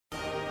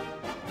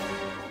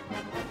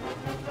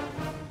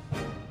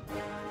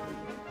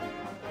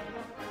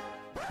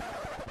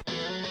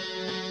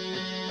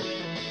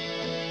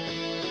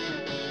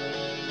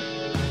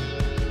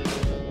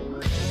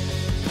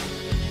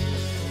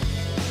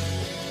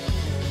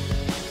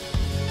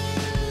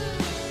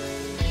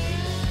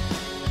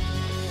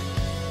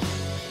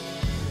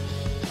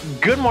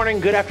Good morning,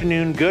 good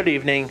afternoon, good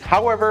evening,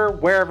 however,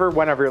 wherever,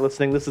 whenever you're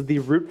listening. This is the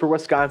Root for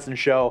Wisconsin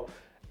show,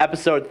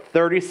 episode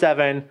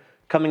 37,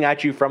 coming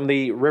at you from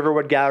the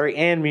Riverwood Gallery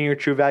and Me Your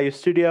True Value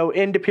studio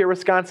in De Pere,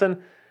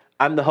 Wisconsin.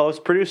 I'm the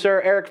host,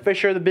 producer Eric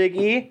Fisher, the Big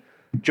E,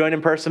 joined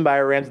in person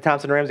by Ramsay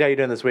Thompson. Ramsay, how you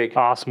doing this week?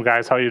 Awesome,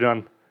 guys. How you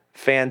doing?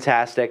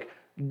 Fantastic.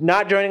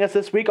 Not joining us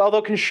this week,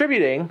 although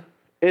contributing,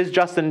 is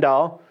Justin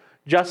Dahl.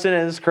 Justin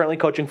is currently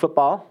coaching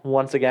football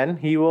once again.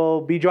 He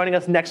will be joining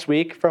us next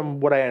week, from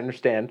what I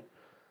understand.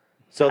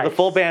 So nice. The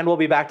full band will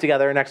be back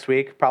together next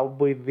week,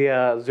 probably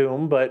via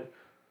Zoom, but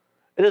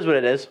it is what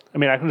it is. I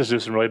mean, I can just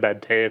do some really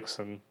bad takes,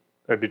 and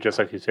it'd be just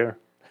like he's here.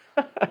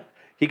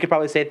 He could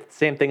probably say the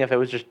same thing if it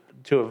was just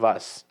two of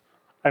us.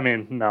 I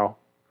mean, no.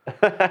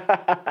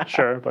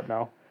 Sure, but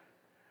no.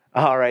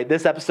 All right,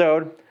 this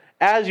episode,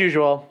 as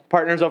usual,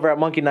 partners over at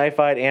Monkey Knife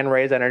Fight and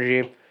Raise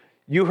Energy.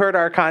 You heard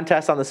our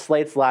contest on the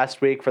slates last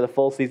week for the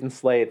full season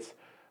slates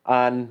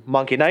on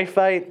Monkey Knife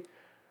Fight.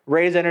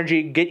 Raise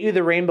Energy, get you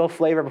the rainbow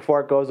flavor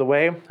before it goes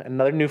away.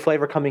 Another new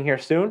flavor coming here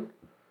soon.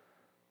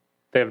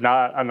 They have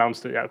not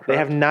announced it yet, correct? They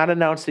have not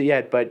announced it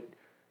yet, but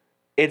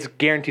it's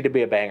guaranteed to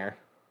be a banger.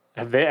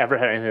 Have they ever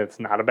had anything that's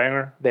not a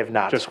banger? They have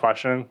not. Just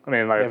questioning. I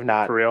mean, like, they have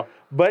not. For real.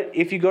 But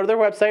if you go to their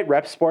website,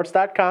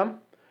 repsports.com,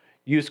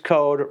 use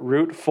code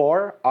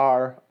ROOT4,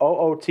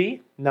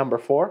 R-O-O-T, number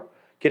 4,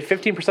 get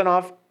 15%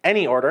 off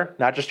any order,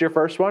 not just your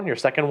first one, your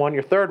second one,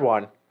 your third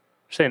one. You're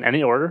saying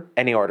any order?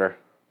 Any order.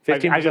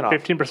 15% I get off.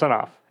 15%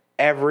 off.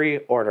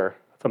 Every order.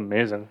 That's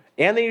amazing.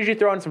 And they usually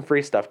throw in some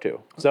free stuff,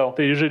 too. So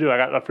they usually do. I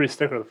got a free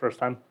sticker the first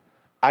time.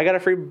 I got a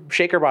free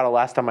shaker bottle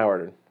last time I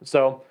ordered.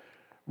 So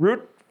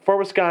Root for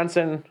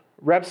Wisconsin,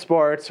 Rep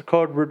Sports,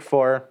 code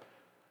ROOT4.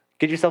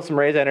 Get yourself some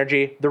Raise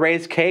Energy. The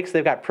Raise cakes,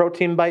 they've got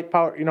protein bite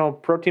power,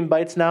 protein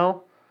bites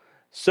now.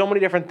 So many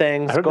different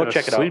things. Go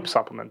check it out. Sleep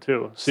supplement,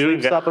 too. So you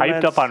can get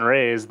hyped up on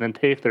Raise, then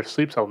take their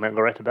sleep supplement and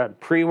go right to bed.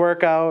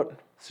 Pre-workout.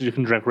 So you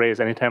can drink Raise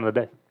any time of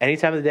the day. Any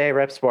time of the day,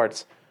 Rep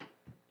Sports.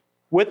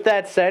 With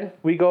that said,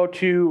 we go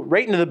to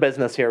right into the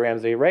business here,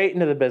 Ramsay. Right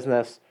into the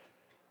business.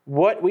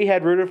 What we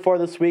had rooted for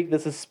this week,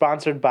 this is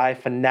sponsored by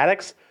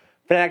Fanatics.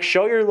 Fanatics,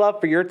 show your love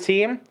for your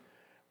team,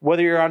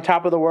 whether you're on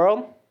top of the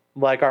world,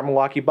 like our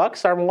Milwaukee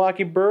Bucks, our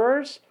Milwaukee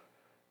Brewers,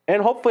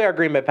 and hopefully our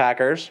Green Bay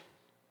Packers.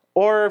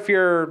 Or if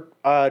you're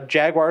a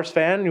Jaguars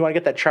fan, you want to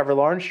get that Trevor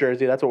Lawrence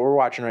jersey. That's what we're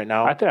watching right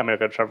now. I think I'm going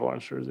to get a Trevor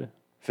Lawrence jersey.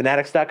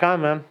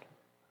 Fanatics.com, man.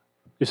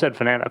 You said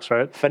Fanatics,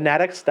 right?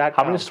 Fanatics.com.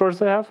 How many stores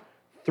do they have?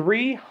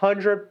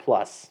 300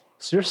 plus.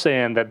 So you're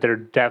saying that they're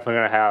definitely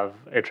going to have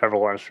a Trevor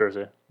Lawrence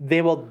jersey?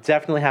 They will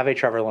definitely have a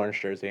Trevor Lawrence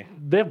jersey.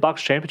 They have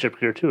Bucks championship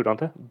gear too, don't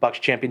they? Bucks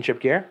championship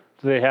gear.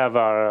 Do they have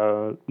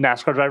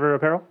NASCAR driver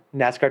apparel?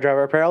 NASCAR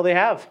driver apparel they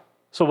have.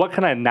 So what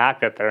can I not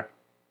get there?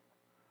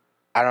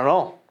 I don't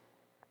know.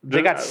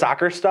 They got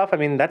soccer stuff. I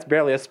mean, that's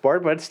barely a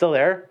sport, but it's still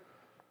there.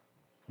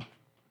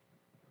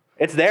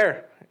 It's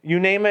there.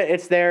 You name it,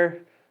 it's there.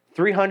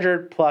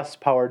 300 plus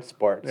powered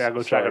sports. Yeah,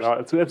 go check it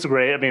out. It's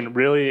great. I mean,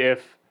 really,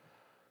 if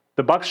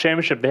the Bucks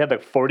championship, they had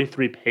like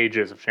 43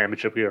 pages of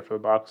championship gear for the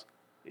Bucks.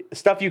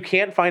 Stuff you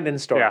can't find in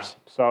stores. Yeah,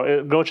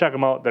 so go check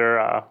them out. They're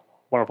a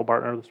wonderful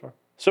partner of the store.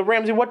 So,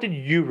 Ramsay, what did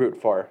you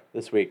root for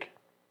this week?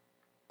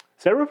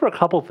 So I root for a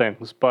couple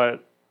things,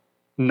 but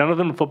none of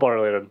them football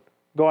related.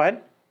 Go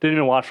ahead. Didn't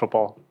even watch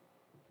football.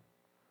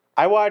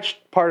 I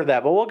watched part of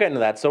that, but we'll get into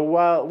that. So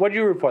what did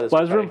you root for this week?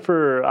 I was rooting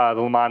for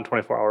the Le Mans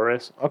 24-hour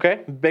race.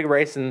 Okay, big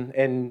race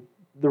in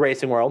the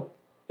racing world.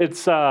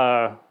 It's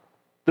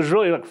there's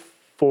really like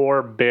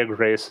 4 big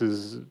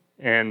races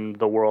in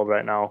the world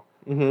right now.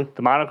 Mm-hmm.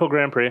 The Monaco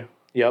Grand Prix.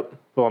 Yep.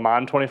 The Le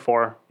Mans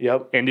 24.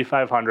 Yep. Indy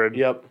 500.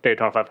 Yep.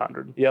 Daytona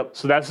 500. Yep.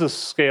 So that's the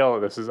scale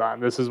that this is on.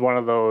 This is one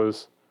of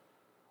those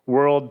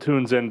world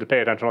tunes in to pay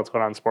attention to what's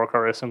going on in sport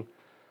car racing.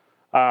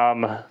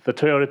 The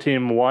Toyota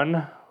team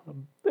won.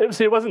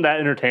 It wasn't that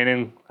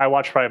entertaining. I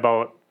watched probably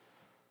about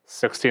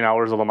 16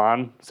 hours of Le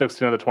Mans,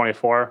 16 of the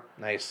 24.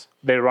 Nice.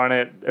 They run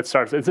it. It's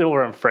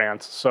over in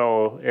France,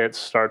 so it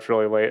starts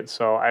really late.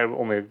 So I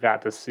only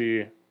got to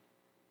see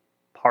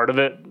part of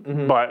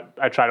it, but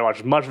I tried to watch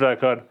as much of it as I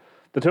could.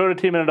 The Toyota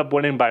team ended up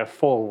winning by a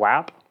full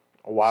lap.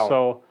 Wow.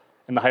 So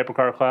in the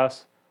hypercar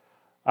class,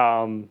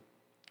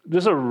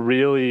 just a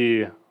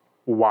really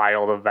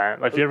wild event.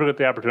 Like, if you ever get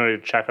the opportunity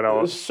to check it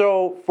out.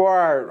 So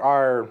for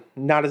our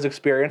not as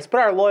experienced,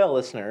 but our loyal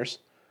listeners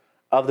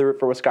of the Root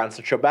for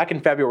Wisconsin show, back in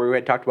February, we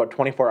had talked about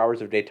 24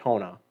 hours of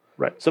Daytona.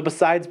 Right. So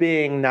besides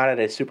being not at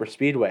a super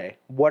speedway,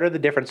 what are the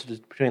differences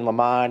between Le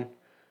Mans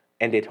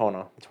and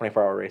Daytona, the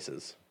 24-hour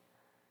races?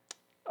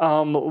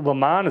 Le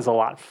Mans is a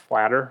lot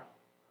flatter.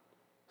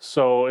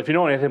 So if you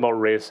know anything about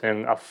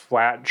racing, a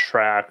flat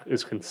track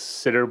is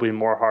considerably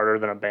more harder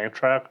than a bank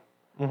track.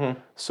 Mm-hmm.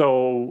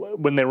 So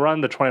when they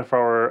run the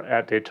 24-hour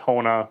at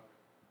Daytona,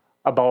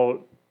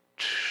 about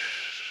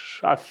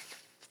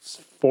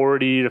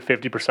 40 to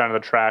 50% of the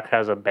track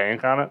has a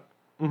bank on it.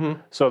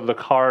 Mm-hmm. So the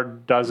car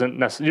doesn't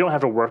necessarily, you don't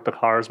have to work the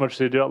car as much as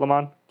you do at Le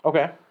Mans.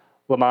 Okay.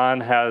 Le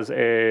Mans has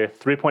a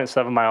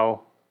 3.7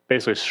 mile,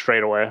 basically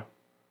straightaway.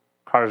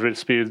 Cars reach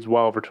speeds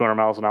well over 200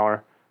 miles an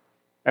hour.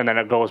 and then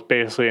it goes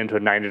basically into a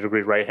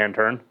 90-degree right-hand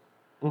turn.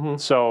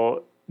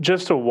 So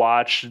just to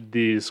watch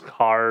these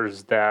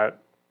cars that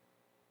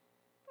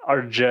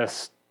are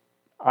just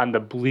on the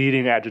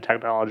bleeding edge of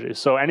technology.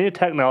 So any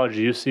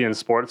technology you see in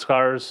sports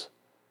cars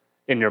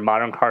in your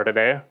modern car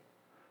today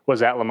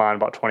was at Le Mans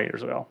about 20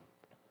 years ago.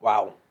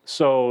 Wow.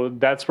 So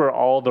that's where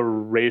all the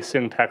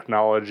racing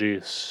technology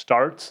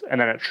starts, and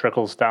then it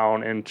trickles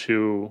down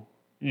into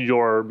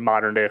your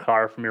modern day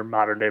car from your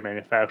modern day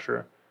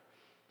manufacturer.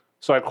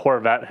 So like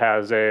Corvette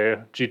has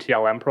a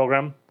GTLM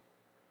program.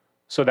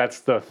 So that's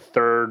the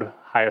third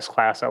highest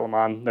class at Le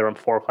Mans. They run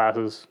 4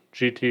 classes: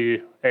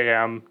 GT,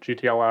 AM,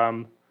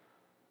 GTLM,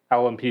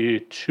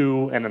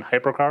 LMP2, and then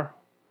Hypercar.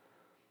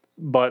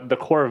 But the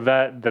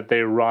Corvette that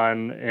they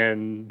run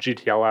in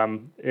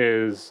GTLM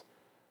is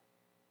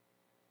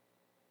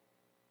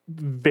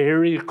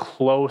very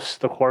close to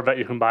the Corvette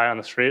you can buy on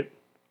the street.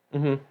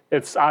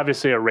 It's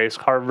obviously a race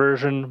car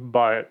version,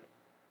 but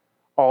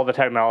all the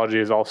technology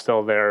is all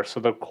still there.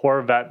 So the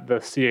Corvette, the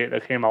C8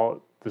 that came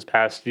out this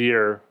past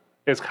year,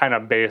 is kind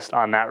of based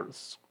on that.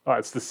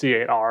 It's the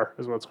C8R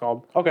is what it's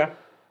called. Okay.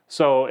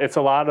 So it's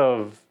a lot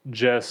of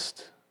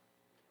just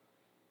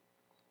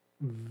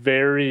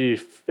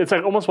it's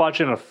like almost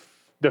watching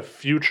the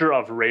future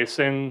of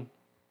racing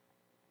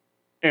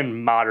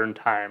in modern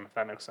time, if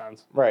that makes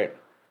sense. Right.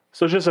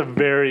 So it's just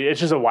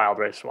a wild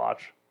race to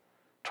watch.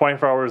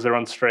 24 hours, they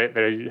run straight.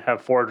 They have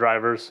 4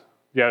 drivers.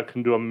 Yeah,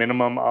 can do a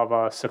minimum of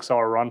a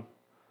 6-hour run.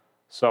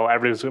 So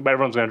everyone's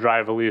going to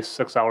drive at least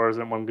 6 hours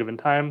in one given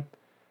time.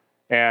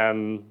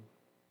 And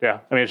yeah,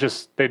 I mean, it's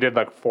just, they did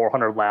like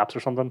 400 laps or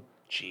something.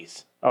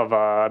 Jeez. Of,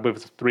 I believe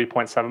it's a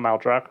 3.7 mile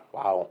track.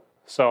 Wow.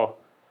 So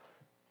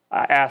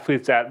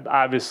athletes at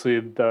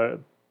obviously the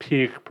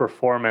peak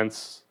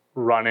performance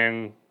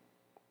running,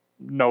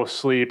 no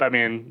sleep. I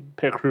mean,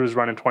 pit crews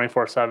running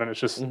 24/7. It's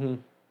just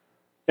an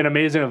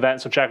amazing event.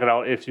 So check it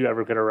out if you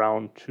ever get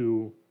around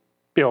to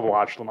be able to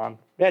watch Le Mans.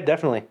 Yeah,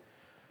 definitely.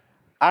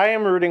 I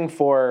am rooting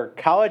for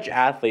college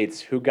athletes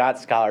who got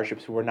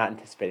scholarships who were not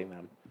anticipating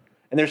them.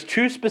 And there's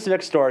 2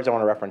 specific stories I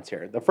want to reference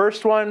here. The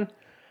first one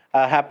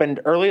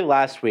happened early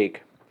last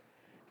week,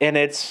 and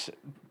it's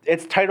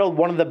titled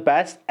one of the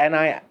best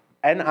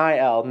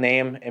NIL,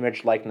 name,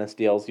 image, likeness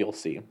deals you'll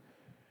see.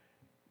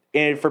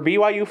 And for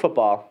BYU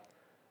football,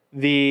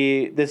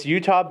 this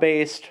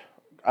Utah-based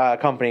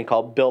company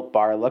called Built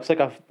Bar. It looks like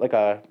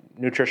a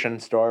nutrition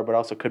store, but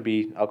also could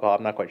be alcohol.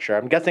 I'm not quite sure.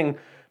 I'm guessing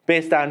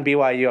based on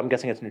BYU, I'm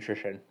guessing it's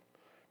nutrition.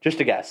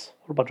 Just a guess.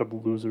 What a bunch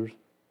of losers.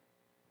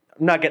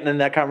 I'm not getting into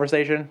that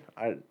conversation.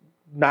 I'm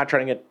not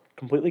trying to get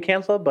completely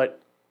canceled,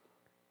 but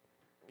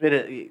Can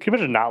you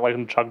imagine not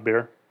liking to chug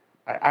beer?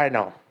 I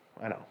know.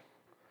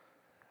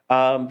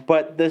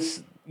 But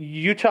this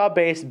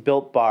Utah-based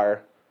Built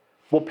Bar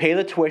will pay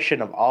the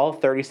tuition of all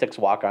 36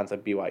 walk-ons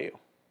at BYU.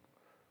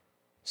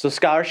 So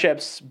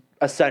scholarships,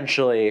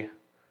 essentially,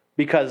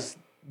 because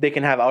they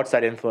can have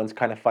outside influence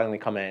kind of finally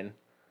come in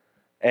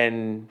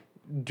and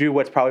do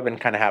what's probably been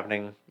kind of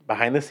happening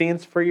behind the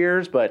scenes for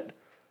years, but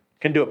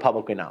can do it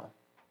publicly now.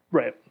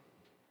 Right.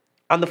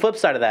 On the flip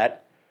side of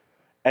that,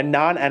 a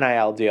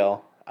non-NIL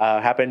deal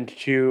happened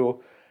to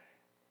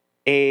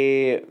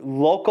a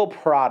local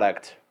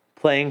product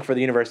playing for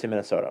the University of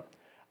Minnesota.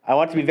 I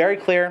want to be very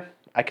clear,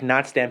 I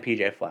cannot stand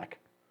PJ Fleck.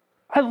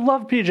 I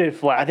love PJ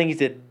Fleck. I think he's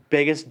the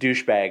biggest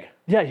douchebag.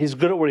 Yeah, he's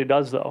good at what he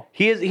does, though.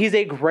 He's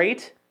a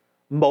great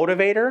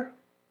motivator.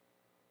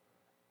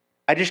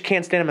 I just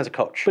can't stand him as a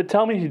coach. But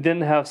tell me he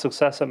didn't have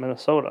success at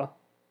Minnesota.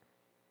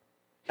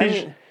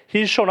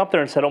 He's shown up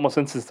there and said almost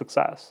instant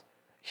success.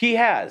 He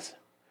has.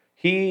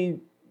 It's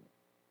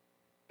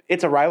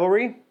a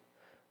rivalry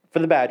for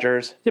the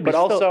Badgers, Yeah, but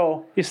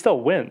also he still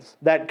wins.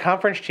 that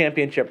conference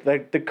championship,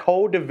 the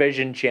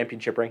co-division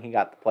championship ring he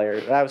got the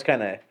players. That was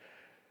kind of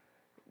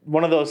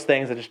one of those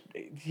things that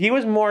he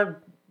was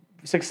more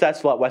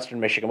successful at Western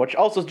Michigan, which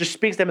also just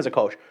speaks to him as a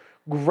coach.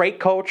 Great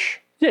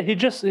coach. Yeah,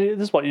 this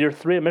is what, year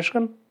 3 at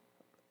Michigan?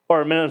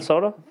 Or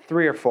Minnesota?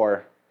 3 or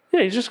 4.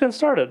 Yeah, he's just getting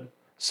started.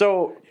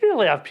 So You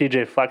really have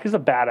PJ Fleck. He's a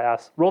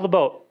badass. Roll the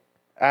boat.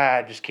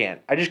 I just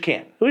can't. At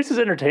least he's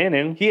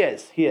entertaining. He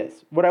is.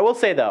 What I will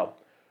say, though,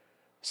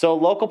 so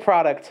local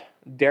product,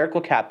 Derek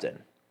LeCaptain,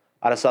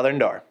 out of Southern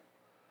Door.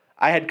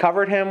 I had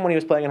covered him when he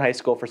was playing in high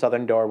school for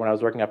Southern Door when I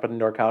was working up in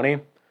Door County.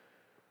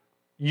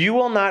 You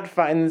will not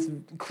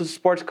find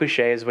sports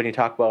cliches when you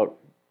talk about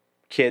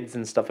kids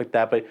and stuff like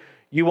that, but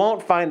you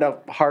won't find a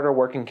harder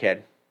working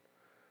kid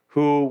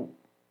who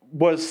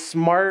was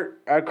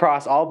smart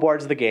across all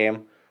boards of the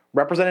game,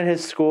 represented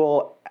his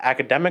school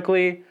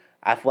academically,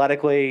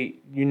 athletically,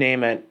 you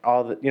name it,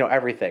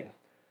 everything.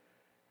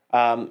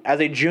 As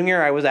a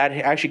junior, I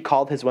actually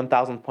called his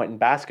 1,000th point in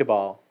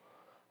basketball.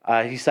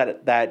 He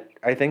said that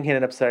I think he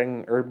ended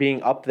up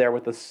being up there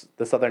with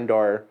the Southern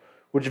Door,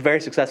 which is a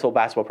very successful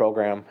basketball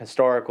program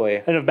historically.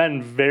 And have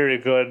been very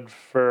good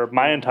for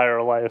my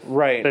entire life.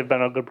 Right. They've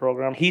been a good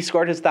program. He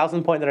scored his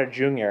 1,000th point at a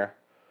junior,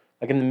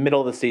 like in the middle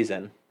of the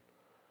season.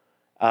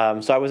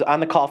 So I was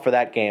on the call for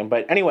that game.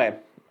 But anyway,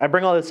 I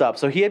bring all this up.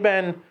 So he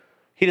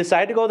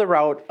decided to go the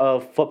route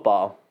of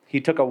football. He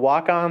took a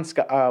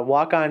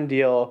walk-on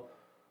deal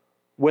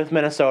with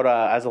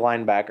Minnesota as a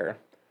linebacker.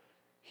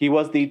 He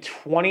was the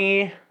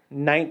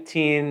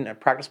 2019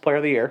 Practice Player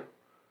of the Year.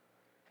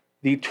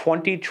 The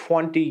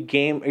 2020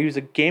 game, he was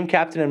a game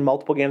captain in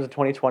multiple games in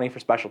 2020 for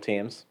special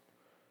teams.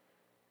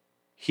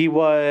 He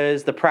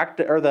was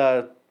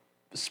the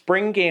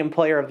spring game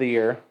player of the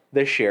year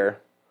this year,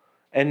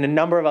 and a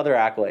number of other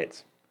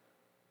accolades.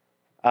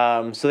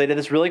 So they did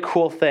this really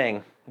cool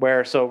thing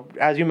where, so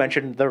as you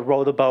mentioned, the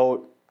row the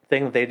boat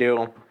thing that they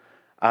do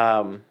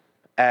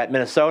at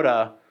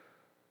Minnesota.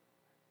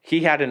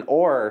 He had an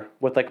oar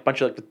with like a bunch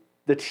of like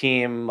the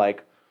team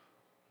like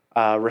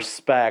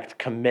respect,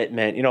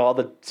 commitment, all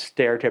the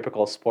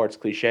stereotypical sports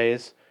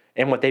cliches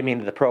and what they mean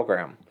to the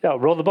program. Yeah,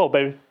 roll the boat,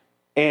 baby.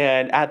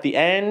 And at the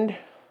end,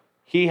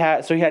 he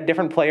had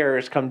different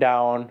players come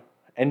down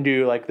and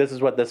do like, this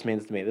is what this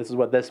means to me. This is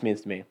what this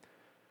means to me.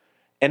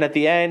 And at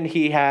the end,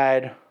 he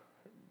had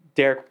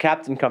Derek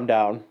Captain come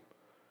down,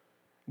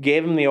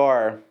 gave him the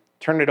oar,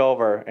 turned it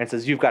over, and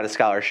says, "You've got a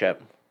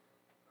scholarship."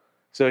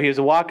 So he was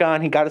a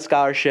walk-on. He got a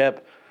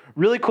scholarship.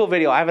 Really cool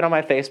video. I have it on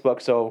my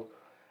Facebook, so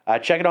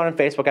check it out on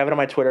Facebook. I have it on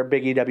my Twitter,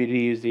 Big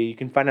EWDUZ. You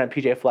can find it on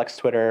PJ Flex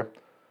Twitter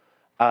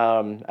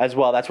as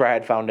well. That's where I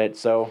had found it.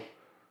 So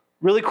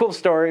really cool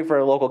story for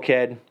a local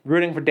kid.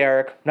 Rooting for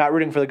Derek. Not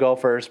rooting for the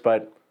Gophers,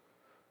 but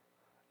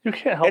you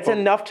can't help it's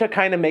enough to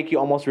kind of make you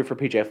almost root for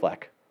PJ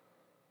Fleck.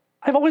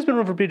 I've always been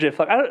rooting for PJ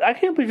Fleck. I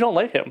can't believe you don't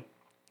like him.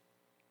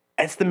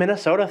 It's the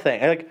Minnesota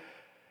thing. Like,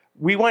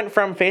 we went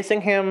from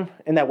facing him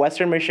in that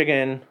Western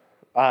Michigan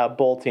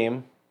bowl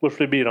team. Which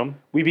we beat him.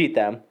 We beat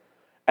them.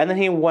 And then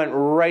he went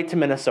right to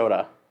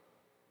Minnesota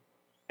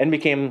and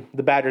became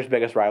the Badgers'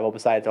 biggest rival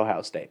besides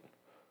Ohio State.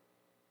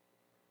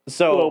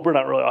 So, well, we're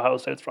not really Ohio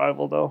State's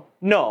rival, though.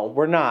 No,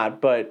 we're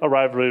not, but a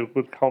rivalry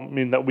would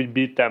mean that we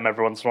beat them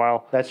every once in a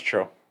while. That's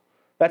true.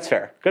 That's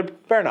fair. Good.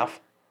 Fair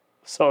enough.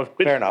 So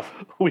fair enough.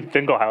 We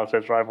think Ohio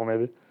State's rival,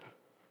 maybe.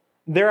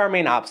 They're our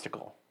main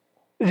obstacle.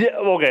 Yeah,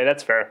 okay,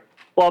 that's fair.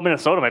 Well,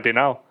 Minnesota might be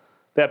now.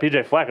 That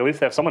PJ Fleck, at least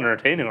they have someone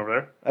entertaining over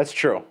there. That's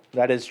true.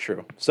 That is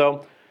true.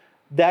 So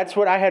that's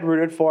what I had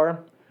rooted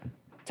for.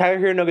 Tyler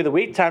Hero Noogie of the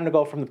Week. Time to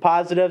go from the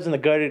positives and the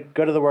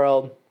good of the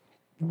world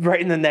right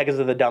in the negatives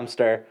of the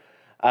dumpster.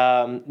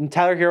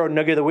 Tyler Hero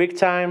Noogie of the Week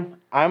time.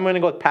 I'm going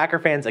to go with Packer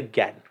fans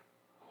again.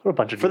 What a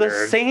bunch of For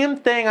nerds. the same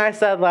thing I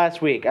said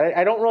last week.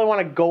 I don't really want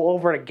to go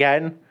over it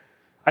again.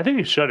 I think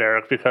you should,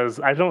 Eric, because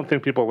I don't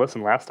think people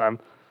listened last time.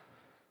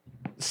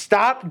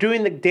 Stop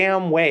doing the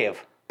damn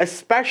wave,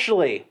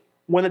 especially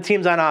when the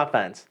team's on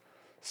offense.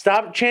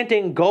 Stop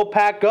chanting, "Go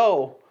Pack,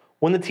 go,"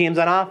 when the team's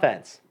on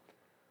offense.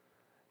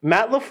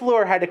 Matt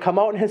LaFleur had to come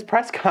out in his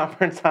press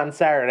conference on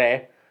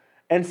Saturday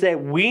and say,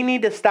 we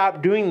need to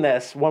stop doing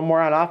this when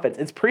we're on offense.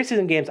 It's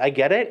preseason games. I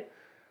get it.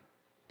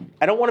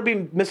 I don't want to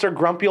be Mr.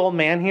 Grumpy Old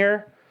Man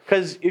here.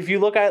 Because if you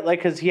look at,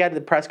 because he had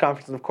the press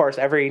conference, of course,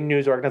 every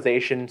news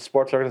organization,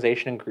 sports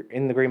organization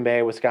in the Green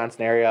Bay,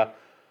 Wisconsin area,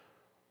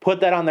 put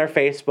that on their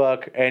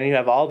Facebook, and you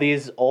have all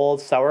these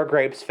old Sour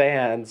Grapes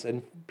fans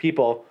and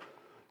people,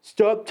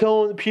 stop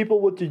telling the people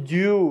what to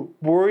do.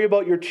 Worry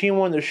about your team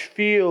on the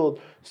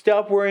field.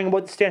 Stop worrying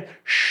about the stand.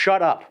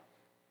 Shut up.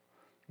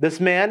 This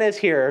man is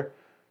here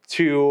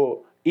to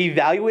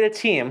evaluate a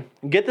team,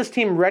 get this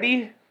team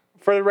ready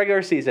for the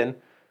regular season,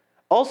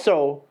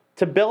 also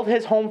to build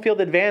his home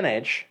field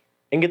advantage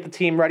and get the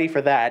team ready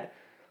for that.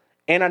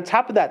 And on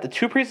top of that, the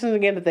two preseason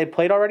games that they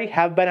played already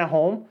have been at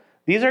home.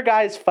 These are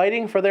guys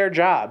fighting for their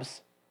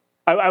jobs.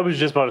 I was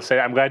just about to say,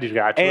 I'm glad you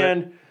got to it.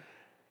 And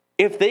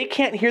if they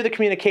can't hear the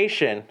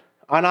communication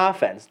on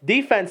offense,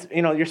 defense,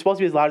 you're supposed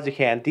to be as loud as you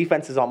can.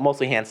 Defense is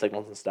mostly hand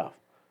signals and stuff.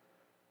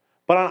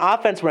 But on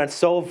offense, when it's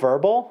so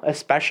verbal,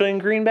 especially in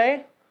Green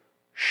Bay,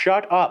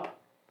 shut up.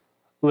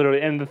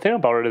 Literally. And the thing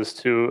about it is,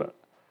 too,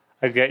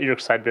 I get you're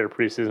excited for a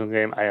preseason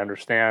game. I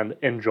understand.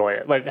 Enjoy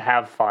it.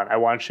 Have fun. I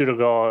want you to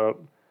go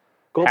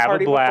have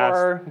party a blast.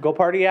 Before, go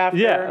party after.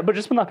 Yeah, but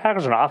just when the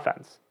Packers are on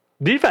offense.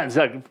 Defense,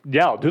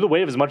 do the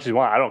wave as much as you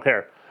want. I don't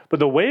care. But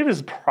the wave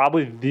is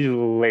probably the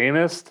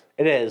lamest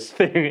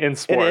thing in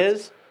sports. It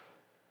is.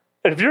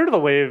 And if you're into the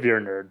wave, you're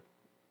a nerd.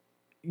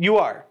 You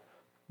are.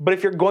 But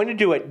if you're going to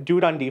do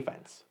it on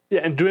defense.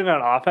 Yeah, and doing it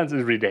on offense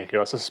is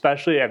ridiculous,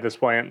 especially at this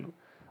point,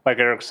 like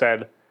Eric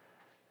said.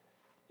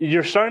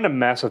 You're starting to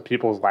mess with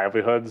people's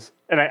livelihoods.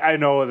 And I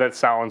know that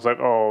sounds like,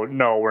 oh,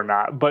 no, we're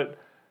not. But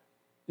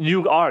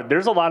you are.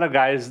 There's a lot of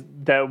guys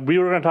that we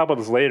were going to talk about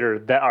this later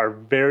that are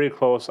very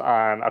close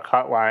on a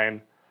cut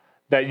line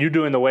that you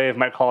doing the wave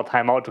might call a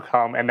timeout to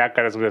come, and that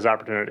guy doesn't get his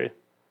opportunity.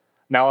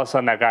 Now all of a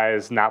sudden that guy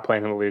is not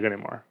playing in the league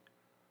anymore.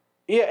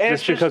 Yeah, and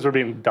just because we're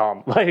being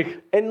dumb.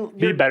 And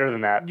be better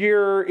than that.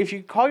 If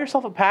you call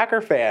yourself a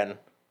Packer fan,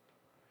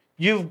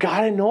 you've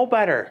got to know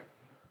better.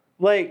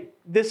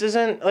 This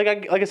isn't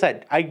like I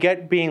said. I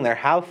get being there.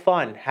 Have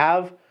fun.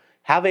 Have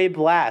a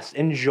blast.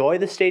 Enjoy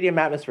the stadium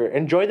atmosphere.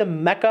 Enjoy the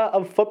mecca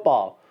of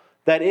football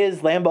that is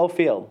Lambeau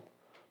Field.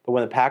 But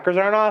when the Packers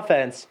are on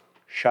offense,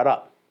 shut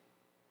up.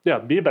 Yeah,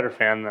 be a better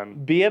fan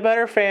then. Be a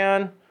better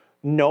fan.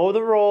 Know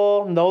the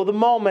role. Know the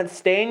moment.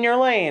 Stay in your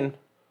lane.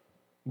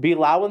 be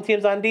loud when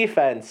teams on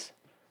defense,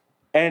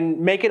 and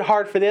make it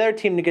hard for the other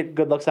team to get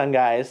good looks on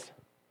guys,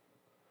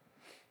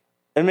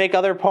 and make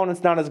other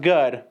opponents not as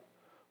good,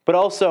 but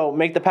also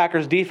make the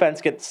Packers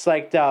defense get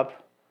psyched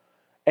up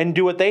and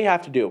do what they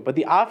have to do. But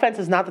the offense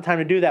is not the time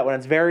to do that when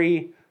it's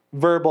very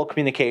verbal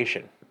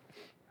communication.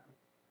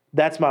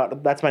 That's my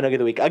nugget of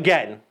the week.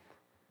 Again.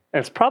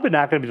 It's probably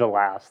not going to be the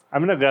last.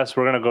 I'm going to guess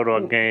we're going to go to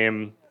a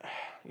game.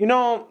 You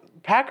know,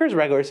 Packers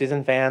regular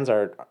season fans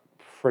are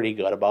pretty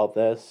good about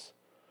this.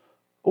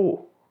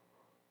 Ooh.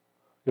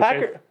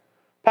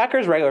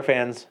 Packers regular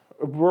fans,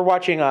 we're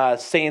watching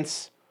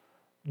Saints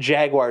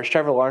Jaguars.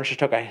 Trevor Lawrence just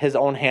took his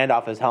own hand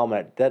off his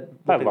helmet.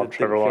 I love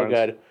Trevor Lawrence.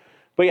 Good.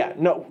 But yeah,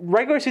 no,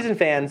 regular season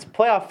fans,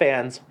 playoff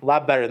fans, a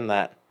lot better than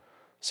that.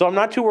 So I'm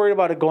not too worried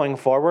about it going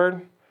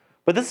forward.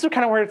 But this is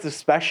kind of where it's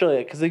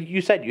especially, because like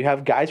you said, you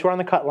have guys who are on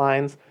the cut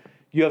lines.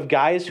 You have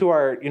guys who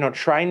are,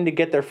 trying to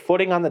get their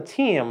footing on the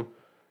team,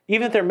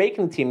 even if they're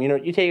making the team.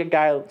 You take a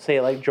guy,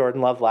 say, like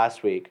Jordan Love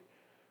last week,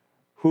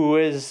 who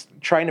is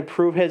trying to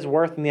prove his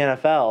worth in the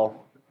NFL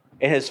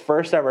in his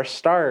first ever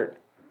start.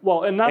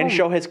 Well, and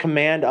show his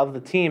command of the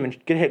team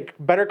and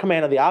get better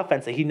command of the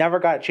offense that he never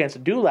got a chance to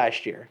do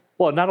last year.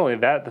 Well, not only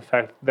that, the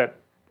fact that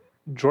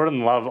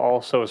Jordan Love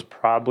also is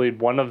probably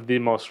one of the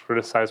most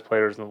criticized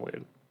players in the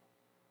league.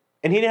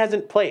 And he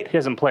hasn't played.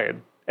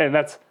 And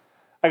that's,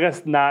 I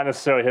guess, not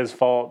necessarily his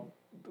fault.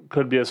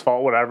 Could be his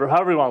fault, whatever.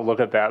 However you want to look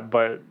at that.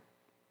 But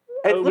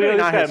it's literally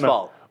not his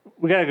fault.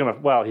 We got to give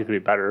him he could be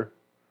better.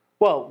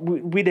 Well,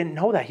 we didn't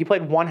know that. He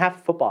played one half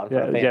of football in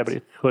front of fans. Yeah, but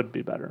he could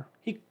be better.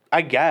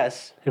 I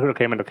guess. He could have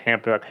came into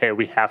camp and be like, hey,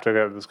 we have to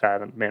get this guy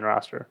on the main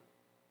roster.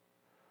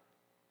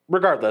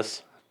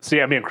 Regardless. See,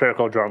 I'm being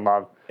critical of Jordan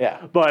Love.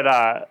 Yeah.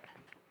 But,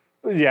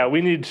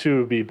 we need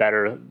to be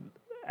better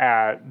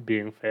at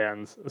being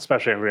fans,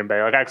 especially in Green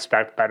Bay. Like, I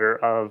expect better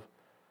of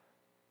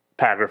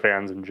Packer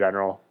fans in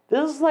general.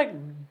 This is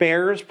like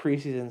Bears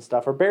preseason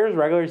stuff or Bears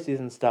regular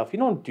season stuff. You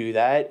don't do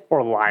that.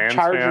 Or Lions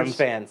Chargers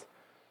fans,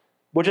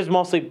 which is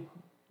mostly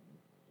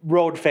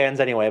road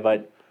fans anyway,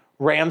 but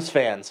Rams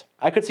fans.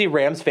 I could see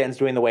Rams fans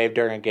doing the wave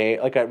during a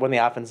game, like when the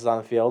offense is on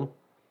the field.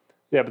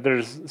 Yeah, but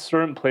there's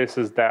certain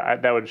places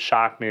that would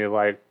shock me,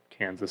 like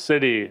Kansas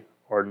City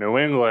or New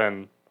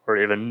England or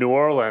even New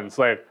Orleans.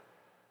 Like,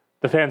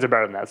 the fans are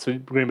better than that, so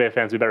Green Bay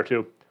fans be better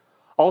too.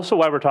 Also,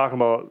 while we're talking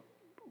about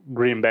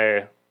Green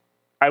Bay,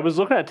 I was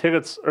looking at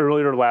tickets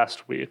earlier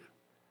last week.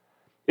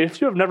 If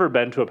you have never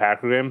been to a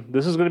Packer game,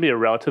 this is going to be a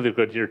relatively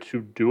good year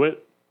to do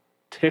it.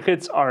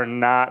 Tickets are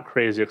not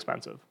crazy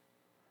expensive.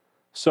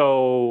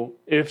 So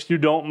if you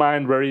don't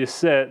mind where you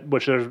sit,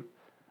 which is,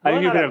 I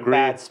think you can agree.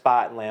 Bad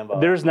spot in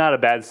Lambeau. There's not a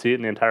bad seat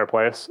in the entire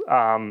place.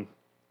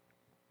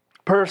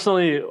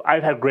 Personally,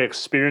 I've had great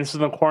experiences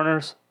in the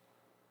corners.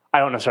 I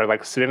don't necessarily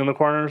like sitting in the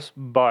corners,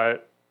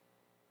 but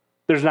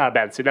there's not a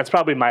bad seat. That's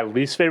probably my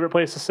least favorite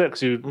place to sit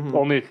because you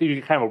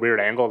get kind of a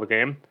weird angle of the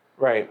game.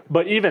 Right.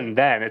 But even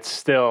then, it's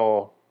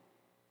still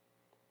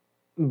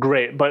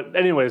great. But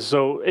anyways,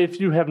 so if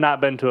you have not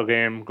been to a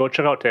game, go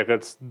check out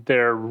tickets.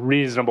 They're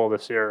reasonable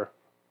this year.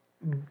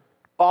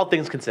 All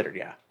things considered,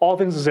 yeah. All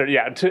things considered,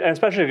 yeah.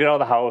 Especially to get out of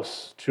the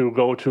house to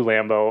go to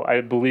Lambeau.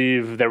 I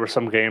believe there were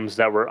some games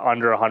that were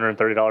under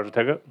 $130 a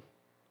ticket.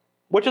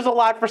 Which is a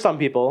lot for some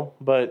people,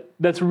 but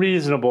that's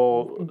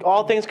reasonable.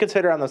 All things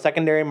considered on the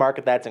secondary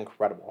market, that's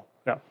incredible.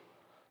 Yeah.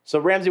 So,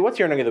 Ramsay, what's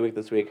your nugget of the week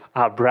this week?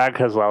 Brad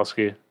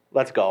Keselowski.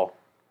 Let's go.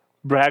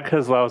 Brad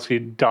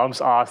Keselowski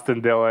dumps Austin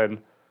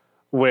Dillon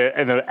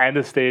in the end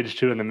of stage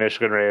 2 in the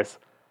Michigan race.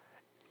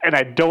 And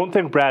I don't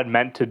think Brad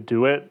meant to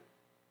do it,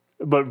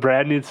 but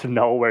Brad needs to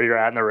know where you're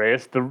at in the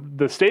race.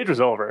 The stage was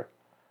over.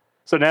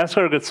 So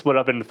NASCAR gets split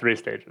up into 3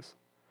 stages.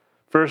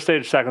 First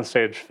stage, second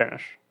stage,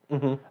 finish.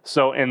 Mm-hmm.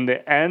 So in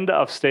the end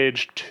of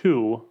stage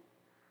 2,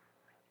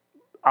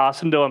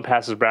 Austin Dillon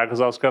passes Brad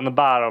Keselowski on the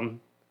bottom.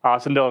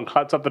 Austin Dillon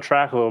cuts up the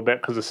track a little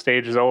bit because the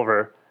stage is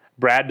over.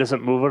 Brad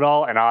doesn't move at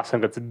all, and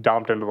Austin gets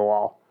dumped into the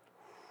wall.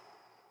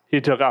 He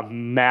took a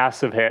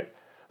massive hit.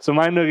 So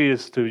my noogie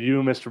is to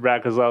you, Mr.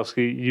 Brad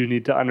Keselowski. You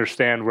need to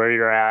understand where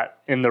you're at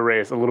in the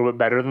race a little bit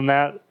better than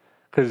that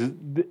because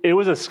it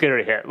was a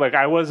scary hit. Like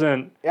I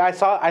wasn't. Yeah,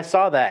 I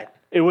saw that.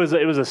 It was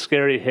a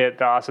scary hit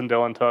that Austin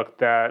Dillon took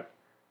that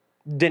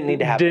didn't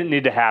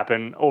need to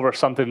happen over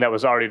something that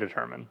was already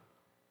determined.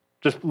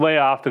 Just lay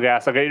off the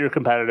gas. I get you're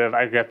competitive.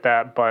 I get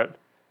that, but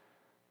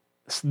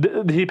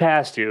he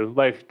passed you.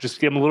 Like just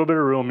give him a little bit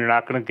of room. You're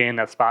not going to gain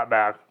that spot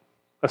back,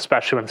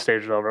 especially when the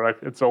stage is over. Like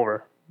it's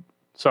over.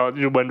 So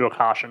you went to a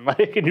caution,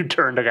 and you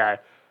turned a guy.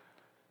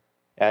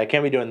 Yeah, I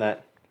can't be doing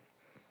that.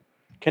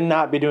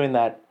 Cannot be doing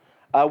that.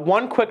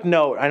 One quick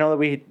note. I know that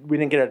we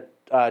didn't get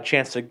a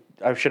chance to.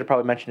 I should have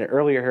probably mentioned it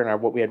earlier here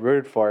in what we had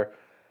rooted for.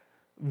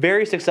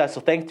 Very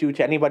successful. Thank you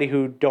to anybody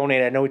who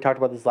donated. I know we talked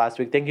about this last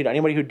week. Thank you to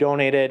anybody who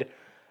donated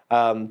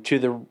to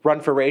the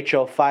Run for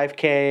Rachel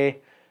 5K.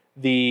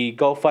 The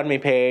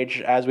GoFundMe page,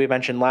 as we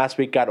mentioned last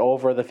week, got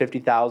over the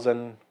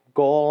 50,000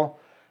 goal.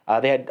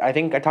 They had, I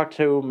think I talked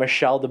to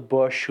Michelle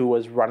DeBush, who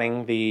was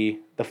running the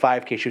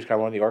 5K. She was kind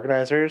of one of the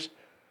organizers.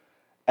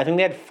 I think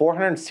they had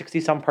 460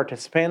 some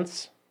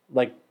participants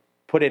like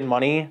put in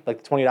money,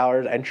 like the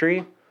 $20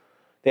 entry.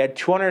 They had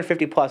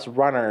 250 plus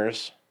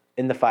runners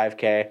in the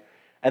 5K,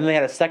 and then they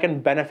had a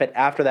second benefit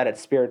after that at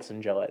Spirits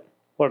in Gillette.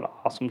 What an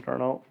awesome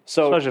turnout.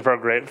 So especially for a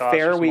great cause.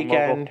 Fair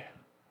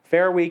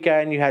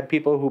weekend. You had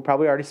people who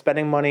probably already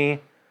spending money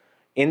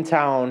in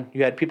town.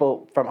 You had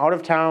people from out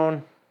of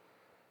town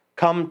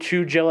come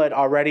to Gillette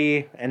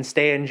already and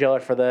stay in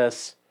Gillette for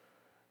this.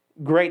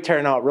 Great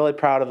turnout. Really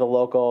proud of the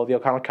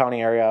O'Connell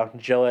County area.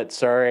 Gillette,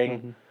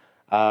 Surrey,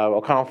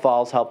 O'Connell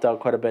Falls helped out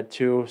quite a bit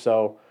too.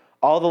 So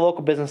all the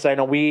local business. I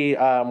know we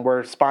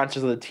were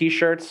sponsors of the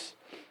T-shirts.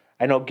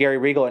 I know Gary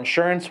Regal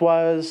Insurance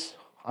was.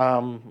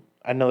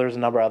 I know there's a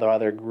number of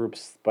other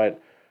groups,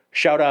 but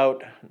shout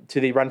out to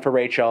the Run for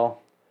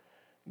Rachel.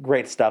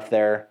 Great stuff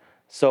there.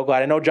 So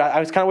glad. I know. I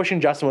was kind of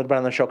wishing Justin would have been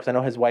on the show because I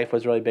know his wife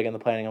was really big in the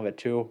planning of it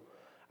too.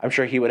 I'm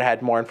sure he would have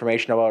had more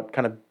information about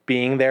kind of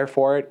being there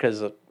for it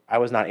because I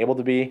was not able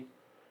to be.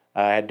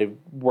 I had to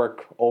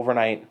work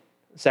overnight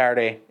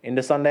Saturday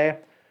into Sunday,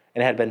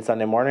 and it had been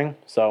Sunday morning.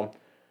 So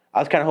I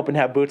was kind of hoping to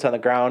have boots on the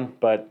ground,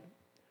 but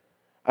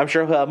I'm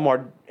sure he'll have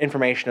more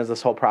information as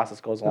this whole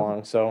process goes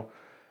along. So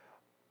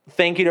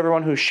thank you to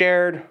everyone who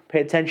shared,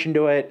 paid attention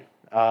to it.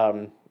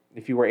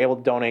 If you were able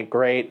to donate,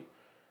 great.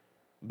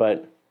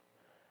 But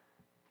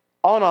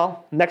all in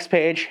all, next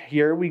page,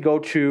 here we go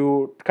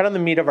to kind of the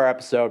meat of our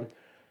episode.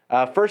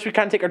 First, we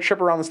kind of take our trip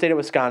around the state of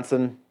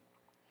Wisconsin.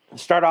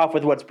 Start off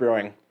with what's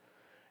brewing.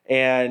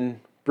 And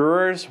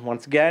Brewers,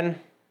 once again,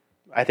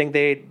 I think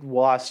they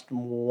lost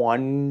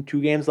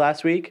 1-2 games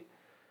last week.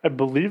 I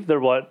believe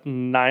they're,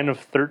 9 of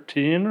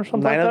 13 or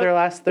something 9 like of their that?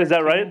 last 13? Is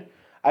that right?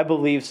 I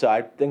believe so.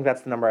 I think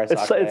that's the number I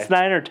saw today. It's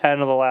 9 or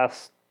 10 of the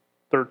last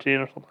 13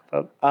 or something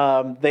like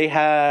that. They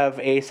have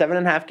a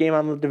 7.5 game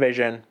on the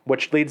division,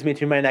 which leads me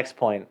to my next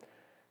point.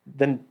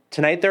 Then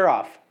tonight they're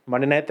off.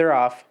 Monday night they're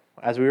off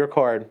as we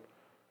record.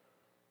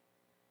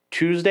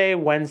 Tuesday,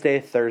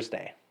 Wednesday,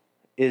 Thursday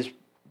is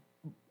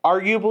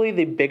arguably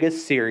the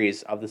biggest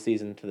series of the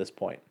season to this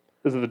point.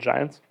 Is it the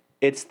Giants?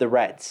 It's the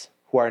Reds,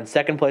 who are in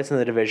second place in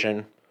the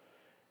division.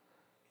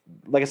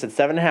 Like I said,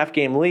 7.5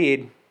 game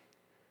lead.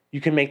 You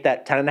can make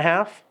that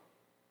 10.5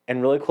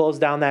 and really close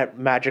down that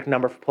magic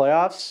number for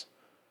playoffs.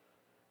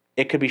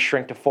 It could be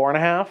shrink to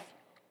 4.5.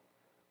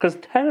 Because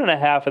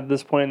 10.5 at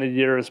this point in the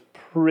year is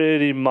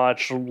pretty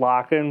much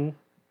lock-in.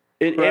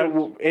 It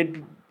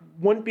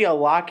wouldn't be a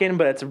lock-in,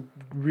 but it's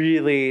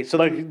really... So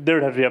there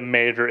would have to be a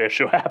major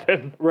issue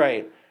happen.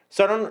 Right.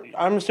 So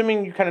I'm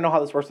assuming you kind of know how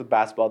this works with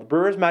basketball. The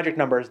Brewers' magic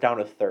number is down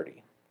to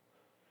 30.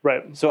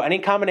 Right. So any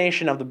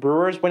combination of the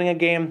Brewers winning a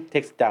game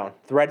takes it down.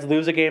 The Reds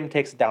lose a game,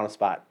 takes it down a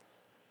spot.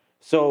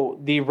 So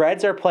the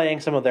Reds are playing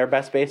some of their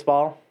best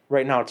baseball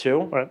right now,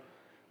 too. Right.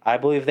 I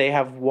believe they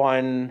have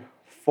won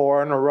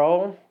 4 in a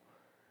row.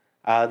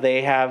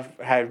 They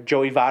have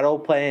Joey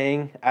Votto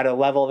playing at a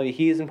level that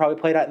he hasn't probably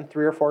played at in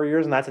 3 or 4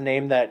 years, and that's a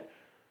name that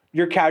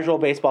your casual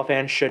baseball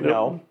fans should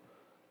know.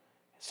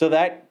 So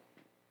that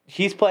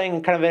he's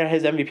playing kind of at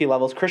his MVP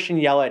levels. Christian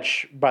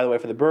Yelich, by the way,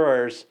 for the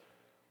Brewers,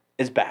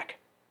 is back.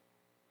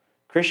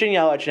 Christian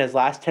Yelich in his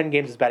last 10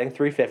 games is batting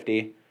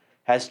 .350,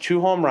 has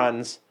 2 home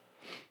runs.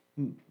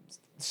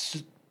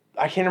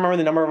 I can't remember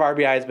the number of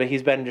RBIs, but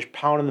he's been just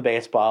pounding the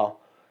baseball.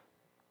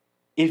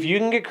 If you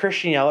can get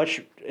Christian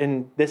Yelich,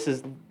 and this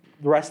is the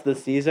rest of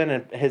the season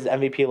at his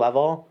MVP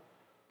level,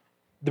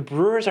 the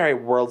Brewers are a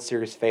World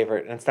Series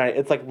favorite, and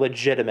it's like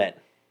legitimate.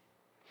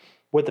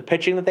 With the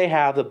pitching that they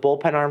have, the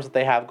bullpen arms that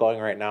they have going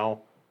right now,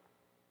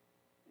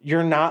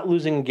 you're not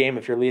losing a game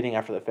if you're leading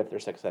after the 5th or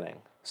 6th inning.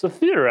 So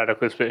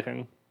theoretically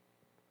speaking,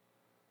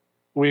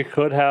 we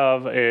could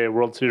have a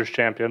World Series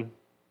champion,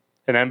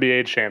 an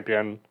NBA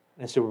champion,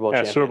 and a Super Bowl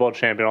champion. A Super Bowl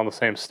champion on the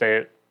same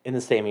state. In the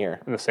same year.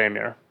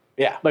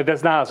 Yeah. Like,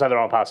 that's not outside their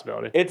own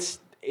possibility.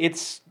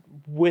 It's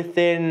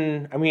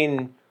within, I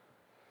mean,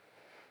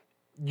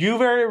 you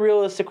very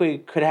realistically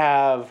could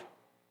have,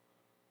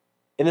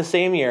 in the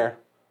same year,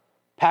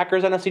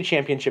 Packers NFC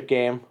Championship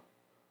game,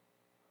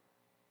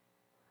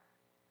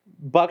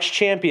 Bucks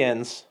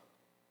champions,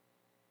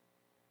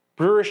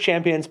 Brewers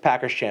champions,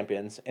 Packers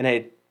champions in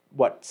a,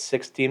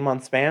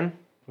 16-month span?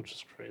 Which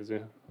is crazy.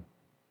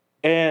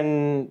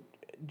 And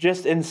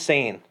just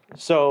insane.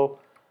 So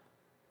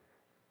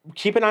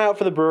keep an eye out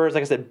for the Brewers.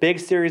 Like I said, big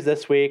series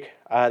this week.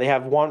 They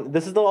have one.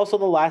 This is also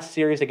the last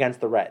series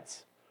against the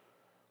Reds.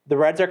 The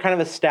Reds are kind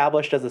of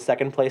established as the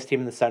second place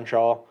team in the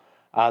Central.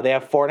 They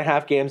have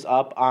 4.5 games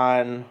up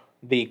on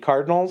the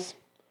Cardinals.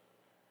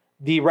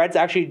 The Reds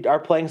actually are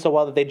playing so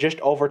well that they just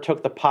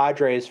overtook the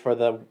Padres for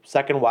the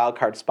second wild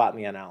card spot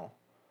in the NL.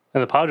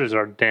 And the Padres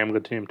are a damn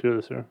good team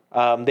too this year.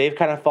 They've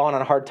kind of fallen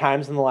on hard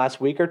times in the last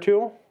week or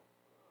two,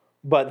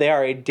 but they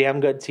are a damn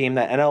good team.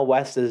 That NL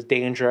West is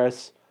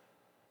dangerous.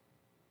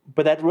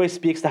 But that really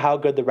speaks to how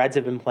good the Reds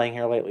have been playing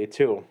here lately,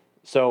 too.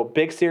 So,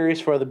 big series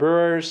for the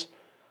Brewers.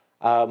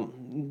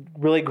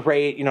 Really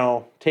great,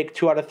 take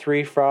 2 out of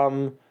 3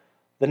 from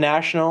the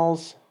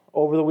Nationals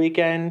over the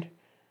weekend.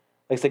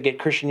 Like I said, get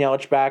Christian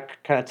Yelich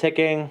back kind of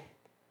ticking.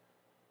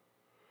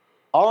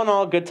 All in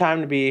all, good time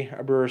to be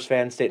a Brewers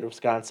fan, state of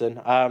Wisconsin.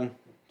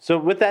 So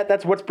with that,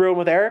 that's what's brewing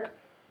with Eric.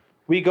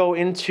 We go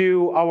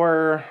into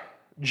our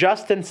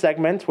Justin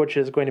segment, which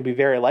is going to be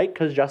very light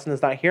because Justin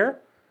is not here.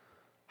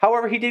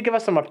 However, he did give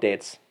us some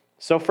updates.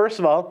 So first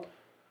of all,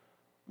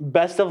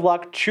 best of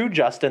luck to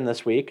Justin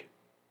this week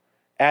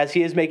as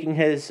he is making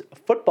his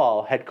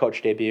football head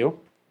coach debut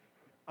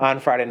on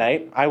Friday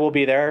night. I will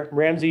be there.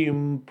 Ramsay,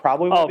 you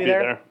probably will be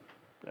there.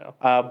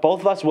 Yeah.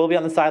 Both of us will be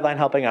on the sideline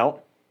helping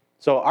out.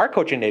 So our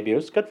coaching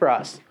debuts, good for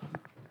us.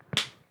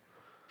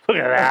 Look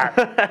at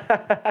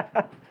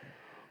that.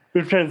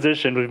 We've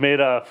transitioned. We've made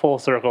a full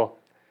circle.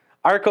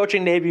 Our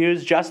coaching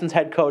debuts, Justin's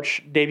head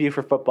coach debut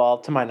for football,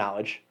 to my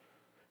knowledge.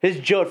 His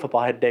Gillette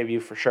football head debut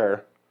for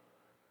sure.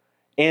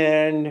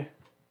 And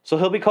so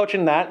he'll be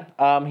coaching that.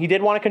 He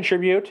did want to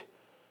contribute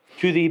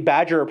to the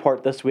Badger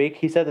Report this week.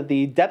 He said that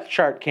the depth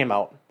chart came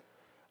out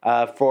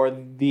for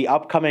the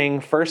upcoming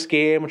first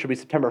game, which will be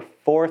September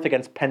 4th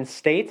against Penn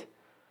State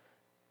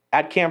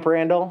at Camp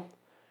Randall.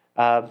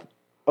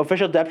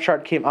 Official depth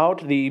chart came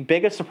out. The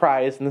biggest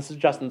surprise, and this is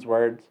Justin's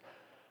words,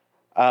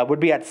 would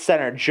be at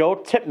center. Joe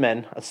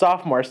Tipman, a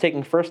sophomore, is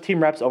taking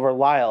first-team reps over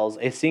Lyles,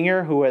 a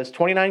senior who has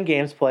 29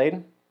 games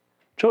played.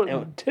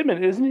 Joe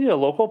Tipman, isn't he a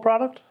local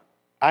product?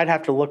 I'd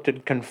have to look to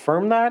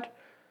confirm that.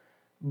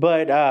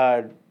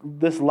 But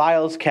this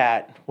Lyles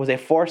cat was a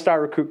 4-star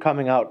recruit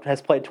coming out,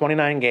 has played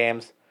 29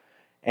 games,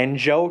 and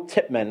Joe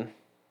Tipman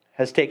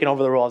has taken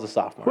over the role as a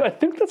sophomore. Well, I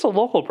think that's a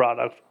local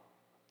product.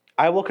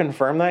 I will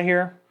confirm that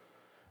here.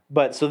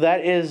 But so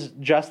that is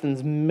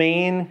Justin's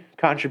main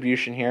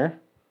contribution here.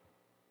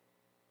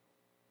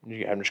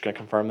 I'm just going to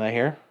confirm that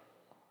here.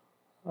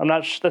 I'm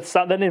not sure.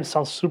 That name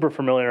sounds super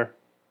familiar.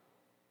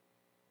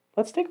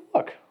 Let's take a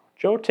look.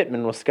 Joe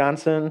Tipman,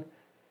 Wisconsin.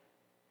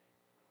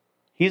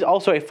 He's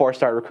also a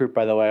 4-star recruit,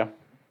 by the way.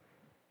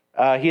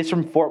 He is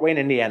from Fort Wayne,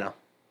 Indiana.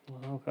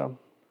 Okay.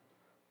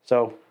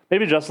 So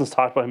maybe Justin's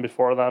talked about him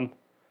before then.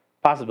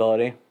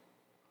 Possibility.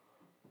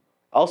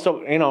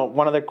 Also,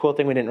 one other cool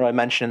thing we didn't really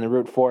mention in the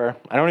Route 4,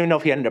 I don't even know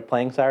if he ended up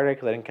playing Saturday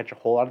because I didn't catch a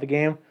whole lot of the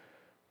game,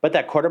 but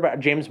that quarterback,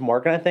 James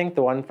Morgan, I think,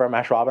 the one from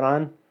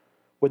Ashwaubenon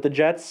with the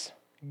Jets,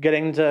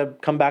 getting to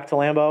come back to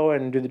Lambeau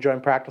and do the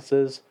joint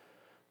practices.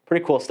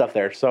 Pretty cool stuff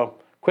there. So,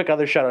 quick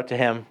other shout-out to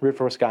him, Root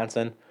for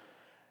Wisconsin.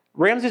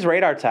 Ramsay's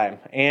radar time.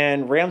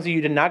 And Ramsay,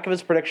 you did not give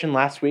us a prediction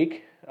last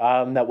week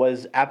that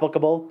was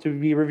applicable to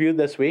be reviewed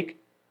this week.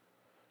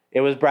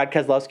 It was Brad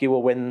Keselowski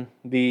will win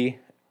the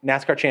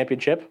NASCAR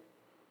championship.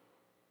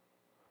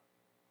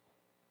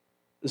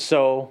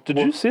 So did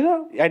you see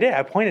that? I did.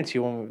 I pointed to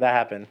you when that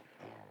happened.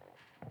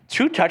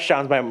 2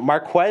 touchdowns by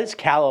Marquez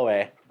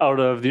Callaway. Out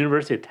of the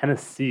University of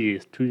Tennessee,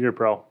 2-year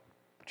pro.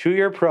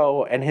 2-year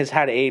pro, and has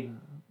had a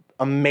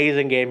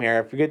amazing game here.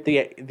 If you get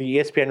the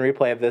ESPN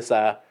replay of this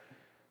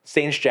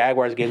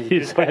Saints-Jaguars game,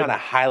 he's putting on a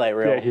highlight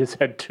reel. Yeah, he's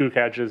had 2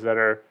 catches that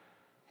are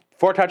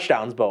 4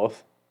 touchdowns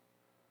both.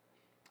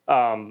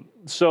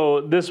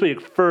 So this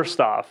week,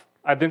 first off,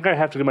 I think I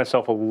have to give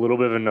myself a little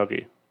bit of a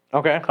noogie.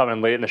 Okay.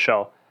 Coming late in the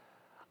show.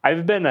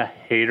 I've been a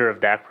hater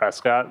of Dak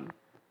Prescott,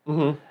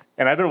 and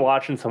I've been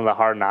watching some of the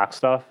Hard Knock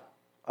stuff.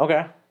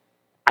 Okay.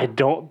 I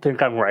don't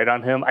think I'm right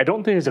on him. I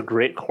don't think he's a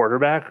great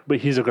quarterback, but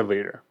he's a good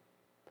leader.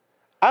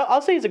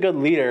 I'll say he's a good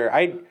leader.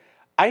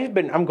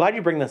 I'm glad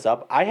you bring this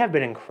up. I have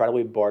been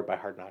incredibly bored by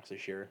Hard Knocks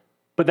this year.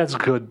 But that's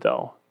good,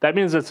 though. That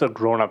means it's a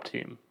grown-up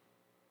team.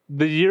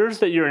 The years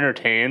that you're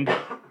entertained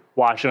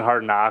watching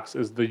Hard Knocks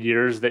is the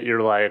years that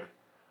you're like,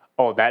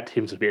 oh, that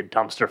team's going to be a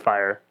dumpster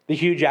fire. The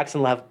Hugh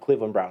Jackson left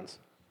Cleveland Browns.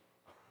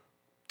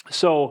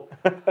 So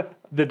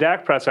the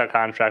Dak Prescott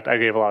contract, I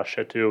gave a lot of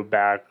shit to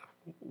back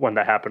when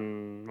that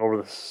happened over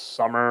the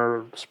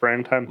summer,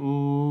 springtime.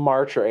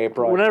 March or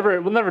April.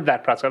 Whenever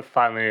Dak Prescott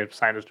finally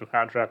signed his new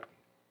contract.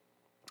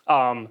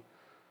 I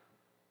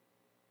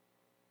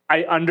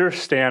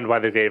understand why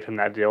they gave him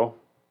that deal.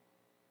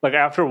 Like,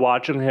 after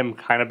watching him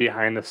kind of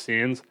behind the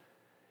scenes,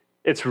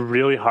 it's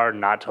really hard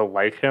not to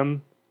like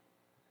him.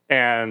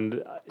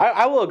 And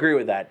I will agree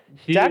with that.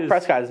 Dak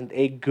Prescott is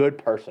a good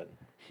person.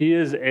 He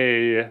is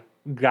a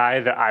guy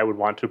that I would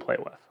want to play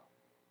with.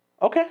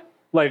 Okay.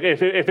 Like,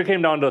 if it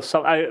came down to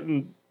some,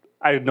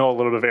 I know a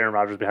little bit of Aaron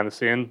Rodgers behind the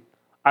scene.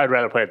 I'd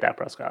rather play with Dak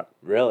Prescott.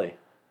 Really?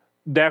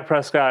 Dak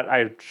Prescott,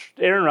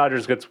 Aaron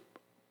Rodgers gets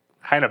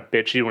kind of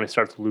bitchy when he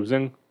starts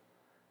losing.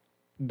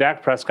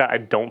 Dak Prescott, I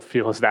don't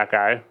feel is that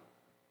guy.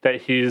 That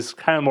he's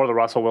kind of more the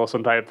Russell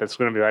Wilson type that's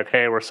going to be like,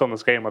 hey, we're still in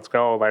this game, let's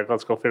go. Like,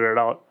 let's go figure it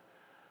out.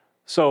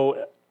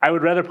 So I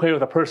would rather play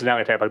with a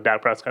personality type like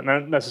Dak Prescott,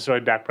 not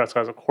necessarily Dak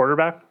Prescott as a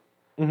quarterback.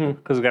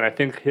 Because, again, I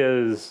think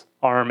his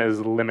arm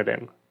is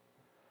limiting.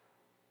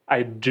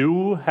 I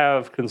do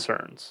have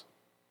concerns.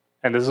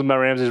 And this is my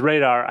Ramsay's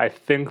radar. I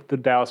think the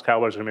Dallas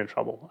Cowboys are going to be in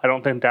trouble. I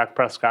don't think Dak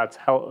Prescott's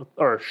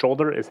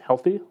shoulder is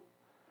healthy.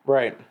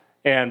 Right.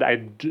 And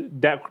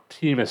that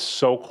team is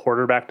so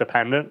quarterback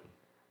dependent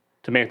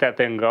to make that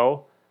thing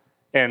go.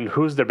 And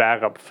who's their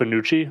backup?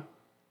 Finucci?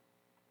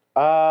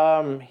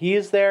 He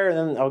is there.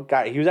 And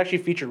then, he was actually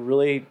featured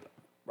really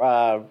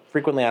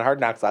frequently on Hard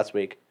Knocks last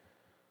week.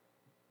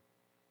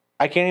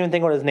 I can't even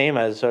think what his name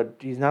is, so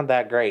he's not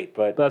that great.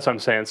 But that's what I'm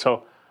saying.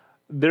 So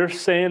They're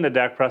saying that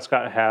Dak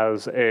Prescott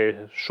has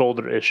a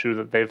shoulder issue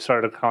that they've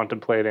started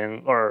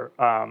contemplating or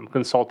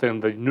consulting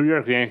the New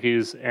York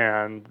Yankees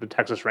and the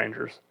Texas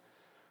Rangers.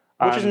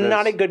 Which is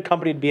not a good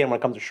company to be in when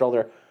it comes to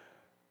shoulder.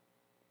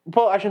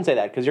 Well, I shouldn't say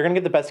that because you're going to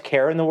get the best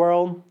care in the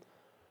world.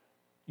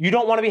 You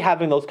don't want to be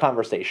having those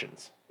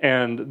conversations.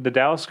 And the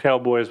Dallas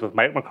Cowboys with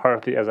Mike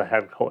McCarthy as a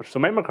head coach. So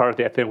Mike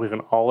McCarthy, I think we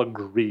can all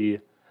agree,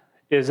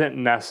 isn't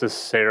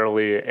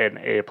necessarily an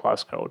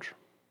A-plus coach.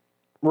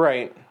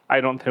 Right.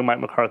 I don't think Mike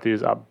McCarthy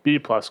is a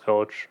B-plus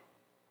coach.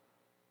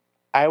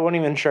 I wasn't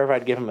even sure if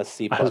I'd give him a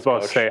C-plus coach. I was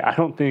about to say, I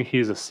don't think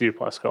he's a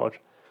C-plus coach.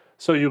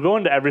 So you go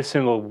into every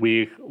single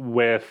week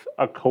with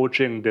a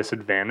coaching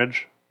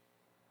disadvantage.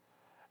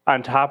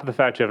 On top of the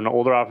fact you have an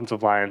older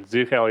offensive line,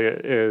 Zeke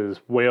Elliott is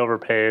way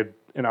overpaid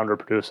and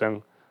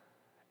underproducing.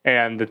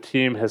 And the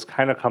team has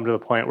kind of come to the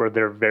point where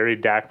they're very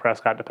Dak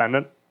Prescott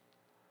dependent.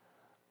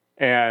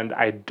 And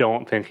I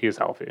don't think he's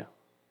healthy.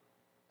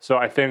 So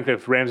I think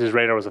if Ramsay's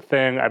radar was a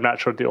thing, I'm not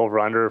sure what the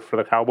over-under for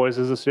the Cowboys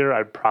is this year.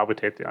 I'd probably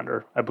take the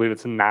under. I believe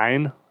it's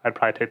 9. I'd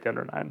probably take the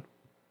under 9.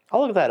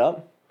 I'll look that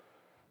up.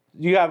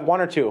 You have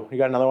 1 or 2? You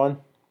got another one?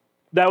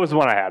 That was the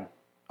one I had.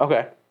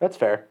 Okay, that's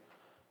fair.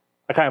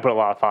 I kind of put a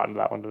lot of thought into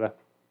that one today.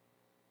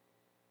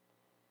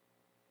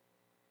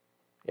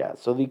 Yeah,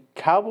 so the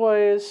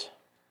Cowboys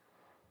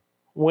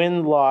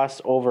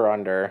win-loss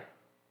over-under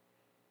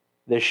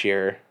this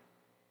year,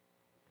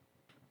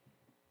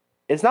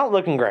 it's not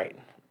looking great.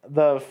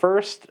 The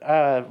first,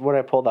 what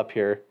I pulled up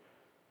here,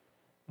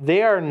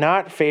 they are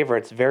not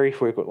favorites very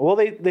frequently. Well,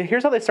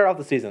 here's how they start off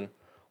the season.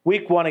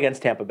 Week 1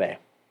 against Tampa Bay.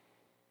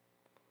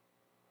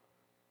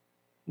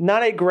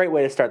 Not a great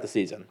way to start the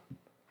season.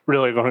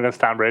 Really, going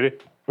against Tom Brady?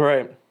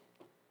 Right.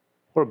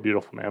 What a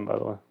beautiful man, by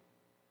the way.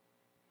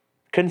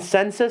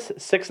 Consensus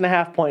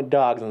 6.5-point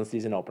dogs on the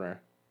season opener.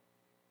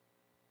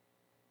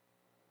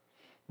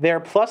 They are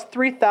plus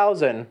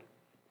 3,000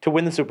 to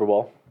win the Super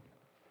Bowl,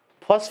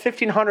 plus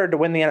 1,500 to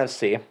win the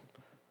NFC,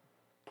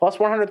 plus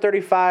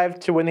 135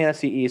 to win the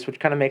NFC East, which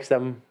kind of makes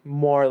them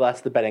more or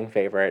less the betting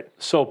favorite.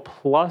 So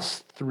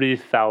plus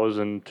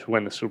 3,000 to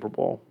win the Super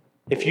Bowl.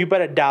 If you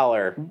bet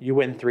 $1, you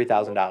win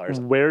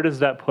 $3,000. Where does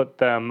that put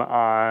them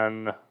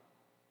on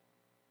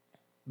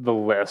the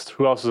list?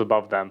 Who else is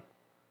above them?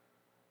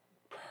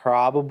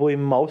 Probably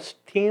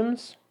most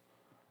teams.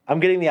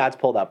 I'm getting the odds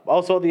pulled up.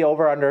 Also, the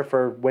over-under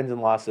for wins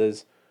and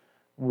losses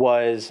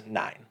was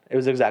 9. It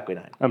was exactly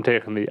 9. I'm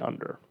taking the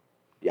under.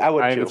 Yeah, I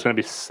would think too. It's going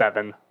to be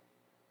 7.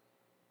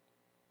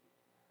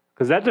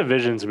 Because that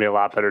division's going to be a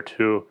lot better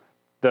too.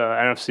 The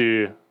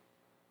NFC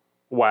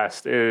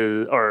West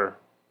or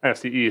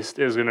NFC East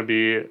is going to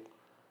be...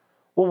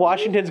 Well,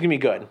 Washington's going to be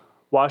good.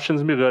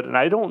 Washington's going to be good. And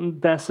I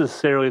don't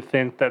necessarily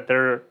think that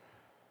they're...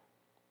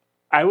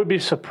 I would be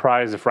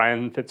surprised if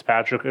Ryan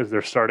Fitzpatrick is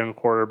their starting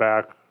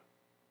quarterback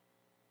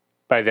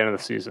by the end of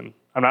the season.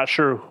 I'm not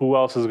sure who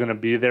else is going to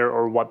be there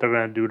or what they're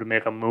going to do to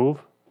make a move.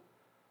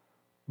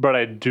 But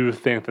I do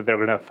think that they're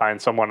going to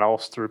find someone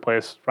else to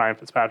replace Ryan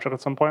Fitzpatrick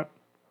at some point.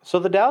 So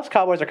the Dallas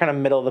Cowboys are kind of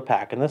middle of the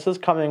pack. And this is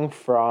coming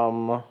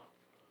from...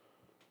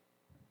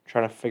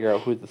 trying to figure out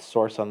who the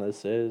source on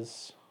this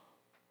is.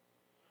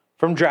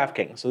 From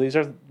DraftKings. So these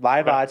are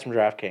live odds from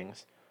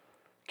DraftKings.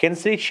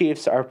 Kansas City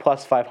Chiefs are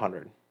plus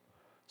 500.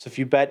 So if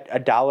you bet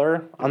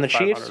 $1 on the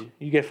Chiefs,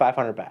 you get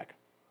 500 back.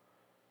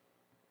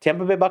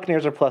 Tampa Bay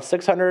Buccaneers are plus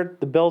 600.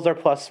 The Bills are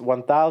plus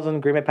 1,000.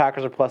 Green Bay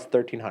Packers are plus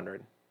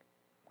 1,300.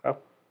 Oh.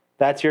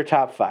 That's your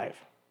top 5.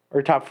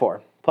 Or top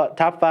 4.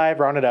 Top 5,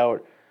 rounded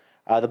out.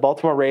 The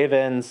Baltimore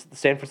Ravens, the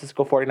San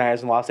Francisco 49ers,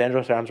 and Los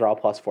Angeles Rams are all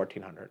plus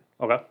 1,400.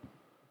 Okay.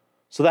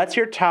 So that's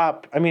your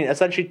top,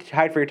 essentially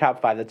tied for your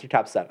top 5. That's your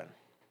top 7.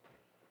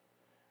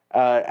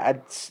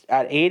 At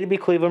A to be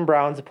Cleveland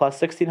Browns at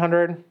plus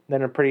 1,600,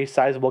 then a pretty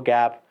sizable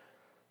gap.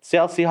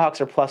 Seattle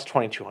Seahawks are plus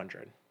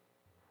 2,200.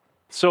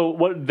 So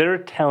what they're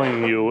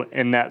telling you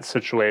in that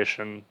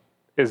situation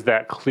is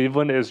that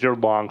Cleveland is your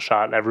long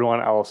shot.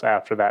 Everyone else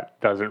after that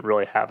doesn't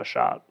really have a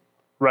shot,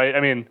 right? I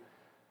mean,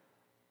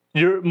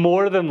 you're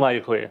more than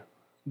likely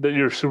that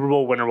your Super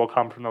Bowl winner will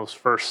come from those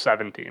first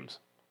 7 teams.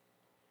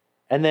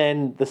 And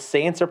then the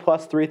Saints are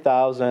plus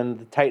 3,000.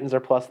 The Titans are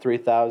plus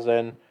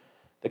 3,000.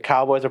 The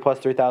Cowboys are plus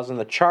 3,000.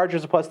 The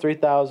Chargers are plus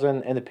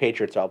 3,000. And the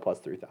Patriots are all plus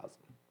 3,000.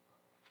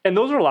 And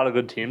those are a lot of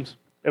good teams.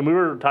 And I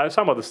was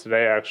talking about this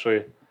today,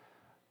 actually.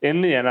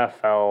 In the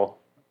NFL,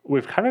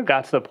 we've kind of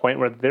got to the point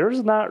where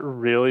there's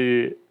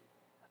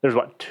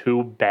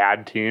 2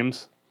 bad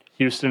teams?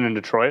 Houston and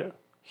Detroit?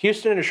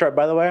 Houston and Detroit,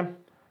 by the way.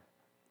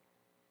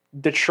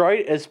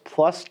 Detroit is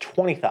plus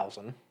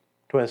 20,000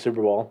 to win the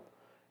Super Bowl.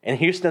 And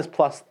Houston is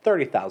plus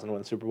 30,000 to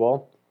win the Super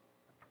Bowl.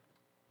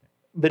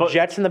 The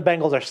Jets and the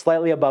Bengals are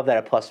slightly above that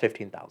at plus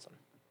 15,000.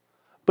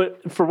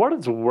 But for what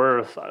it's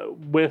worth,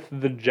 with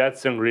the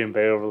Jets and Green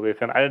Bay over the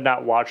weekend, I did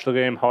not watch the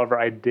game. However,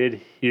 I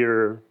did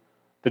hear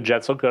the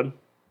Jets look good.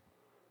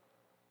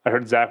 I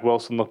heard Zach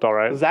Wilson looked all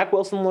right. Zach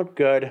Wilson looked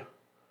good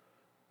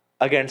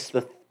against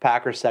the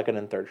Packers' second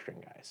and third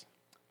string guys.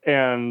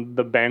 And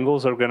the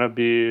Bengals are going to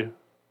be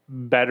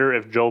better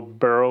if Joe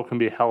Burrow can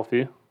be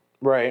healthy.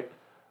 Right.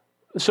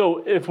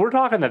 So if we're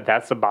talking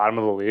that's the bottom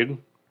of the league,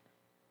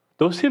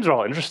 those teams are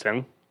all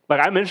interesting. Like,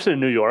 I'm interested in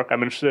New York.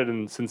 I'm interested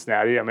in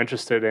Cincinnati. I'm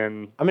interested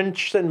in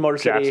Motor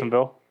City,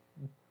 Jacksonville.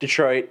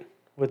 Detroit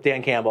with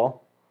Dan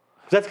Campbell.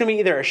 That's going to be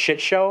either a shit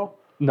show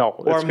No,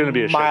 it's going to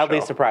be a shit show.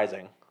 Mildly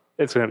surprising.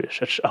 It's going to be a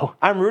shit show.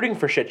 I'm rooting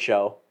for shit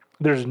show.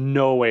 There's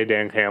no way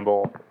Dan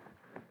Campbell.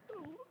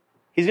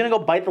 He's going to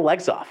go bite the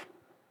legs off.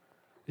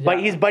 Yeah.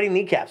 He's biting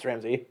kneecaps,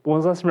 Ramsey. When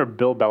was the last time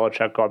Bill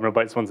Belichick go up and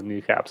bite someone's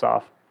kneecaps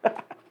off? Or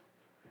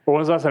when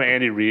was the last time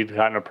Andy Reid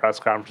got in a press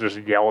conference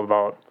just yelled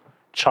about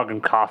chugging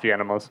coffee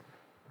enemas?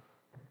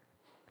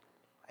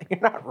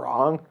 You're not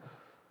wrong.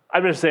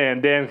 I'm just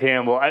saying, Dan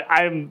Campbell,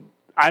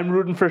 I'm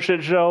rooting for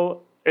shit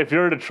show. If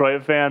you're a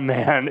Detroit fan,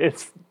 man,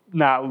 it's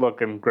not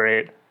looking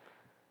great.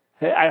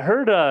 Hey, I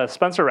heard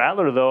Spencer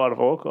Rattler, though, out of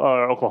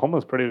Oklahoma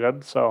is pretty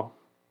good, so.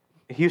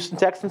 Houston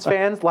Texans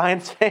fans,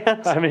 Lions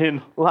fans, I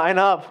mean, line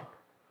up.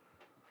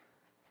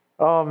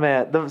 Oh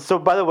man! So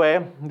by the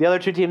way, the other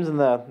two teams in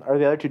this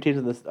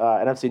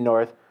NFC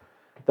North,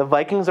 the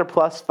Vikings are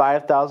plus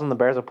 5,000. The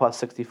Bears are plus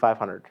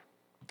 6,500.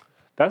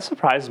 that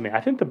surprises me.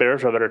 I think the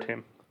Bears are a better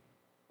team.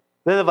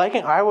 Then the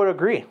Vikings, I would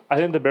agree. I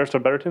think the Bears are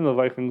a better team than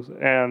the Vikings,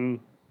 and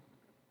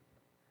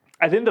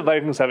I think the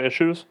Vikings have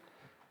issues.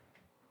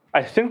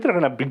 I think they're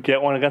going to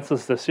get one against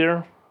us this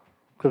year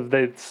because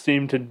they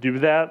seem to do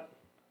that.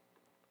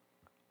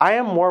 I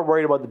am more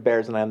worried about the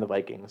Bears than I am the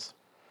Vikings.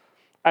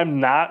 I'm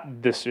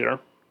not this year.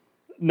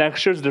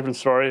 Next year's a different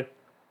story.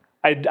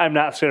 I'm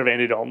not scared of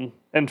Andy Dalton.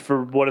 And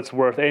for what it's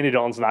worth, Andy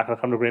Dalton's not going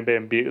to come to Green Bay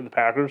and beat the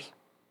Packers.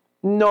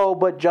 No,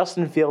 but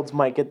Justin Fields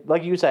might get,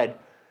 like you said,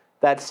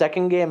 that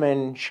second game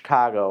in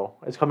Chicago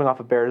is coming off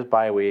a Bears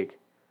bye week.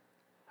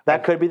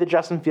 That could be the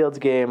Justin Fields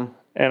game.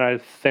 And I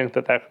think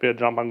that could be a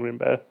jump on Green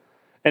Bay.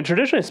 And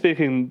traditionally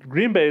speaking,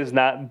 Green Bay has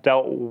not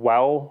dealt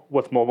well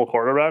with mobile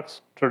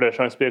quarterbacks.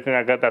 Traditionally speaking,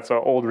 I get that's an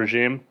old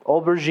regime.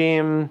 Old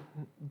regime,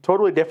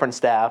 totally different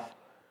staff.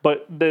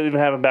 But they even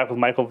have him back with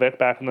Michael Vick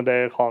back in the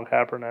day, Colin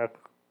Kaepernick.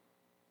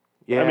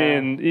 Yeah. I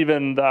mean,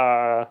 even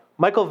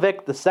Michael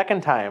Vick, the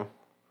second time,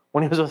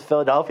 when he was with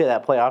Philadelphia,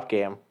 that playoff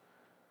game.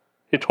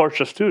 He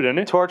torched us too, didn't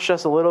he? Torched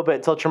us a little bit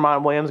until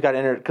Tramon Williams got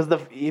injured. Because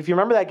if you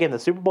remember that game, the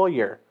Super Bowl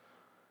year,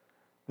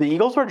 the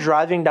Eagles were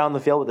driving down the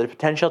field with the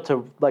potential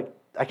to,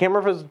 I can't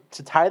remember if it was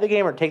to tie the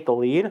game or take the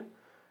lead.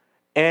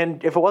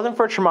 And if it wasn't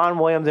for Tramon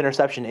Williams'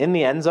 interception in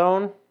the end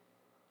zone,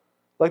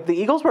 the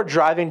Eagles were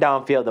driving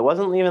downfield. It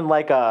wasn't even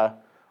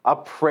a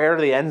prayer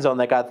to the end zone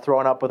that got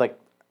thrown up with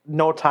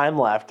no time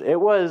left. It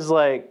was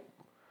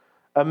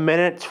a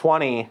minute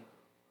 20.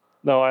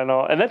 No, I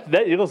know. And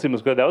that Eagles team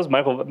was good. That was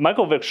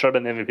Michael Vick should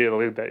have been the MVP of the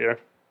league that year.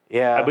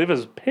 Yeah. I believe it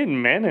was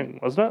Peyton Manning,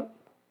 wasn't it?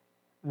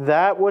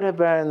 That would have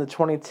been the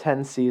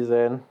 2010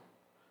 season.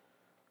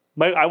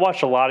 I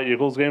watched a lot of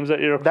Eagles games that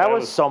year. That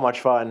was so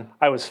much fun.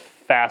 I was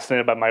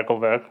fascinated by Michael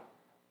Vick.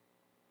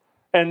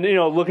 And,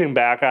 looking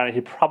back on it, he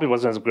probably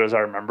wasn't as good as I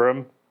remember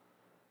him.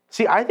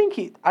 See, I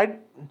think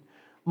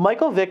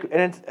Michael Vick,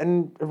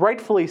 and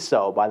rightfully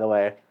so, by the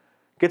way,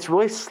 gets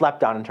really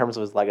slept on in terms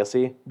of his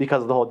legacy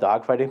because of the whole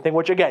dogfighting thing,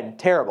 which, again,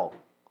 terrible.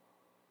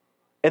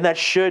 And that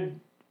should,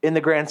 in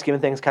the grand scheme of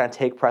things, kind of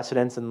take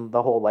precedence in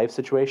the whole life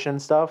situation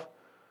and stuff.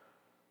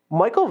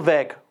 Michael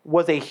Vick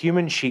was a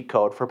human cheat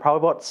code for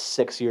probably about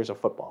 6 years of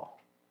football.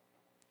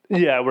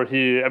 Yeah, where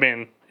he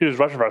was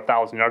rushing for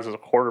 1,000 yards as a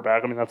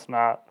quarterback. That's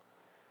not...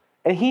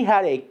 And he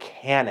had a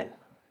cannon.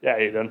 Yeah,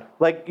 he did.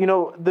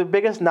 The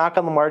biggest knock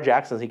on Lamar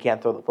Jackson is he can't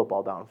throw the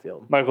football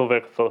downfield. Michael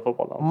Vick throw the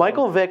football downfield.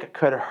 Michael Vick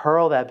could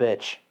hurl that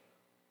bitch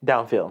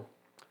downfield.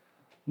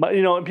 But,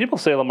 people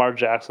say Lamar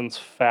Jackson's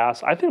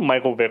fast. I think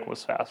Michael Vick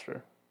was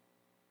faster.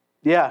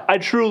 Yeah. I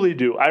truly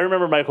do. I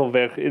remember Michael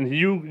Vick, and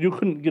you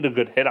couldn't get a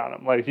good hit on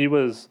him. He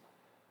was...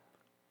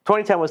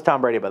 2010 was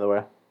Tom Brady, by the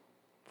way.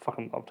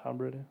 Fucking love Tom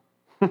Brady.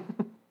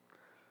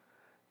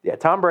 Yeah,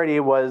 Tom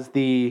Brady was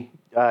the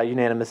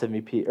unanimous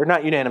MVP. Or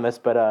not unanimous,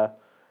 but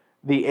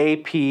the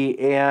AP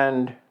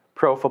and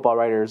Pro Football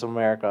Writers of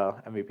America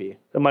MVP.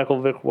 And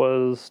Michael Vick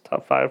was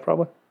top 5,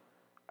 probably?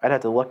 I'd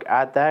have to look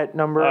at that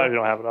number. You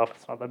don't have it up.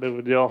 It's not that big of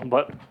a deal.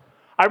 But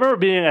I remember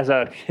being, as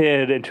a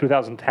kid in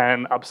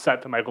 2010,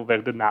 upset that Michael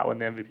Vick did not win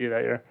the MVP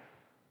that year.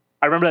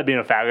 I remember that being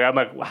a fact. I'm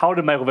like, how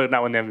did Michael Vick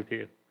not win the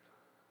MVP?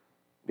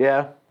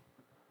 Yeah.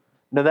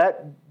 No,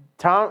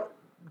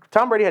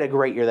 Tom Brady had a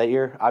great year that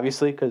year,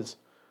 obviously, because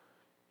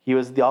he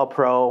was the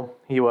All-Pro.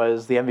 He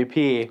was the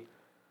MVP.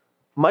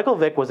 Michael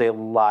Vick was a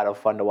lot of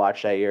fun to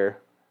watch that year.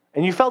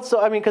 And you felt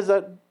so, because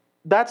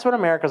that's what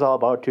America's all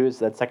about, too, is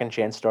that second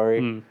chance story.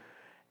 Mm.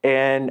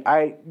 And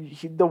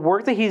the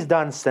work that he's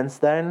done since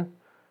then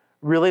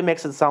really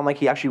makes it sound like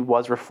he actually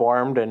was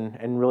reformed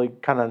and really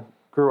kind of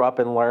grew up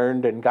and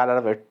learned and got out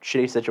of a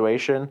shitty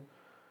situation.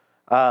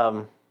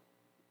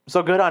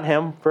 So good on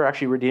him for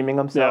actually redeeming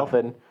himself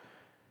and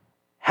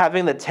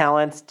having the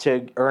talent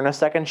to earn a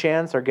second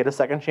chance or get a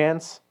second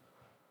chance.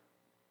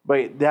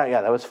 But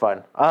that was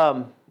fun.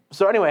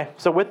 So anyway,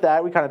 with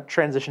that, we kind of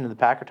transitioned to the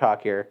Packer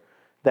talk here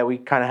that we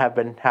kind of have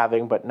been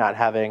having but not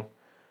having.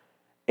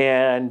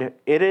 And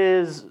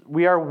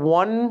we are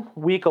 1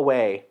 week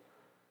away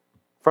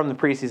from the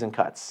preseason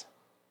cuts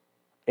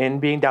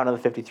and being down to the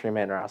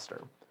 53-man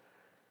roster.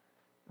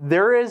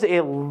 There is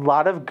a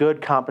lot of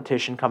good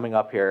competition coming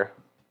up here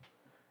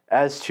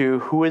as to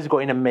who is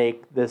going to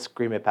make this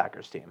Green Bay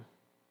Packers team.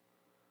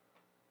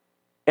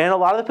 And a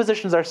lot of the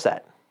positions are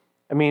set.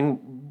 I mean,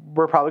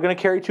 we're probably going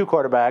to carry 2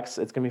 quarterbacks.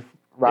 It's going to be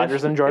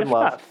Rodgers and Jordan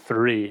Love. Not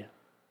 3.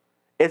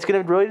 It's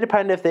going to really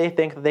depend if they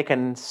think that they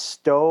can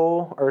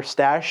stow or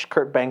stash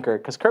Kurt Benkert,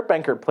 because Kurt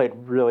Benkert played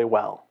really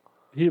well.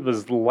 He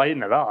was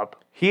lighting it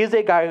up. He is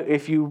a guy,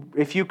 if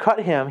you cut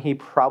him, he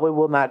probably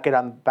will not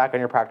get back on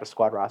your practice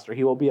squad roster.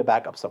 He will be a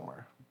backup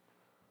somewhere.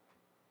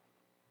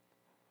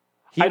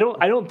 I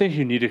don't think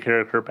you need to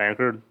carry Kurt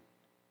Benkert.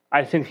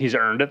 I think he's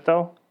earned it,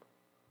 though.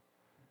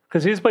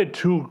 Because he's played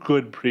 2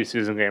 good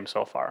preseason games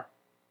so far.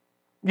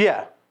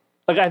 Yeah.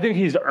 Like, I think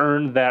he's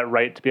earned that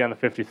right to be on the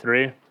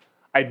 53.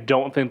 I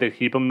don't think they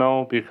keep him,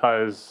 though,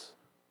 because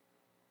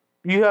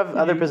you have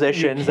other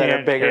positions that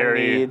are bigger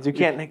needs. You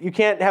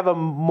can't have a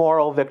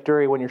moral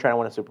victory when you're trying to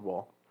win a Super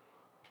Bowl.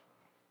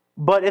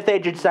 But if they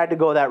decide to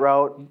go that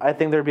route, I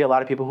think there'd be a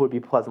lot of people who would be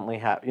pleasantly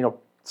happy,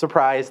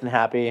 surprised and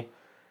happy.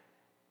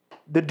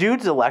 The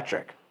dude's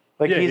electric.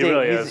 Like yeah, he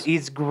really is.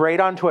 He's great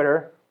on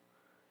Twitter.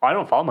 I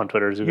don't follow him on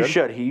Twitter. Is he good? You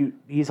should.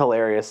 He's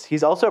hilarious.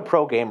 He's also a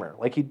pro gamer.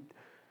 Like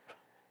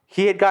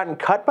he had gotten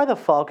cut by the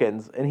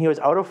Falcons and he was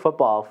out of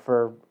football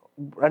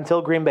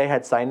until Green Bay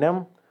had signed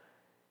him.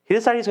 He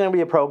decided he's going to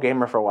be a pro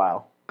gamer for a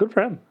while. Good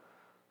for him.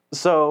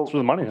 So that's where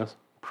the money is.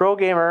 Pro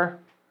gamer,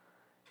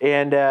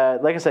 and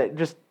like I said,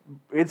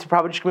 it's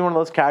probably just going to be one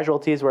of those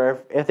casualties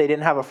where if they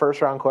didn't have a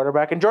first-round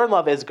quarterback, and Jordan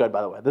Love is good,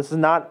 by the way. This is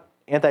not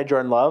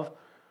anti-Jordan Love.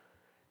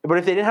 But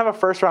if they didn't have a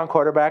first-round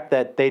quarterback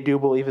that they do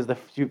believe is the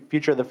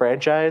future of the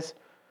franchise,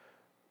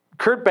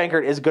 Kurt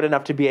Benkert is good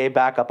enough to be a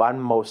backup on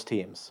most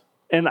teams.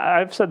 And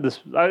I've said this,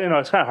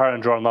 it's kind of hard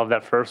on Jordan Love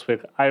that first week.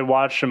 I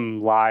watched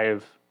him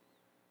live.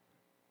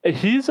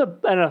 He's an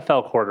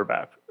NFL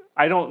quarterback.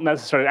 I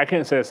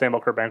can't say the same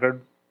about Kurt Benkert.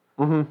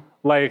 Mm-hmm.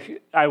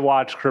 Like, I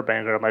watched Kurt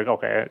Benkert. I'm like,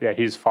 okay, yeah,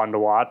 he's fun to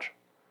watch.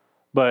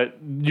 But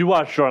you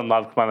watch Jordan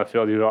Love come on the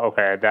field, you go,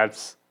 okay,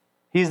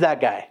 he's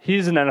that guy.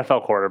 He's an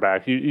NFL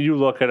quarterback. You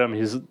look at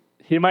him,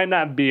 he might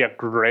not be a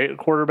great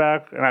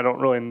quarterback,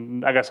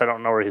 and I guess I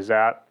don't know where he's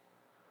at.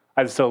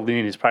 I'd still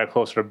lean he's probably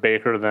closer to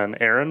Baker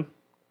than Aaron.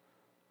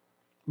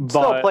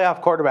 Still a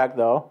playoff quarterback,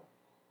 though.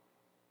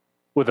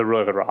 With a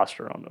really good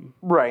roster on him.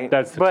 Right.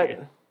 That's the key.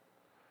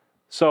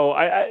 So,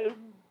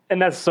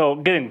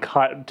 getting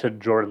cut to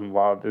Jordan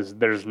Love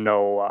there's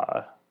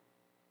no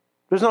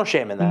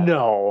shame in that.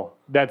 No.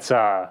 That's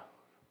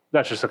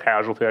just a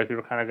casualty like you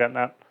were kind of getting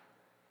at.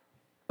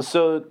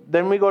 So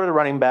then we go to the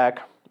running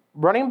back.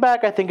 Running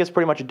back, I think, is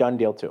pretty much a done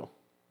deal, too.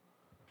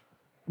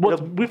 Well,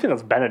 we think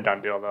it's been a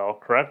done deal, though,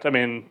 correct? I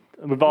mean,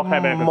 we've all kind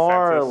of been in consensus.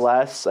 More or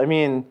less. I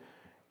mean,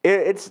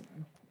 it's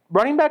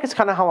running back is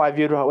kind of how I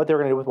viewed what they were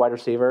going to do with wide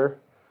receiver,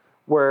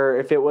 where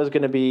if it was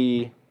going to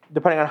be,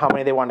 depending on how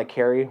many they wanted to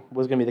carry,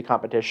 was going to be the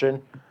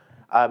competition.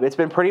 It's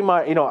been pretty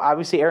much,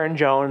 obviously Aaron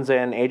Jones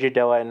and A.J.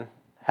 Dillon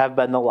have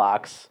been the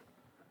locks.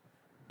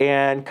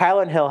 And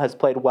Kylan Hill has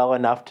played well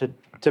enough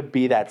to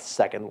be that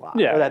second lock,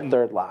 or that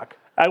third lock.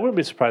 I wouldn't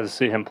be surprised to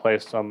see him play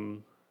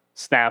some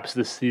snaps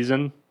this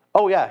season.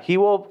 Oh, yeah. He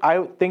will.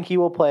 I think he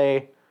will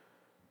play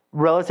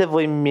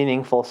relatively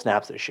meaningful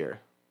snaps this year.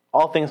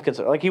 All things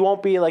considered. Like, he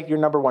won't be like your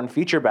number 1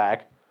 feature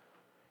back.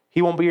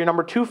 He won't be your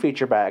number 2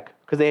 feature back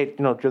because they're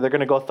going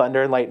to go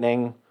Thunder and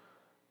Lightning,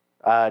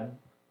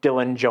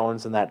 Dylan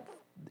Jones in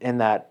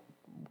that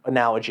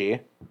analogy.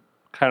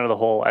 Kind of the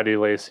whole Eddie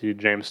Lacy,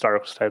 James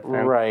Starks type thing.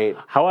 Right.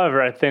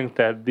 However, I think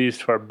that these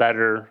 2 are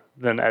better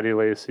than Eddie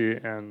Lacy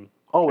and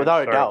James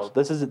without Starks. a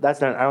doubt.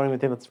 That's not. I don't even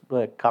think that's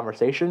really a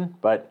conversation,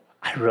 but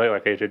I really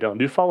like AJ Dillon.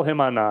 Do you follow him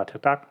on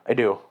TikTok? I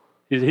do.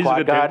 He's a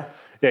good God.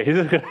 Yeah,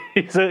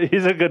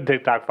 he's a good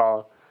TikTok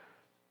follow.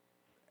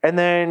 And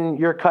then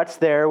your cuts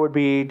there would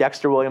be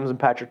Dexter Williams and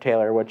Patrick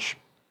Taylor, which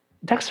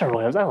Dexter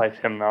Williams, I liked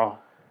him though.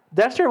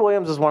 Dexter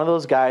Williams is one of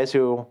those guys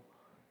who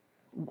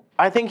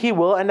I think he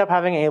will end up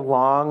having a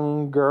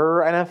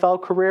longer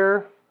NFL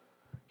career.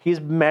 He's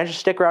managed to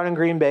stick around in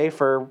Green Bay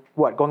for,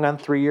 going on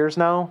 3 years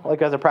now?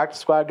 Like, as a practice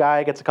squad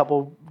guy, gets a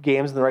couple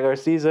games in the regular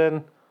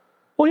season.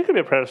 Well, he could be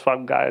a practice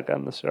squad guy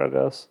again this year, I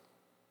guess.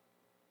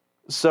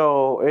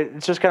 So,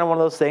 it's just kind of one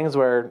of those things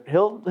where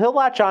he'll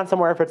latch on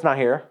somewhere if it's not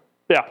here.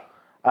 Yeah.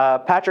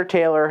 Patrick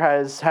Taylor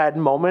has had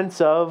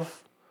moments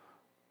of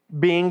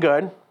being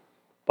good.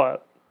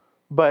 But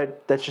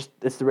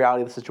it's the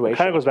reality of the situation. It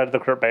kind of goes back to the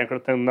Kurt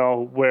Benkert thing,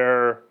 though,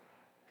 where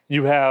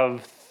you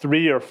have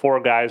 3 or 4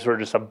 guys who are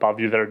just above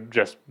you that are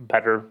just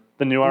better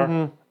than you are.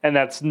 Mm-hmm. And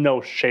that's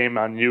no shame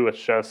on you. It's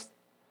just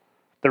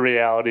the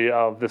reality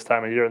of this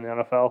time of year in the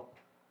NFL.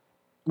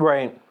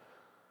 Right.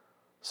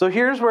 So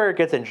here's where it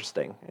gets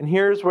interesting. And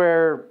here's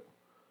where,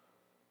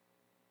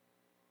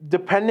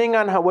 depending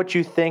on what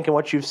you think and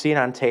what you've seen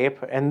on tape,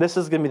 and this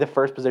is going to be the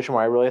first position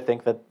where I really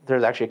think that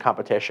there's actually a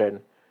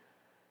competition.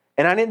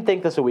 And I didn't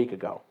think this a week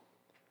ago.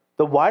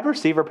 The wide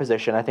receiver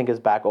position, I think, is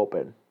back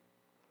open.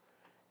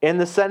 In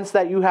the sense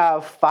that you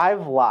have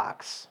 5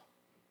 locks.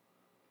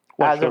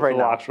 as of right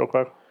now. Real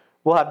quick.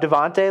 We'll have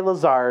Devontae,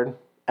 Lazard,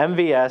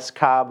 MVS,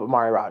 Cobb,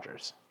 Amari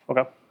Rogers.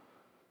 Okay.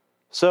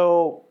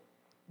 So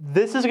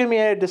this is going to be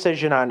a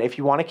decision on if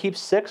you want to keep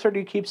 6 or do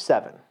you keep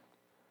 7.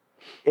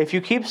 If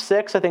you keep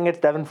 6, I think it's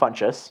Devin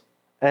Funchess,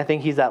 and I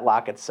think he's at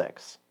lock at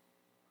 6.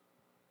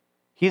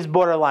 He's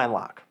borderline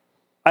lock.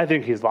 I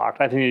think he's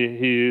locked. I think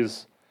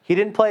he's... He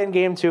didn't play in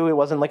game 2. It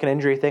wasn't like an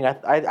injury thing.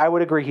 I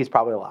would agree he's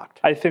probably locked.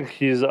 I think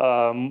he's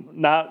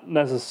not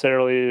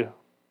necessarily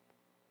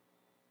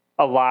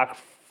a lock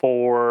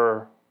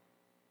for...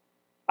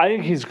 I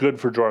think he's good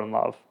for Jordan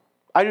Love.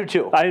 I do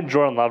too. I think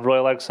Jordan Love really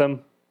likes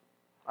him.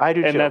 I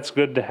do too. And that's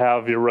good to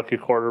have your rookie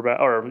quarterback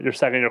or your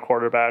second-year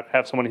quarterback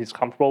have someone he's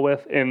comfortable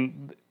with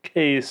in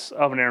case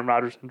of an Aaron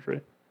Rodgers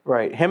injury.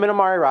 Right. Him and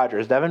Amari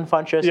Rogers. Devin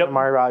Funchess and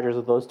Amari Rogers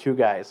are those two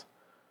guys.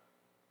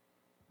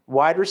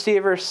 Wide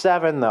receiver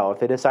 7, though, if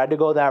they decide to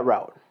go that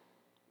route,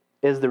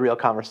 is the real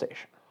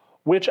conversation.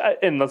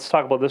 And let's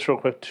talk about this real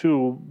quick,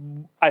 too.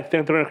 I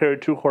think they're going to carry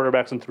 2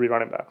 quarterbacks and 3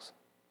 running backs.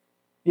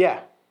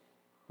 Yeah.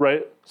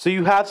 Right? So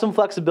you have some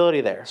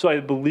flexibility there. So I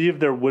believe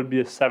there would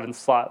be a 7th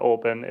slot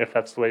open if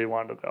that's the way you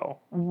wanted to go.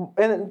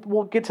 And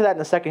we'll get to that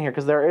in a second here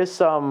because there is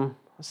some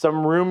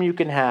room you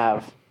can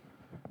have.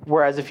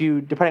 Whereas if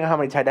you, depending on how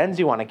many tight ends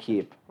you want to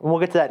keep, and we'll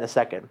get to that in a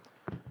second.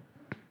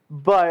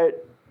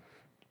 But,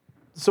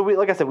 so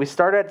like I said, we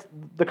start at,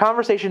 the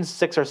conversation's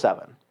 6 or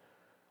 7.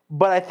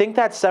 But I think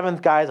that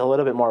 7th guy is a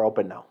little bit more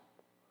open now.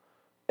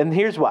 And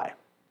here's why.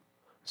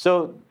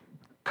 So,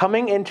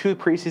 coming into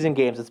preseason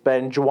games, it's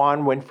been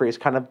Juwan Winfrey is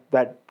kind of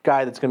that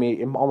guy that's going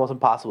to be almost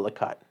impossible to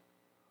cut.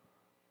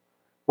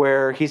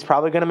 Where he's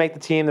probably going to make the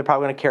team, they're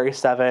probably going to carry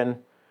 7.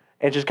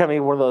 It's just going to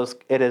be one of those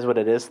it is what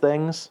it is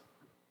things.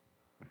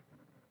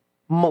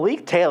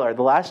 Malik Taylor,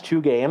 the last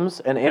 2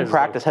 games and in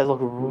practice, has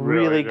looked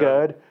really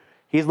good.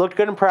 He's looked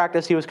good in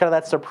practice. He was kind of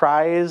that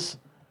surprise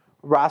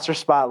roster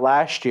spot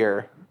last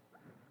year.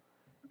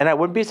 And I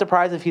wouldn't be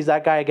surprised if he's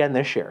that guy again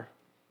this year.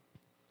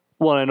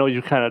 Well, I know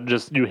you kind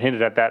of you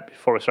hinted at that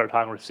before we started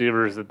talking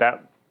receivers,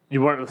 that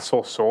you weren't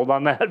so sold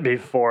on that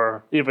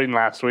before, even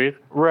last week.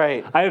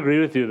 Right. I agree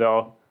with you,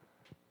 though.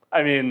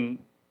 I mean...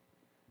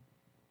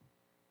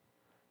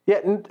 Yeah,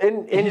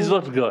 and he's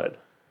looked good.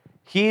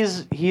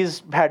 He's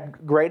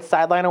had great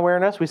sideline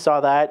awareness. We saw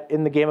that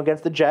in the game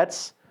against the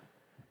Jets.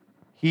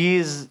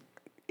 He's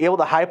able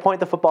to high point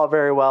the football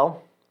very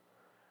well.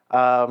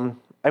 I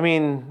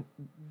mean,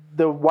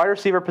 the wide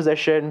receiver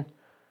position,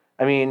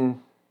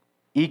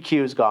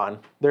 EQ's gone.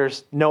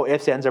 There's no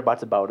ifs, ands, or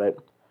buts about it.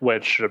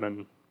 Which should have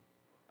been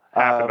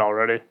happened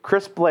already.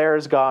 Chris Blair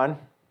is gone.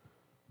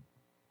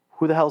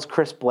 Who the hell's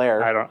Chris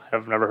Blair?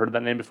 I've never heard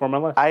that name before in my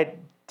life. I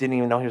didn't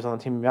even know he was on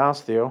the team, to be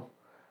honest with you.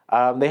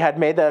 They had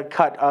made the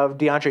cut of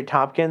DeAndre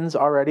Tompkins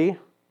already.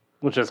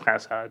 Which is kind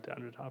of sad,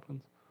 DeAndre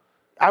Tompkins.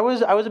 I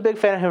was a big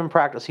fan of him in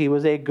practice. He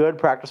was a good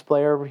practice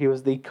player. He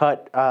was the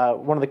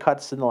one of the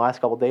cuts in the last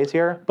couple of days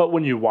here. But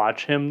when you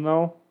watch him,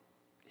 though,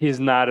 he's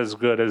not as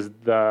good as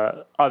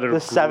the other... The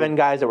 7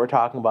 guys that we're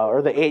talking about,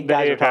 or the 8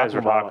 guys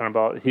we're talking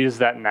about. He's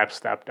that next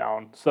step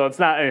down. So it's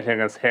not anything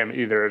against him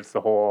either. It's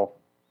the whole...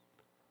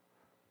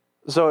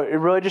 So it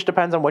really just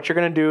depends on what you're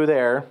going to do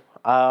there.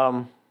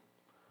 And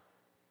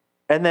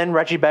then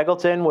Reggie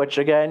Begelton, which,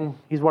 again,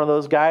 he's one of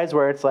those guys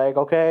where it's like,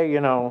 okay,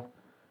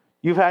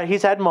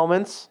 he's had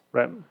moments.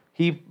 Right.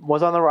 He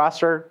was on the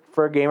roster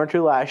for a game or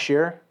 2 last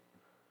year.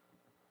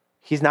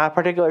 He's not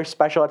particularly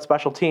special at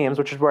special teams,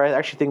 which is where I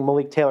actually think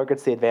Malik Taylor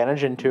gets the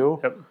advantage in too.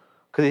 Yep.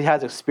 Because he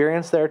has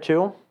experience there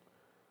too.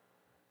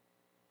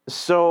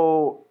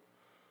 So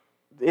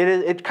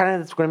it's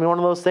going to be one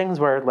of those things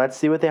where let's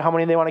see how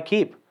many they want to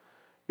keep.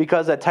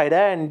 Because at tight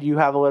end, you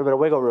have a little bit of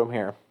wiggle room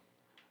here.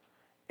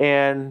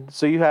 And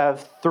so you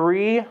have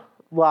 3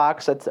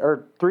 locks,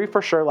 or 3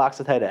 for sure locks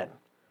at tight end.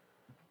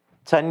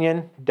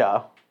 Tunyon,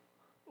 duh.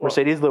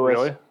 Mercedes Lewis,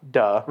 really?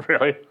 Duh.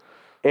 Really?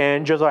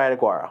 And Josiah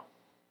Aguara.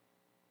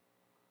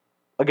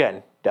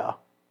 Again, duh.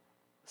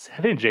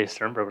 I think Jay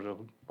Sternberg was a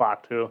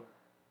lock, too.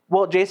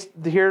 Well,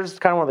 here's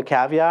kind of one of the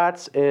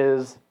caveats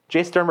is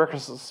Jay Sternberg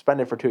is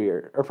suspended for 2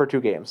 years, or for 2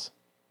 games.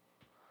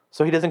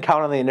 So he doesn't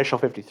count on the initial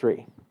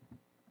 53.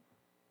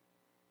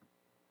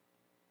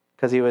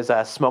 Because he was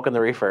smoking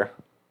the reefer.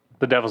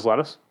 The Devil's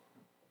Lettuce?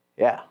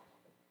 Yeah.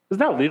 Isn't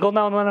that legal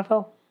now in the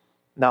NFL?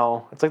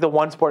 No. It's like the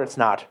one sport it's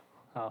not.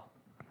 Oh.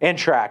 And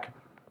track.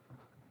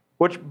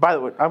 Which, by the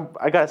way,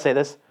 I got to say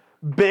this.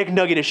 Big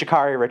nugget is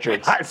Sha'Carri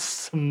Richards. I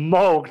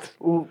smoked.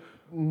 Ooh,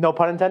 no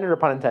pun intended or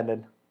pun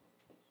intended?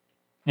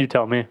 You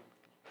tell me.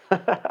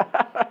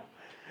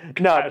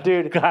 No,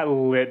 dude. Got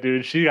lit,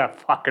 dude. She got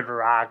fucking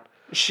rocked.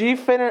 She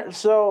finished,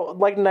 so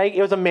like Nike,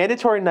 it was a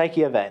mandatory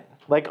Nike event.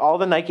 Like all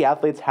the Nike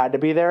athletes had to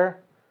be there.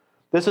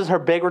 This is her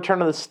big return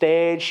to the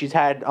stage. She's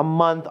had a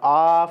month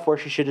off where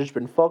she should have just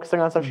been focusing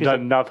on stuff. She's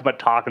done nothing but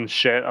talking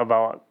shit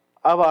about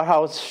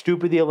how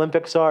stupid the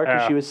Olympics are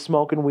because Yeah. she was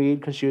smoking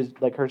weed because she was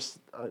like her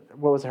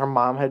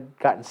mom had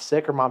gotten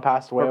sick. Her mom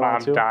passed away. her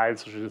mom died,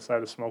 so she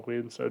decided to smoke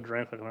weed instead of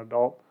drink like an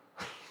adult.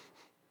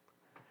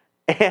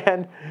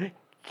 And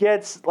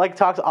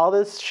talks all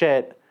this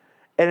shit,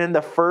 and in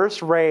the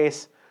first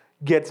race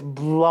gets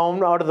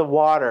blown out of the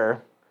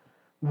water.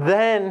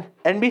 Then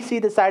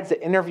NBC decides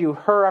to interview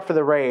her after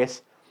the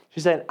race. She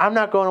said, I'm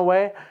not going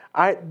away.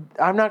 I'm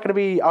not going to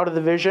be out of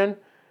the vision.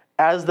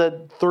 As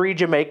the 3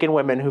 Jamaican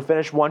women who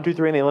finished 1, 2,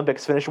 3 in the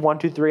Olympics, finished 1,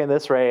 2, 3 in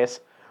this race,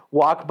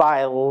 walk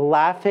by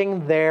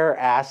laughing their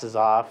asses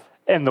off.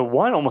 And the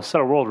one almost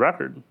set a world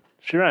record.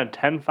 She ran a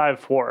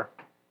 10.54.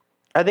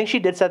 I think she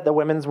did set the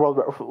women's world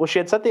record. Well, she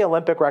had set the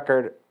Olympic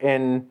record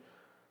in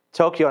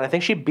Tokyo, and I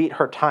think she beat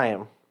her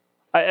time.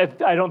 I don't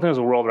think it was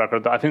a world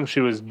record, though. I think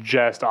she was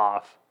just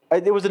off.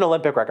 It was an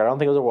Olympic record. I don't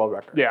think it was a world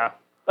record. Yeah.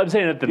 I'm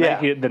saying at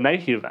the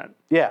Nike event.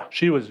 Yeah.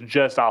 She was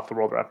just off the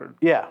world record.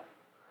 Yeah.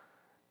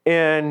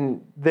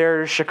 And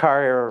there's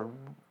Sha'Carri, or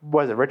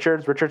was it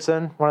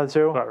Richardson? One of the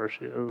two? Whoever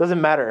she is.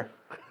 Doesn't matter.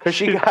 Because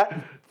she got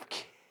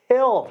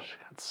killed. She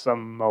got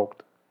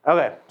smoked.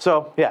 Okay,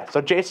 so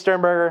Jace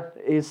Sternberger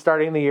is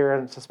starting the year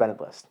on suspended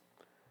list.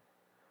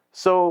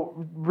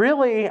 So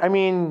really, I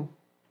mean,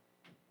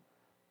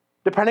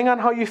 depending on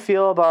how you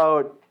feel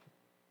about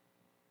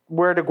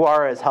where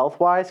DeGuara is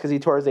health-wise, because he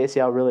tore his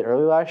ACL really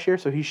early last year,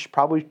 so he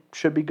probably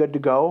should be good to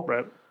go.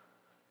 Right.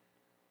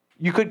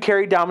 You could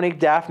carry Dominique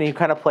Daphne, who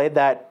kind of played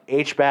that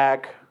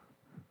H-back,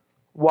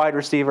 wide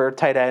receiver,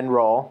 tight end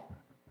role,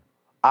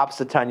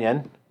 opposite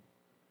Tunyon.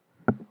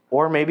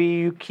 Or maybe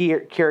you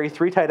carry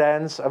 3 tight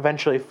ends,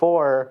 eventually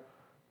 4,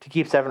 to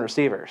keep 7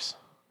 receivers.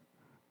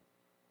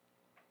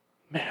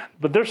 Man,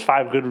 but there's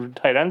 5 good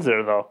tight ends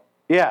there, though.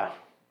 Yeah.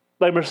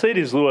 Like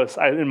Mercedes Lewis,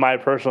 in my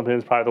personal opinion,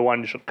 is probably the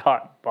one you should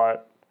cut,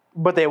 but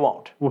they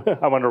won't.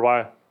 I wonder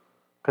why.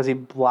 Because he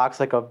blocks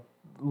he's like a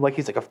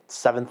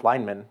 7th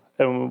lineman.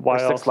 And why or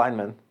else? 6th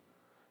lineman.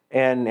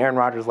 And Aaron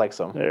Rodgers likes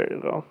him. There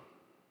you go.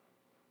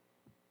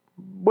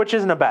 Which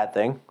isn't a bad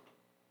thing.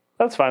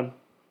 That's fine.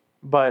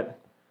 But,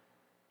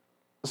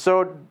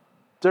 so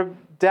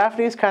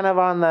Daphne's kind of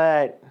on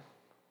that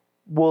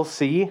we'll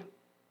see.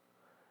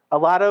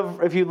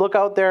 If you look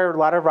out there, a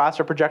lot of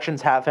roster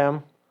projections have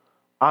him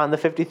on the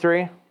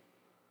 53.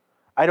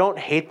 I don't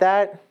hate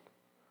that.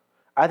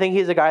 I think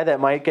he's a guy that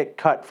might get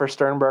cut for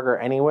Sternberger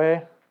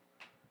anyway.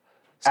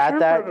 At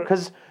that,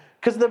 because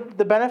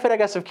the benefit, I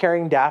guess, of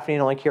carrying Daphne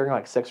and only carrying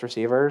like 6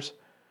 receivers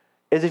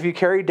is if you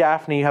carry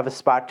Daphne, you have a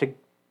spot to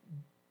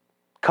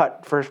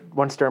cut for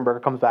when Sternberger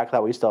comes back.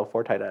 That way you still have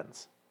 4 tight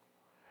ends.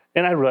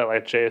 And I really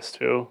like Jace,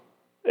 too.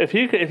 If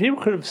he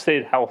could have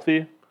stayed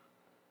healthy,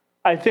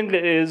 I think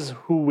it is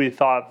who we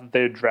thought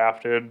they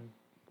drafted,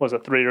 was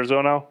it 3 years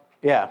ago now?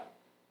 Yeah.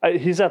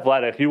 He's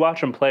athletic. You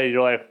watch him play,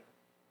 you're like,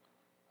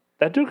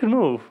 that dude can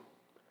move.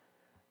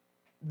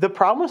 The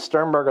problem with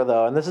Sternberger,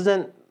 though, and this is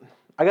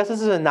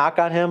a knock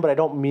on him, but I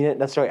don't mean it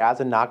necessarily as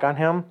a knock on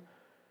him,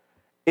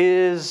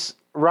 is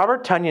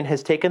Robert Tunyon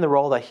has taken the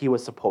role that he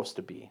was supposed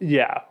to be.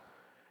 Yeah.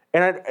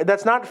 And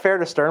that's not fair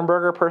to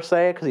Sternberger, per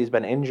se, because he's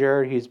been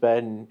injured. He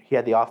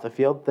had the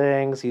off-the-field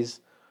things. It's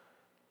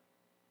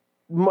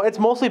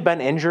mostly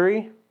been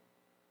injury,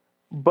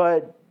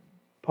 but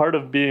part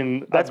of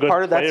being that's a good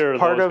part of player, that's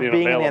part of being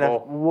in the available.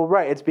 NFL. Well,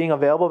 right, it's being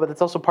available, but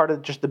it's also part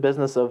of just the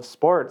business of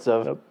sports.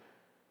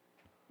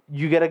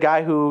 You get a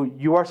guy who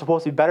you are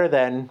supposed to be better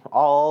than.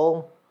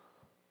 On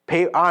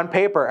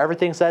paper,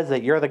 everything says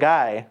that you're the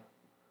guy,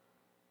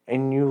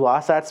 and you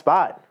lost that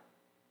spot.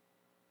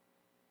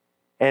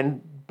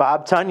 And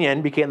Bob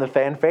Tunyon became the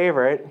fan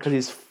favorite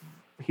because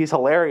he's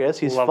hilarious.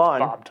 He's Love fun.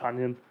 Bob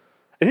Tunyon,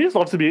 and he just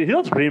loves he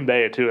loves Green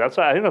Bay too. I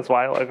think that's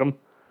why I like him.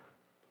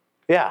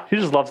 Yeah, He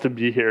just loves to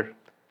be here.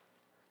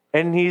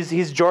 and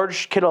he's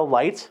George Kittle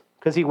light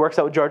because he works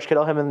out with George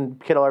Kittle. Him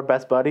and Kittle are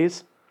best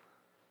buddies.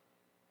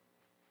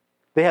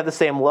 They have the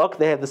same look.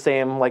 They have the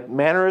same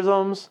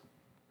mannerisms.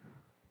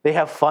 They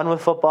have fun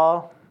with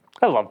football.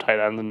 I love tight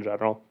ends in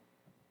general.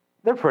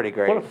 They're pretty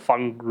great. What a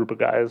fun group of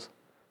guys.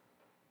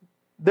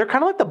 They're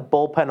kind of like the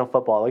bullpen of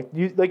football.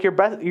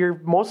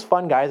 Your most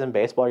fun guys in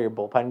baseball are your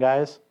bullpen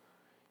guys.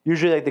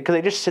 Usually, because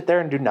they just sit there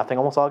and do nothing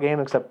almost all game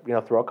except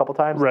throw a couple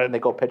times. Right. And they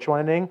go pitch one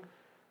inning.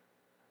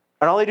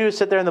 And all they do is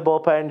sit there in the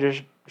bullpen,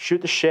 just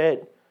shoot the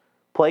shit,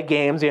 play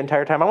games the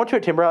entire time. I went to a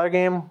Timberwolves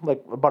game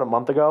about a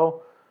month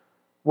ago,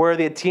 where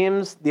the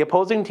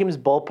opposing team's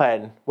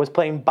bullpen was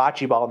playing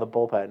bocce ball in the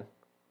bullpen.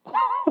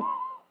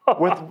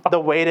 With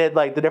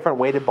the different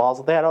weighted balls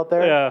that they had out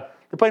there. Yeah.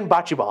 They're playing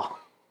bocce ball.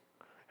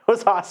 It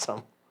was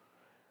awesome.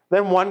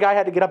 Then one guy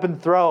had to get up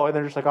and throw, and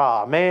they're just like,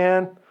 oh,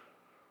 man.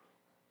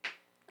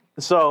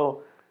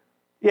 So,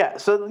 yeah.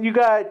 So you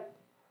got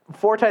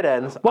 4 tight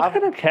ends. What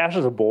kind of cash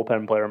does a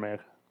bullpen player make?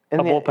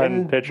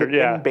 Bullpen pitcher,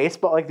 yeah. In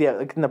baseball,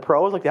 in the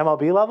pros, the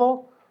MLB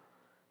level,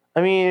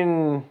 I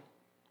mean,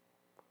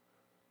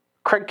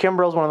 Craig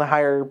Kimbrell's one of the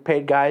higher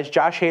paid guys.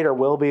 Josh Hader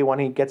will be when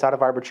he gets out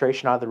of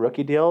arbitration out of the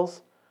rookie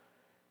deals.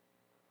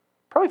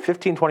 Probably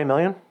 15, 20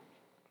 million.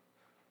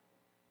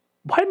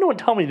 Why didn't no one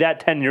tell me that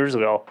 10 years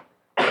ago?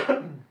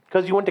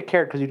 Because you wouldn't have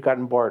cared because you'd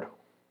gotten bored.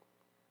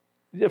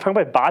 If I'm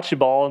talking about bocce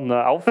ball in the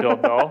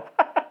outfield, though.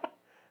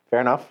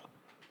 Fair enough.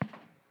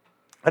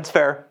 That's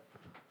fair.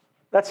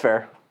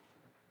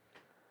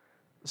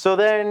 So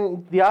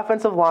then the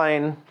offensive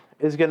line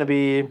is going to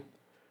be,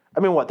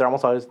 they're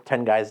almost always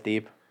 10 guys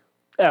deep.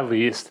 At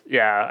least,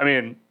 yeah. I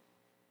mean,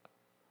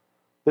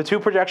 the two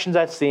projections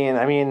I've seen,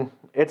 I mean,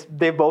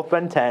 they've both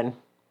been 10.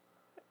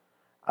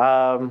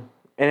 And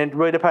it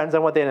really depends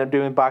on what they end up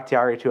doing with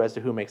Bakhtiari, too, as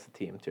to who makes the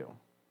team, too.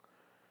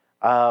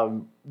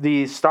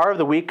 The star of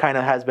the week kind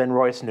of has been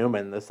Royce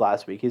Newman this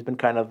last week. He's been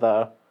kind of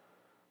the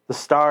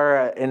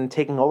star in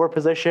taking over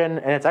position,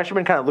 and it's actually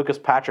been kind of Lucas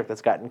Patrick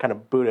that's gotten kind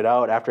of booted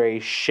out after a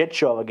shit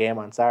show of a game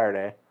on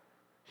Saturday.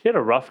 He had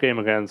a rough game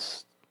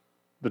against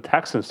the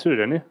Texans, too,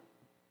 didn't he?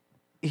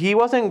 He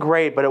wasn't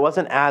great, but it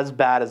wasn't as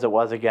bad as it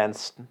was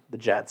against the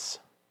Jets.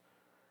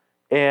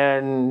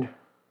 And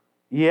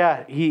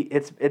yeah,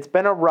 it's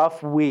been a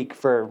rough week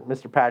for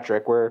Mr.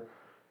 Patrick, where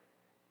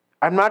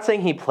I'm not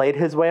saying he played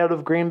his way out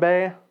of Green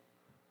Bay.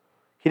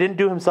 He didn't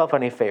do himself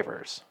any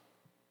favors.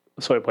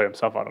 So he played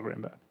himself out of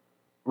Green Bay.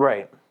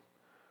 Right.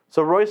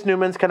 So Royce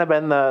Newman's kind of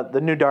been the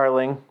new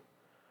darling.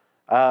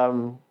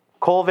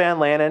 Cole Van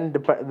Lanen,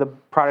 the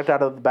product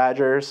out of the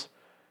Badgers,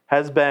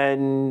 has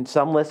been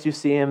some lists you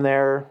see him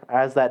there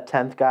as that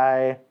 10th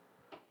guy,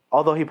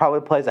 although he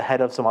probably plays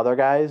ahead of some other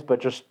guys, but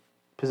just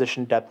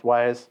position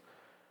depth-wise.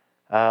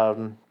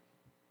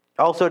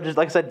 Also, just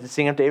like I said,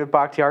 seeing if David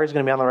Bakhtiari is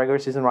going to be on the regular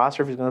season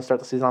roster if he's going to start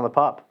the season on the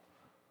pup.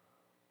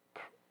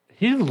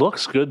 He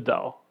looks good,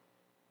 though.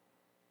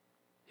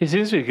 He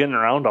seems to be getting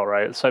around all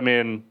right. So, I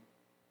mean,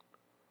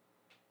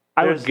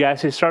 I would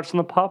guess he starts on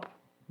the pup,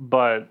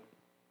 but...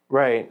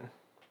 Right.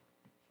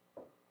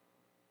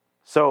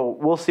 So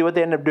we'll see what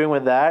they end up doing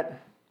with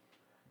that.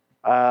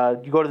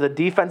 You go to the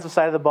defensive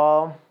side of the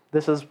ball.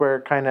 This is where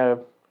it kind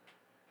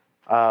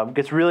of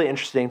gets really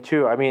interesting,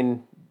 too. I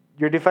mean,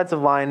 your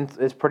defensive line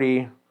is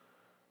pretty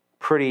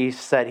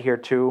set here,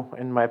 too,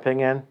 in my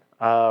opinion.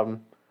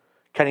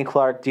 Kenny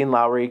Clark, Dean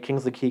Lowry,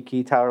 Kingsley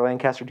Keke, Tyler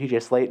Lancaster,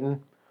 TJ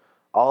Slayton.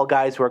 All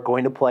guys who are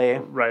going to play.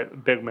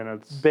 Right, big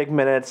minutes. Big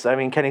minutes. I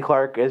mean, Kenny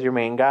Clark is your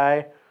main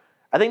guy.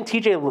 I think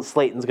TJ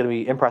Slayton's going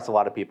to impress a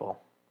lot of people.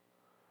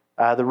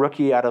 The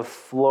rookie out of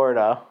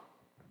Florida,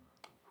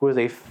 who was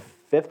a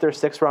 5th or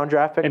 6th round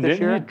draft pick this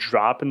year. And didn't he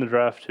drop in the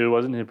draft too?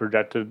 Wasn't he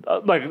projected?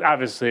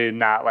 Obviously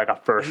not like a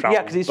first round.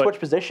 Yeah, because he switched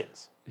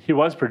positions. He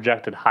was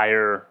projected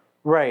higher.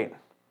 Right.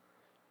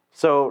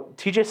 So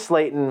TJ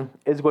Slayton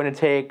is going to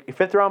take a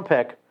 5th round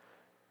pick,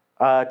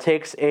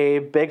 takes a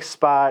big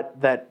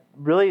spot that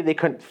really they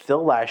couldn't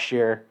fill last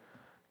year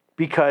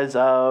because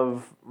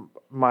of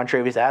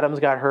Montravius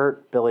Adams got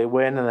hurt, Billy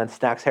Wynn, and then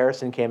Snacks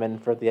Harrison came in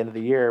for the end of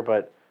the year,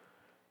 but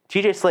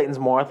TJ Slayton's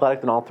more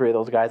athletic than all three of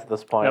those guys at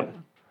this point.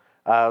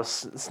 Yep.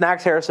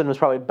 Snacks Harrison was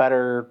probably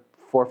better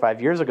 4 or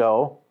 5 years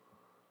ago.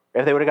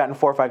 If they would have gotten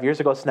 4 or 5 years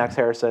ago, Snacks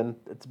Harrison,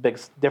 it's a big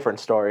different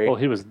story. Well,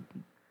 he was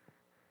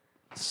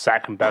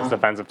second best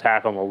defensive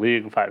tackle in the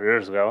league 5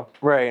 years ago.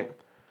 Right.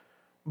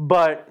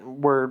 But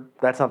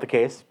that's not the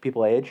case.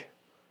 People age.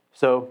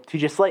 So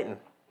TJ Slayton,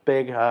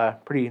 big,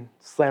 pretty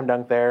slam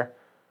dunk there.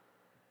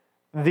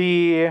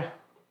 The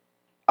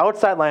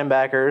outside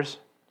linebackers,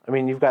 I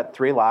mean, you've got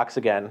 3 locks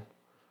again.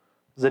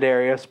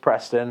 Zadarius,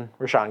 Preston,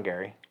 Rashawn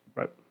Gary.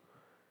 Right.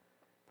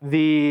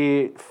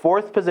 The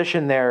 4th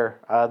position there,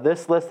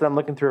 this list that I'm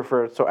looking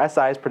through so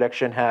SI's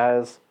prediction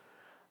has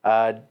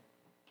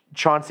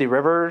Chauncey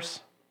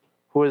Rivers,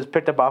 who was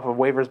picked up off of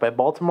waivers by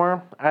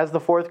Baltimore as the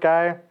 4th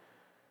guy.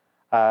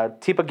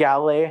 Tipa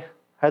Galley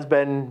has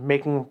been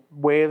making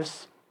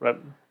waves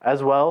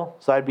as well,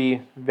 so I'd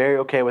be very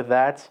okay with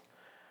that.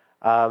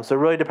 So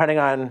really depending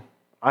on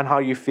how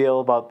you feel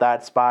about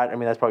that spot, I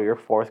mean, that's probably your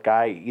 4th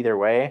guy either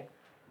way.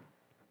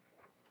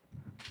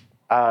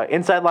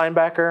 Inside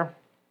linebacker,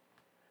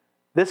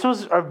 this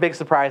was a big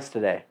surprise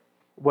today,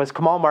 was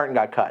Kamal Martin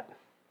got cut.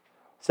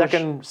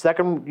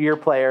 Second year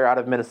player out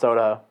of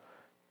Minnesota,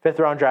 5th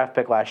round draft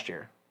pick last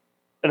year.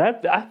 And I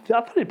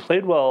thought he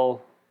played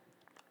well.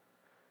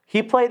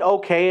 He played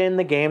okay in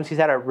the games. He's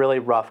had a really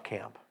rough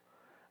camp.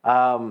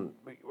 I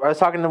was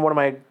talking to one of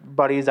my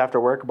buddies after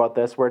work about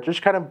this, where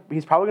just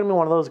he's probably going to be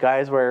one of those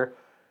guys where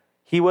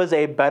he was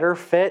a better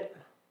fit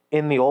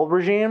in the old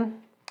regime.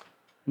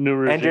 New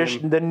regime. And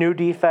just the new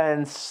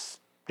defense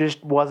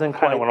just wasn't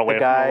quite the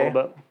guy. From a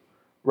little bit.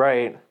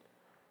 Right.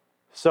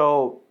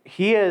 So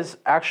he is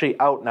actually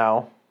out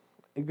now.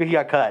 He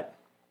got cut.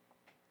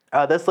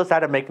 This list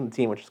had him making the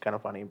team, which is kind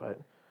of funny, but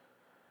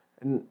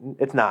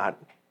it's not.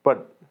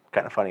 But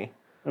kind of funny.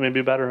 I mean,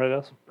 be better, I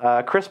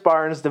guess. Chris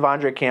Barnes,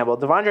 Devondre Campbell.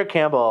 Devondre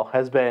Campbell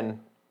has been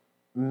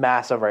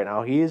massive right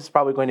now. He's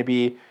probably going to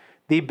be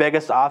the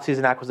biggest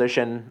offseason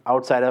acquisition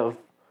outside of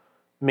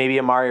maybe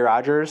Amari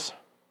Rodgers.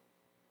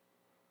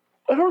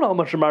 I don't know how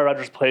much Amari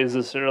Rodgers plays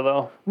this year,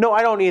 though. No,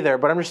 I don't either.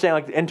 But I'm just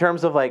saying, in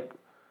terms of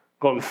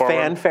going forward,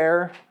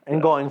 fanfare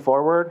and going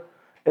forward,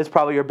 is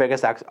probably your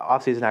biggest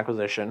offseason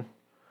acquisition.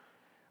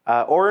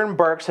 Oren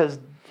Burks has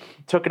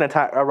taken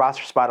a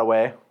roster spot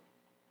away.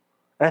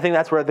 And I think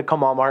that's where the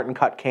Kamal Martin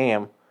cut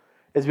came,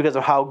 is because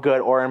of how good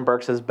Oren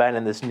Burks has been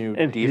in this new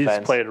defense.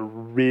 He's played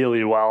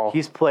really well.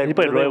 He played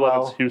really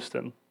well against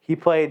Houston. He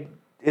played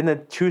in the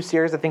 2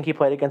 series. I think he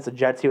played against the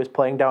Jets. He was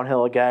playing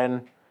downhill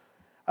again.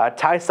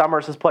 Ty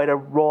Summers has played a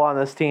role on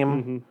this team.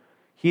 Mm-hmm.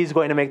 He's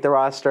going to make the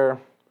roster.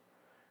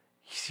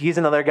 he's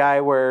another guy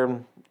where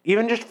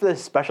even just for the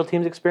special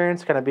teams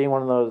experience, kind of being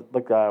one of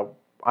those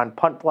on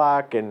punt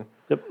block and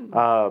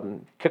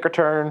kick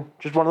return,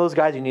 just one of those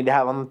guys you need to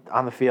have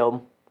on the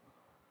field.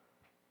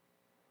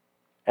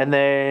 And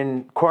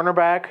then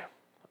cornerback,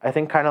 I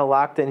think kind of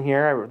locked in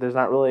here. There's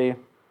not really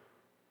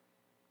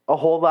a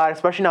whole lot,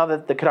 especially now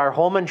that the Kadar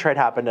Holman trade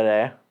happened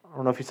today. I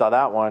don't know if you saw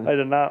that one. I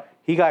did not.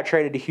 He got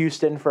traded to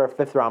Houston for a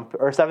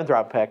 7th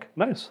round pick.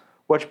 Nice.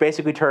 Which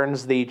basically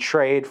turns the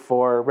trade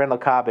for Randall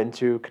Cobb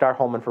into Kadar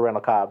Holman for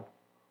Randall Cobb.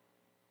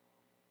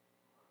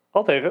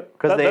 I'll take it.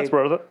 That's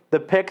worth it. The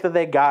pick that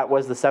they got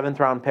was the 7th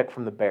round pick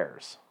from the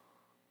Bears,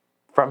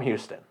 from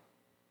Houston.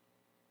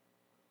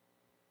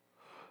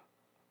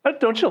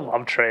 Don't you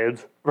love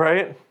trades?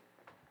 Right?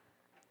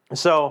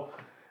 So,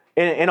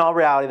 in all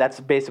reality, that's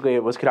basically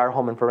it was Kadar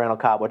Holman for Randall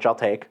Cobb, which I'll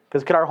take.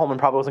 Because Kadar Holman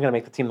probably wasn't going to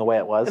make the team the way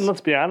it was. And let's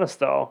be honest,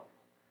 though.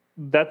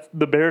 That's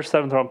the Bears'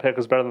 7th round pick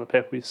is better than the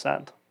pick we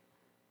sent.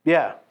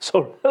 Yeah.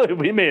 So, really,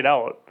 we made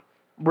out.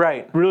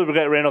 Right. Really, we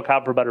got Randall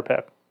Cobb for a better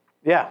pick.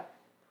 Yeah.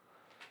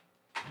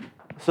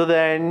 So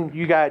then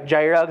you got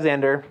Jair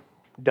Alexander,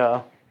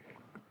 duh.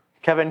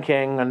 Kevin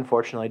King,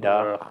 unfortunately,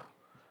 duh. Ugh.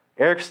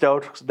 Eric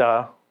Stokes,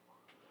 duh.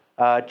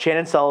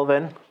 Shannon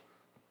Sullivan,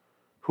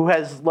 who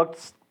has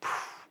looked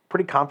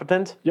pretty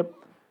competent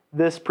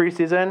this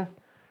preseason.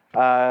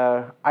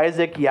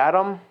 Isaac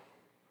Yadam,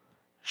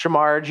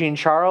 Shamar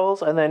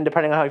Jean-Charles, and then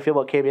depending on how you feel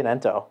about KB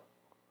and Ento.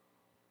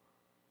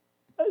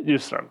 You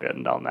start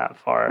getting down that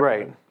far.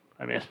 Right.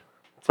 I mean,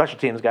 special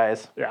teams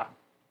guys. Yeah.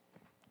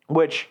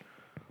 Which,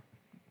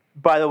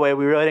 by the way,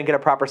 we really didn't get a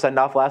proper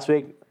send-off last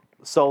week.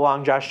 So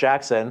long, Josh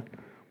Jackson.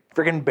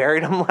 Freaking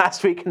buried him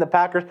last week in the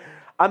Packers.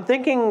 I'm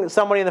thinking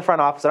somebody in the front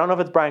office. I don't know if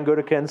it's Brian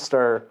Gutekunst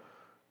or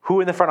who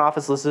in the front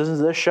office listens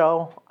to this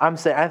show. I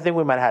think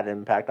we might have had an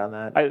impact on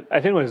that. I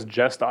think it was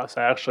just us,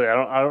 actually.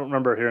 I don't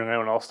remember hearing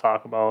anyone else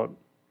talk about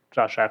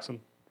Josh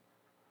Jackson.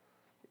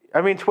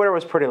 I mean, Twitter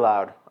was pretty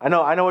loud. I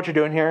know what you're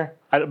doing here.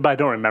 But I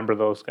don't remember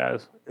those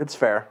guys. It's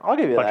fair. I'll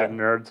give you that. Bunch of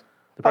nerds.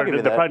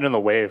 They're probably doing the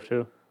wave,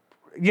 too.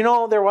 You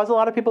know, there was a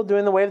lot of people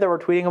doing the wave that were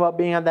tweeting about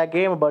being at that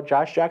game about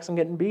Josh Jackson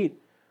getting beat.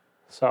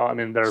 So, I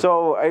mean,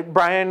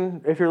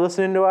 Brian, if you're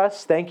listening to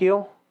us, thank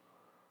you.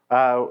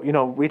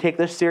 We take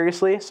this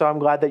seriously, so I'm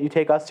glad that you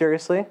take us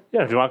seriously.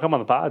 Yeah, if you want to come on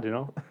the pod,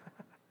 Wouldn't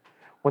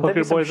that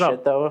be some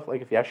shit, though,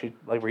 if you actually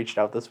reached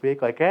out this week,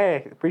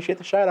 hey, appreciate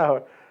the shout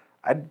out,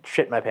 I'd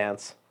shit my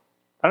pants.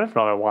 I don't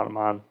know if I want him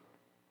on.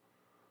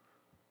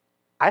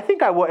 I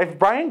think I would. If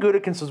Brian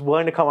Gutekunst was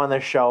willing to come on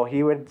this show,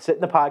 he would sit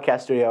in the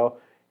podcast studio.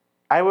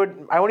 I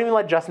wouldn't even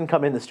let Justin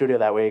come in the studio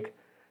that week.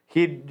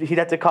 He'd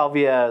have to call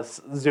via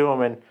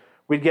Zoom, and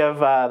we'd give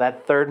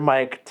that third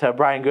mic to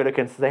Brian Gutekunst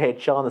and say, hey,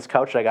 chill on this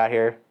couch I got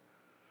here.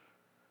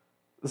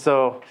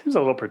 So seems a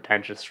little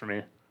pretentious for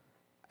me.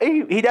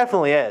 He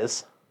definitely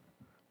is.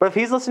 But if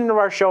he's listening to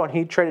our show and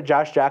he traded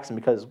Josh Jackson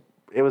because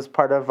it was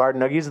part of our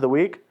Nuggies of the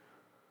Week,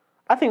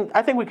 I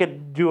think we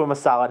could do him a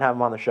solid and have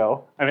him on the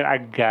show. I mean, I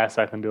guess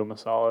I can do him a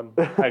solid.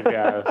 I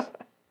guess.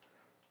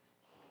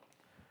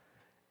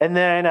 And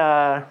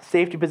then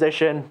safety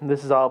position,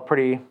 this is all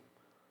pretty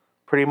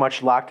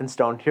much locked in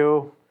stone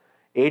too.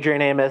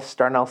 Adrian Amos,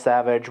 Darnell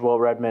Savage, Will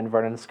Redmond,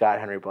 Vernon Scott,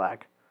 Henry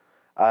Black.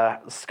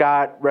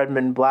 Scott,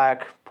 Redmond,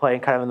 Black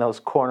playing kind of in those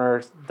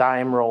corners,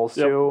 dime roles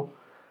too.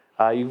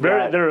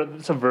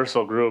 It's a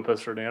versatile group,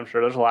 that's for damn sure.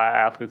 There's a lot of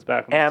athletes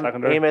back in the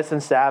secondary. Amos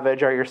and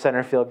Savage are your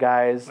center field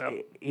guys.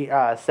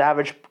 Yep.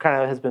 Savage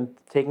kind of has been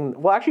taking,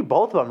 well, actually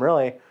both of them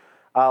really.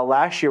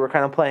 Last year we're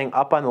kind of playing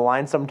up on the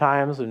line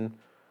sometimes, and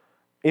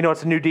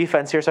it's a new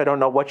defense here, so I don't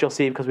know what you'll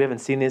see because we haven't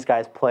seen these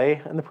guys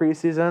play in the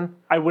preseason.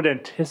 I would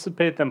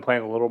anticipate them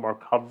playing a little more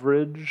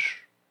coverage.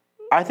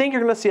 I think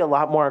you're going to see a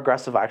lot more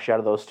aggressive actually out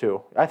of those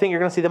two. I think you're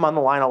going to see them on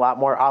the line a lot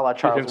more a la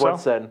Charles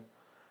Woodson.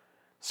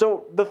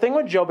 So the thing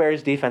with Joe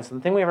Barry's defense, and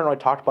the thing we haven't really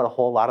talked about a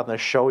whole lot on this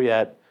show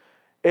yet,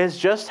 is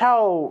just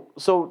how,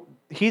 so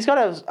he's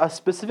got a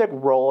specific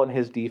role in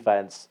his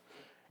defense,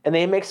 and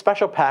they make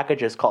special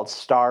packages called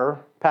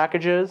star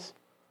packages,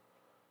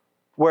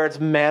 where it's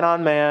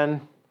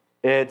man-on-man,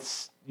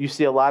 you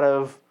see a lot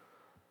of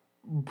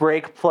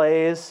break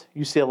plays,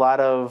 you see a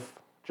lot of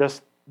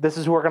just, this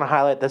is who we're going to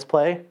highlight this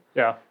play.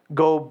 Yeah.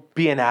 Go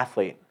be an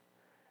athlete.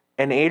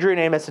 And Adrian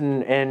Amos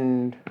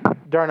and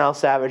Darnell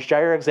Savage,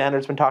 Jair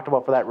Alexander's been talked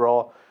about for that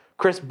role.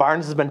 Chris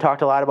Barnes has been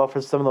talked a lot about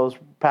for some of those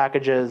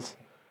packages.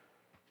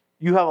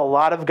 You have a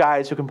lot of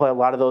guys who can play a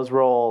lot of those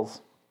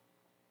roles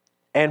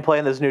and play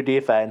in this new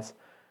defense.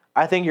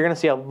 I think you're going to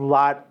see a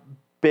lot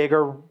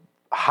bigger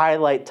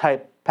highlight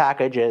type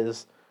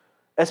packages,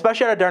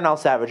 especially out of Darnell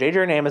Savage.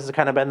 Adrian Amos has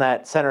kind of been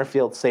that center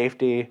field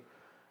safety.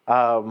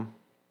 No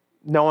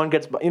one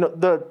gets,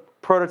 the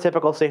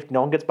prototypical safety,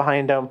 no one gets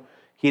behind him.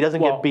 He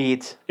doesn't get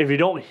beat. If you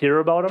don't hear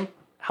about him,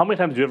 how many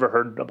times have you ever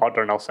heard about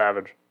Darnell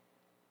Savage?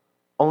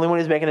 Only when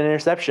he's making an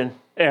interception.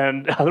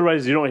 And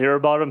otherwise, you don't hear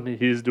about him,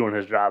 he's doing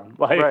his job.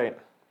 Right.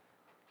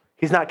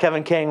 He's not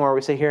Kevin King where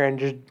we sit here and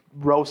just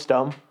roast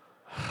him.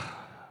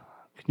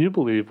 Can you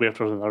believe we have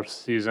to go another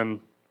season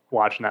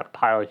watching that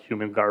pile of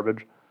human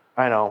garbage?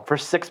 I know. For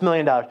 $6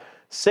 million.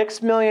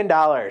 $6 million.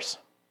 I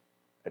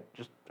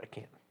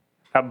can't.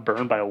 Got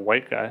burned by a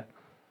white guy.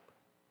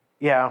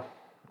 Yeah.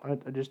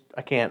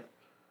 I can't.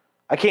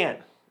 I can't.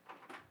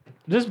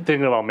 Just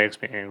thinking about it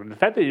makes me angry. The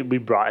fact that we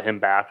brought him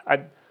back.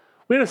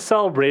 We had a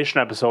celebration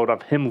episode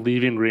of him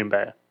leaving Green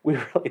Bay. We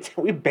really did.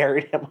 We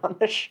buried him on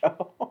the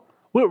show.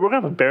 We're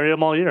going to bury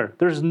him all year.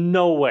 There's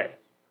no way.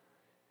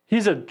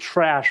 He's a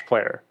trash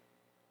player.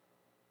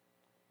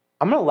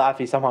 I'm going to laugh if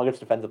he somehow gets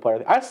defensive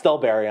player. I'd still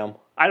bury him.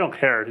 I don't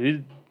care.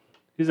 He's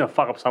going to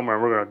fuck up somewhere,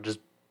 and we're going to just...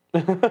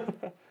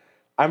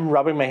 I'm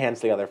rubbing my hands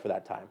together for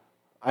that time.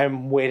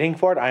 I'm waiting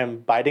for it. I am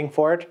biting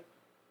for it.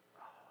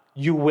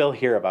 You will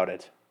hear about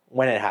it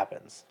when it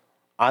happens.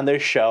 On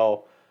this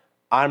show,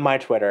 on my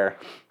Twitter.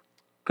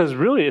 Because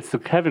really, it's the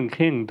Kevin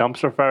King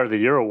Dumpster Fire of the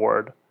Year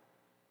award.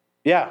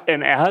 Yeah.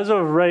 And as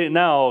of right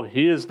now,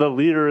 he is the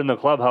leader in the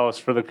clubhouse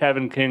for the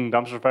Kevin King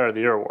Dumpster Fire of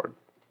the Year award.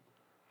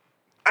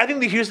 I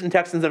think the Houston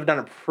Texans have done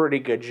a pretty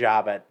good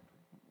job at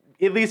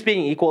least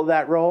being equal to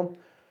that role.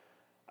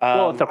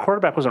 Well, if the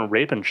quarterback wasn't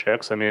raping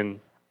chicks, I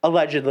mean...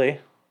 Allegedly.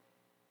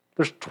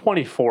 There's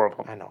 24 of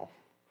them. I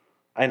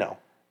know.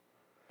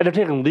 And they're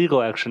taking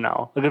legal action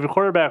now. Like, if a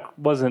quarterback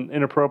wasn't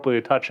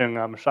inappropriately touching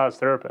massage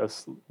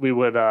therapists, we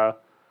would...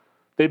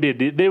 they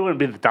wouldn't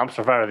be the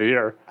Dumpster Fire of the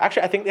Year.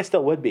 Actually, I think they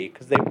still would be,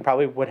 because they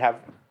probably would have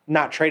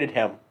not traded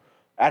him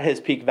at his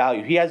peak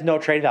value. He has no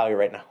trade value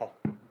right now.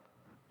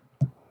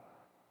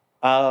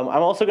 I'm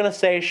also going to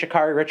say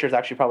Sha'Carri Richards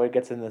actually probably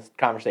gets in this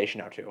conversation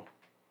now, too.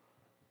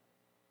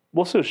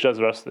 We'll see what she does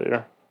the rest of the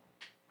year.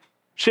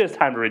 She has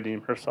time to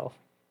redeem herself.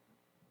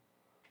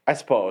 I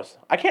suppose.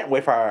 I can't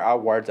wait for our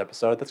awards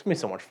episode. That's going to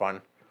be so much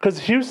fun. Because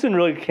Houston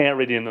really can't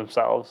redeem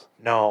themselves.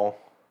 No,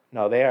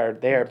 they are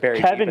very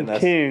Kevin deep in this.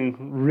 King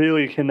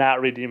really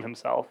cannot redeem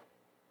himself.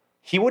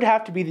 He would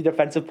have to be the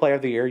defensive player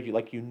of the year,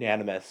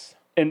 unanimous.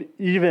 And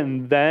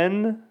even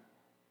then...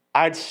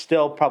 I'd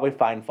still probably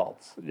find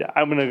faults. Yeah,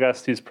 I'm going to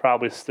guess he's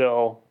probably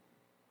still...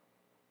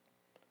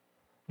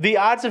 The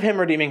odds of him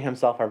redeeming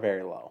himself are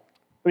very low.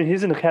 I mean,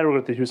 he's in the category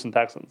with the Houston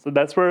Texans.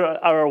 That's where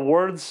our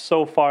awards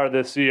so far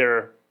this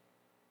year...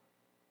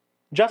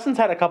 Justin's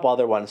had a couple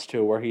other ones,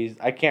 too, where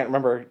I can't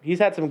remember. He's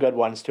had some good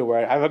ones, too,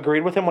 where I've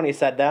agreed with him when he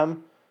said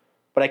them,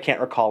 but I can't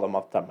recall them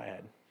off the top of my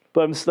head.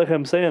 But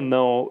I'm saying,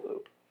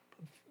 though,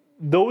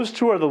 those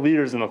two are the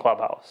leaders in the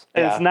clubhouse.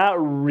 And Yeah. it's not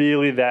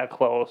really that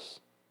close.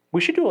 We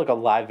should do a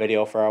live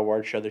video for our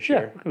award show this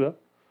year. Yeah, look at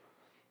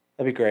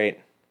That'd be great.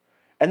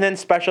 And then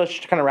special,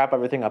 just to kind of wrap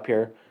everything up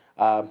here.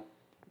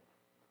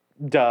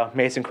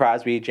 Mason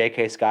Crosby,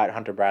 J.K. Scott,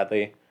 Hunter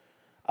Bradley.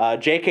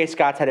 J.K.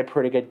 Scott's had a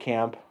pretty good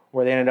camp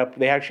where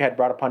they actually had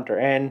brought a punter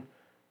in.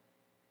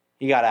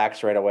 He got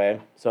axed right away.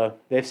 So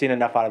they've seen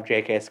enough out of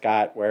J.K.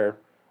 Scott where...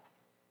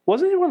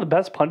 Wasn't he one of the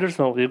best punters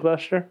in the league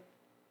last year?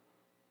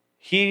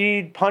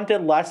 He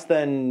punted less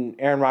than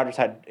Aaron Rodgers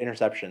had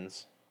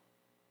interceptions.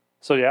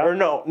 So, yeah? Or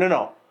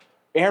no.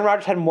 Aaron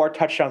Rodgers had more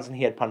touchdowns than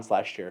he had punts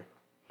last year.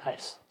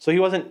 Nice. So he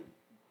wasn't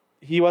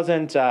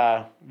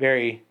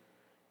very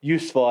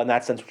useful in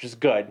that sense, which is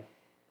good.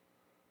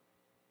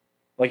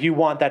 You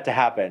want that to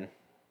happen.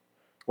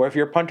 Where if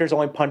your punter's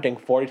only punting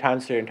 40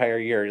 times through the entire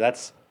year,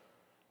 that's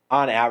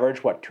on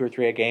average, 2 or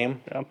 3 a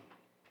game? Yeah.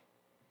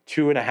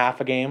 2.5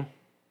 a game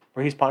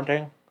where he's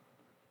punting?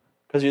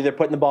 Because you're either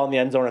putting the ball in the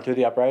end zone or through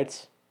the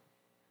uprights.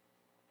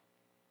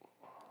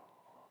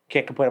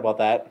 Can't complain about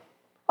that.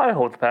 I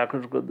hope the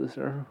Packers are good this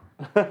year.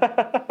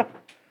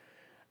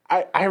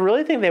 I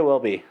really think they will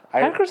be.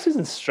 Packers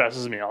season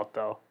stresses me out,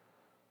 though.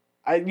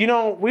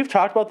 We've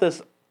talked about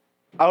this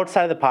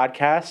outside of the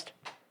podcast.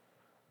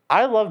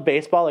 I love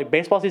baseball.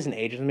 Baseball season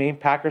ages me.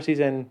 Packer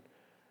season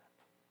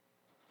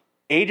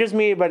ages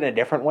me, but in a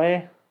different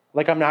way.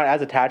 I'm not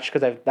as attached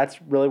because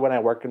that's really when I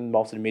work in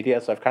most of the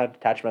media, so I've kind of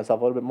detached myself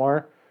a little bit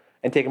more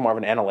and taken more of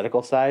an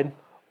analytical side.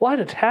 Well, I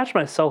detach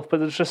myself,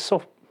 but it's just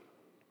so...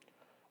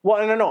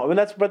 Well, no. I mean,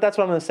 that's what I'm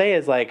going to say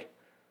is,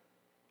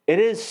 it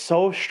is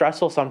so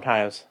stressful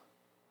sometimes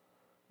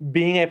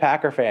being a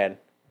Packer fan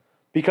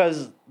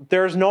because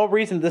there's no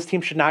reason this team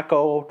should not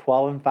go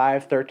 12-5,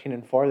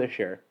 13-4 this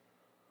year.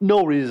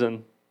 No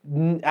reason.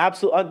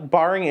 Absolutely,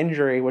 barring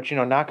injury, which,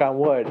 knock on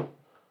wood.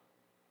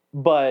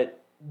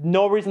 But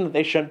no reason that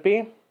they shouldn't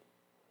be.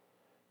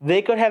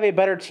 They could have a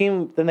better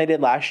team than they did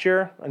last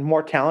year and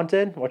more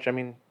talented, which, I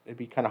mean, it'd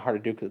be kind of hard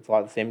to do because it's a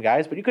lot of the same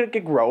guys. But you could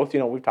get growth.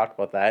 We've talked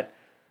about that.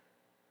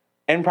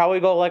 And probably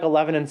go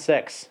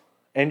 11-6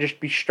 and just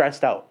be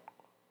stressed out.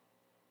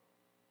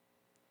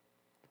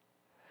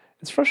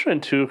 It's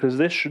frustrating, too, because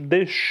they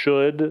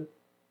should...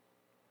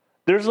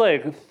 There's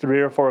 3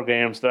 or 4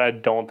 games that I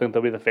don't think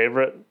they'll be the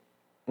favorite.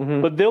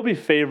 Mm-hmm. But they'll be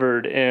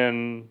favored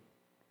in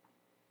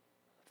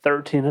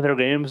 13 of their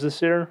games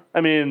this year. I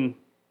mean...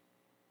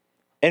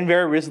 And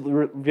very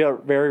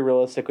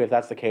realistically, if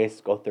that's the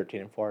case, go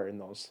 13-4 in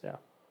those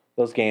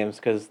games.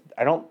 Because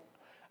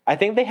I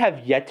think they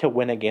have yet to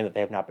win a game that they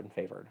have not been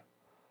favored.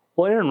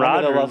 Well, Aaron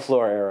Rodgers... Under the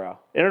LaFleur era.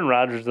 Aaron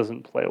Rodgers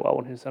doesn't play well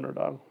when he's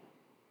underdog.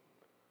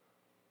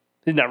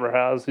 He never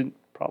has. He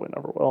probably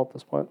never will at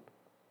this point.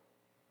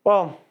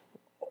 Well...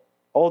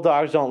 Old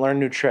dogs don't learn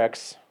new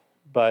tricks,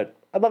 but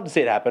I'd love to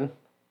see it happen.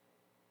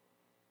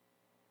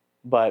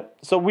 But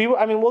so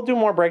we'll do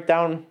more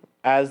breakdown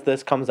as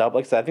this comes out.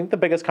 Like I said, I think the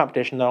biggest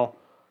competition though,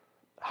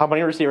 how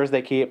many receivers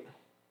they keep,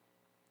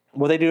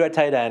 what they do at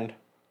tight end,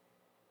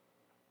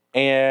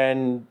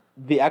 and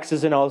the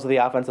X's and O's of the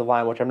offensive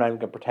line, which I'm not even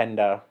gonna pretend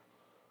to.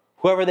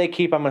 Whoever they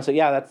keep, I'm gonna say,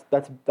 yeah,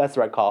 that's the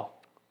right call.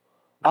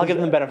 I'll give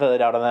them the benefit of the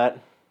doubt on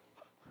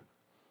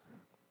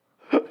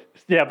that.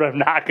 Yeah, but I'm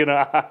not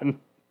gonna on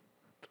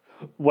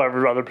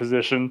whatever other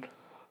position.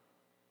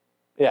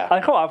 Yeah. I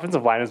like how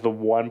offensive line is the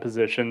one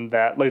position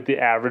that like the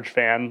average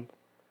fan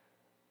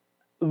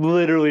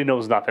literally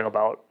knows nothing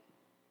about.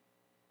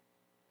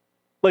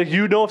 Like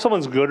you know if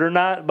someone's good or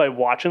not by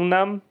watching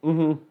them.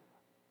 Mm-hmm.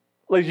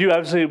 Like you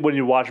obviously when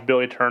you watch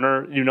Billy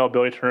Turner, you know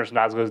Billy Turner's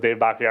not as good as Dave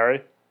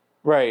Bakhtiari.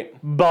 Right.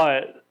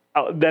 But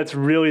that's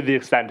really the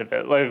extent of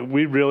it. Like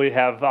we really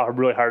have a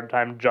really hard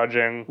time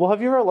judging. Well,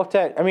 have you ever looked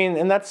at? I mean,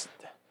 and that's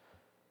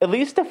at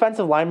least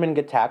defensive linemen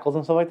get tackles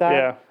and stuff like that.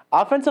 Yeah.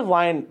 Offensive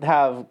line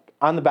have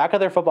on the back of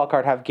their football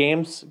card have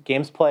games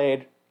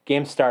played,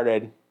 games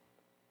started.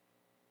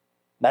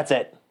 That's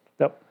it.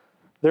 Yep.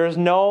 There's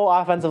no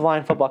offensive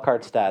line football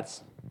card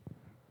stats.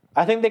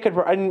 I think they could,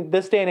 in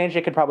this day and age,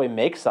 they could probably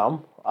make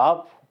some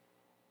up.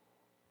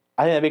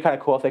 I think that'd be kind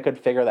of cool if they could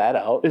figure that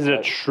out. Is it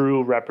a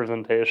true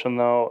representation,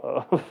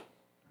 though?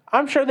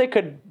 I'm sure they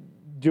could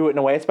do it in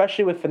a way,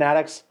 especially with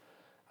Fanatics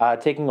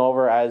taking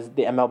over as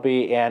the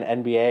MLB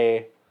and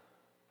NBA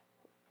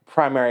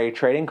primary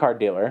trading card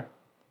dealer.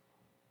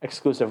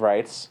 Exclusive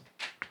rights.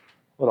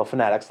 Little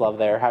Fanatics love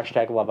there.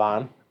 Hashtag love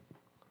on.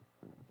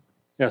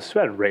 Yeah,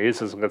 Sweat Rays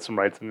has got some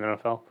rights in the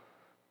NFL.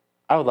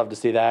 I would love to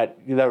see that.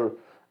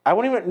 I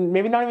wouldn't even,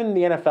 maybe not even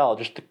the NFL,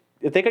 just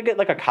if they could get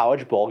like a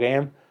college bowl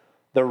game,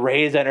 the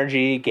Rays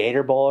Energy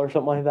Gator Bowl or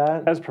something like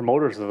that. As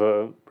promoters of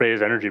the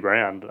Rays Energy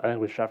brand, I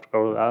think we should have to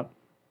go with that.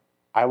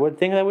 I would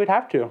think that we'd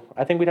have to.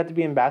 I think we'd have to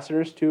be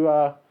ambassadors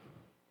to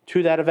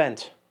that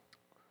event.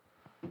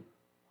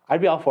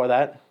 I'd be all for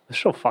that. This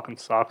show fucking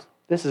sucks.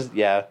 This is,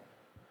 yeah.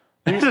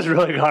 This has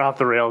really gone off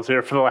the rails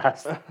here for the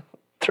last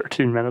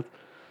 13 minutes.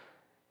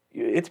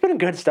 It's been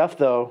good stuff,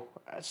 though.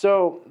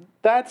 So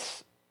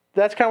that's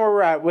kind of where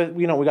we're at with,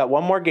 we got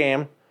one more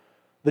game,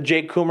 the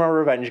Jake Kumro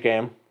revenge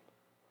game.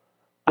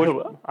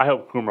 I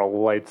hope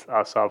Kumro lights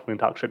us up. We can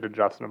talk shit to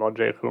Justin about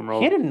Jake Kumro.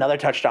 He had another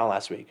touchdown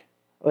last week.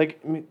 Like,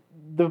 I mean,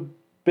 the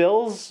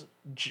Bills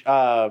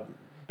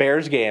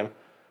Bears game,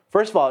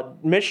 first of all,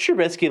 Mitch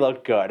Trubisky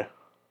looked good,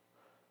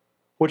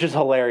 which is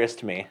hilarious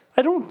to me.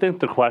 I don't think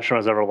the question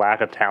was ever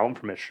lack of talent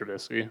for Mitch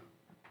Trubisky.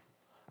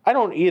 I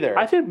don't either.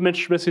 I think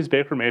Mitch Trubisky's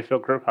Baker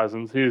Mayfield, Kirk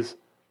Cousins. He's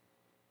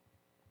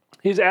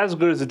as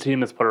good as the team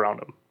that's put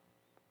around him.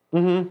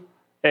 Mm-hmm.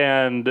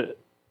 And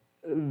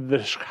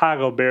the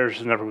Chicago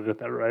Bears never going to get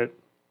that right.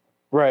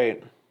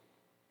 Right.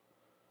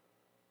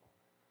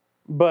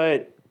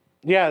 But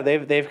yeah,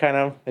 they've kind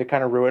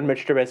of ruined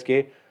Mitch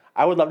Trubisky.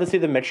 I would love to see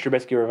the Mitch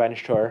Trubisky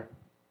revenge tour.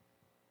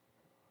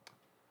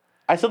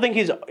 I think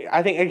he's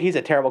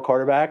a terrible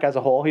quarterback as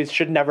a whole. He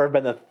should never have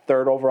been the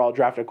third overall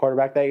drafted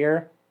quarterback that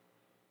year.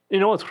 You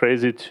know what's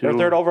crazy too? Or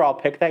third overall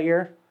pick that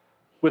year.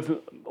 With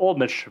old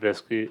Mitch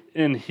Trubisky,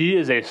 and he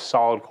is a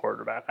solid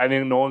quarterback. I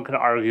think no one can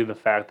argue the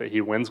fact that he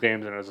wins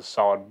games and is a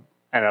solid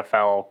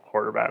NFL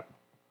quarterback.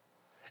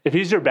 If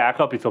he's your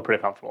backup, you feel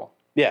pretty comfortable.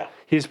 Yeah.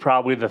 He's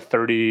probably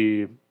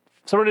somebody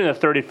in the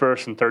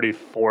 31st and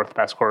 34th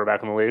best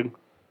quarterback in the league.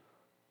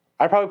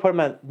 I'd probably put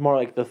him at more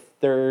like the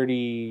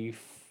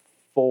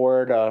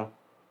 34 to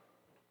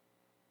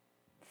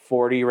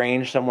 40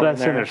 range, somewhere in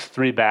there. Saying there's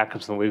three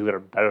backups in the league that are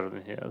better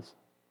than he is.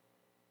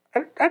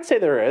 I'd say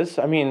there is.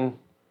 I mean,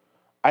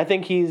 I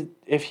think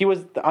if he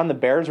was on the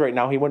Bears right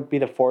now, he wouldn't be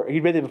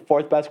he'd be the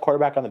fourth best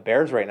quarterback on the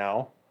Bears right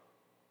now.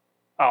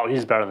 Oh,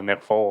 he's better than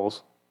Nick Foles.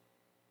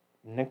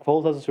 Nick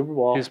Foles has a Super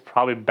Bowl. He's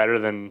probably better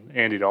than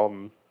Andy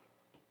Dalton.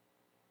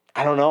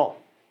 I don't know.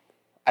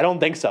 I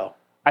don't think so.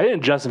 I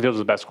think Justin Fields is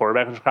the best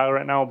quarterback in Chicago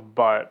right now,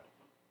 but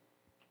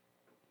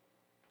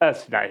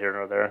that's not here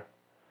nor there.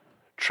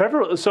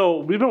 So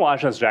we've been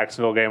watching this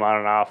Jacksonville game on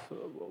and off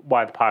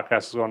while the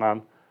podcast is going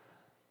on.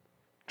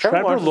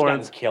 Trevor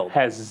Lawrence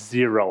has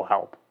zero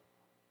help.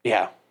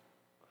 Yeah.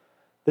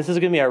 This is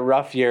going to be a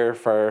rough year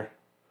for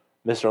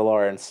Mr.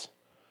 Lawrence,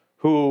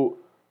 who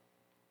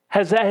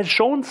has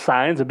shown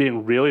signs of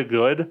being really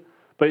good,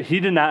 but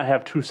he did not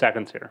have 2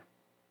 seconds here.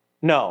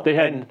 No. They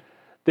had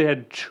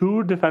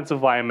two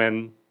defensive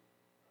linemen.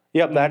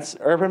 Yep, that's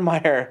Urban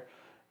Meyer.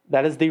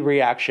 That is the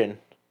reaction.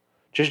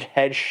 Just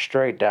head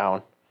straight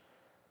down.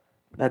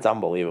 That's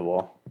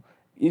unbelievable.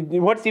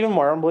 What's even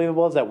more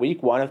unbelievable is that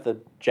week one, if the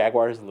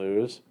Jaguars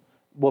lose,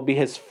 will be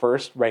his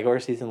first regular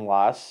season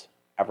loss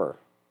ever.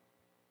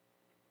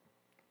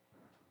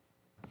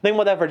 Think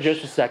about that for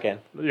just a second.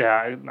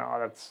 Yeah, no,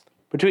 that's...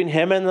 Between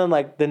him and then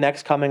like the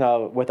next coming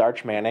of with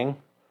Arch Manning,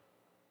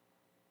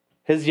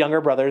 his younger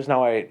brother is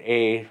now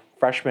a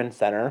freshman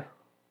center.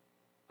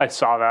 I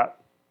saw that.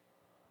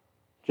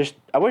 I kind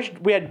of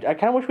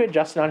wish we had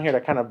Justin on here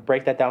to kind of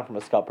break that down from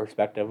a scout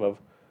perspective of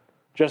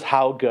just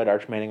how good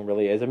Arch Manning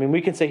really is. I mean,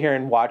 we can sit here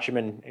and watch him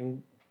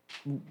and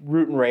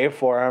root and rave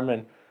for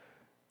him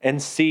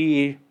and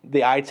see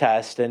the eye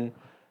test. And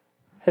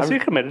Has he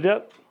committed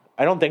yet?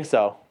 I don't think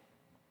so.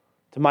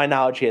 To my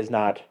knowledge, he has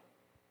not.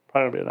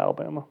 Probably going to be in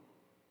Alabama.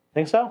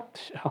 Think so?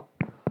 Yeah.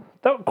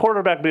 That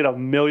quarterback made $1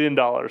 million.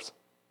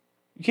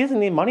 He doesn't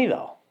need money,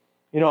 though.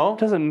 You know? It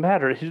doesn't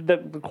matter.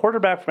 The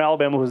quarterback from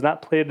Alabama who's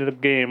not played at a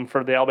game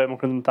for the Alabama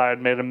Crimson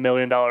Tide made $1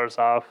 million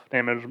off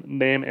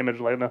name, image,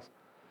 likeness.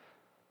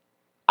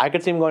 I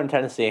could see him going to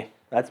Tennessee.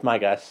 That's my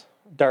guess.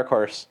 Dark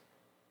horse.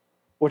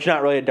 Which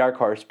not really a dark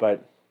horse,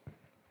 but...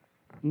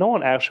 No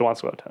one actually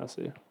wants to go to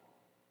Tennessee.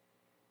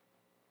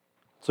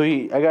 So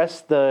I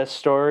guess the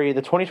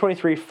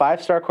 2023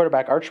 five-star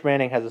quarterback Arch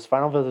Manning has his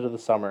final visit of the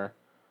summer.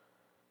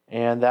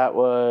 And that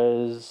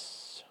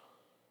was...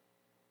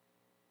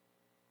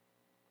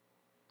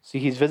 See,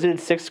 he's visited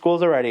 6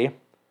 schools already.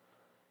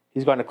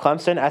 He's gone to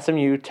Clemson,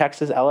 SMU,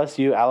 Texas,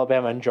 LSU,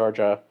 Alabama, and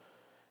Georgia.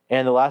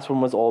 And the last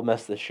one was Ole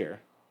Miss this year.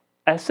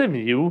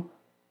 SMU?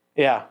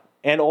 Yeah,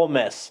 and Ole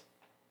Miss.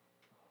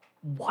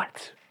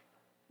 What?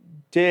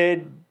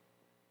 Did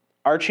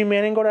Archie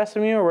Manning go to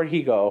SMU, or where'd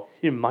he go?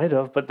 He might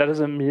have, but that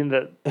doesn't mean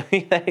that...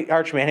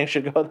 Arch Manning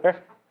should go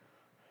there.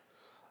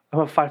 I'm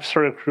a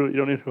 5-star recruit. You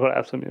don't need to go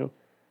to SMU.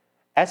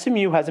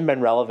 SMU hasn't been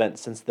relevant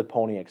since the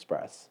Pony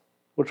Express.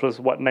 Which was,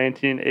 what,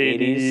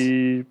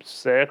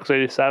 1986,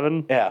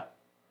 87? Yeah.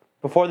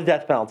 Before the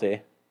death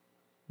penalty.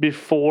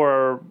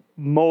 Before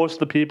most of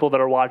the people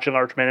that are watching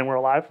Arch Manning were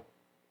alive?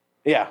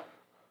 Yeah.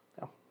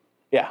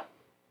 Yeah.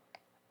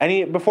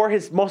 And before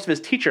most of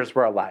his teachers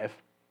were alive.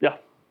 Yeah.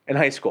 In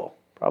high school.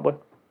 Probably.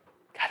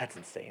 God, that's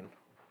insane.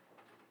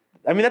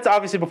 I mean, that's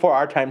obviously before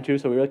our time, too,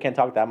 so we really can't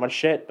talk that much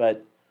shit,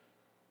 but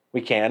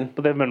we can.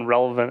 But they've been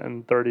relevant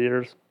in 30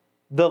 years.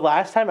 The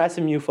last time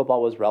SMU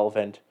football was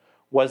relevant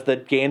was the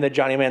game that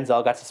Johnny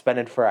Manziel got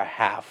suspended for a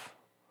half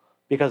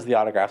because of the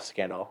autograph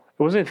scandal.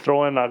 Wasn't he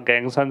throwing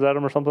gang signs at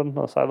him or something on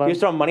the sideline? He was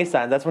throwing money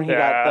signs. That's when he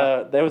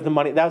got that was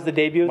the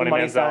debut of the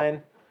money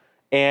sign.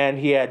 And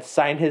he had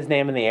signed his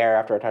name in the air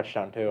after a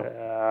touchdown, too.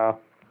 Yeah.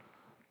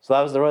 So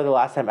that was really the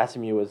last time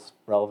SMU was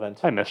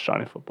relevant. I miss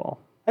Johnny football.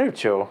 I do,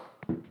 too.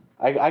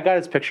 I got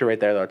his picture right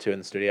there, though, too, in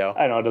the studio.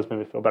 I know. It does make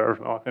me feel better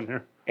when I walk in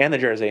here. And the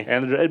jersey.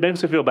 And it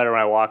makes me feel better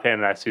when I walk in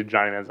and I see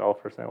Johnny Manziel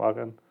first thing I walk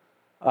in.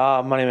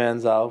 Money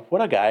Manziel.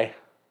 What a guy.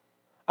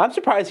 I'm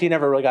surprised he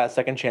never really got a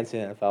second chance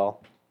in the NFL.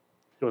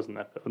 He wasn't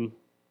that good.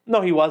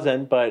 No, he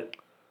wasn't, but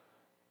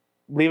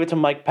leave it to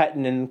Mike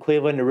Pettin in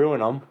Cleveland to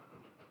ruin him.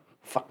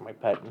 Fuck Mike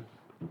Pettin.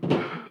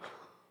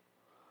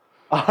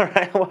 All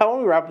right, well, why don't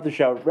we wrap up the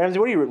show? Ramsay,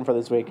 what are you rooting for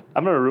this week?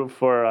 I'm going to root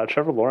for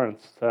Trevor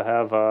Lawrence to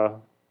have a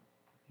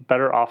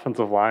better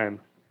offensive line.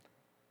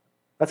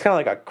 That's kind of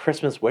like a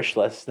Christmas wish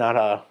list, not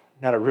a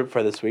root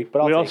for this week.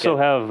 But we also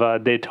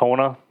have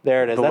Daytona.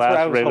 There it is. The That's last what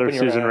I was regular hoping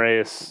season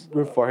race.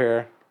 Root for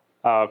here.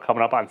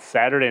 Coming up on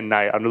Saturday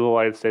night, Under the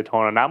Lights,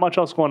 Daytona. Not much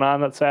else going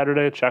on that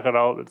Saturday. Check it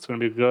out. It's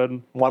going to be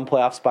good. One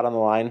playoff spot on the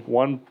line.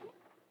 One,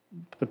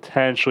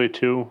 potentially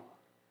 2.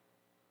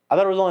 I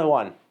thought it was only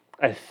 1.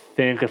 I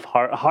think if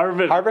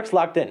Harvick's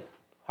locked in.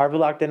 Harvick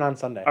locked in on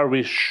Sunday. Are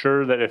we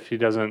sure that if he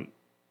doesn't?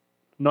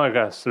 No, I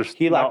guess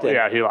he locked in.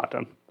 Yeah, he locked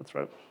in. That's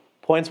right.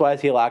 Points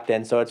wise, he locked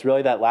in. So it's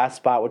really that last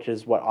spot, which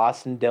is what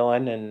Austin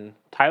Dillon and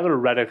Tyler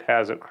Reddick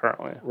has it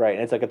currently. Right,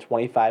 and it's like a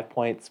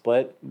 25-point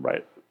split.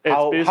 Right.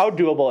 How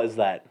doable is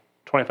that?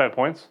 25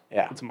 points.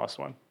 Yeah, it's a must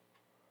win.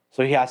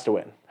 So he has to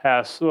win.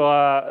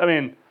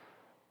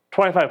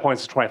 25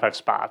 points is 25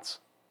 spots.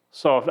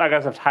 So I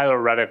guess if Tyler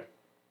Reddick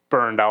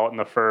burned out in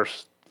the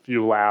first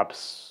few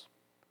laps,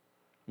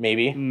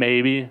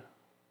 maybe,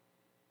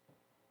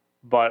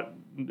 but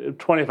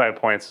 25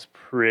 points is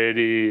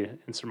pretty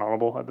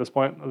insurmountable at this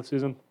point of the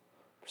season.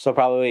 So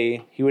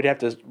probably he would have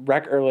to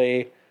wreck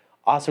early.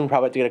 Austin would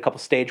probably have to get a couple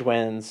stage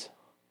wins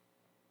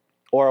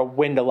or a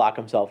win to lock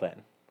himself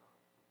in.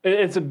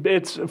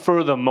 It's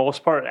for the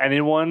most part,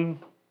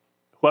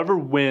 whoever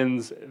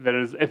wins that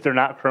is, if they're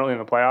not currently in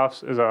the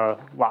playoffs, is a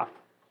lock.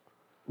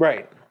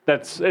 Right.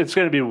 It's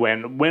going to be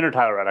win or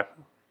Tyler Reddick.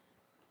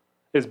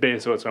 Is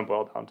basically what it's going to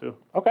boil down to.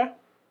 Okay.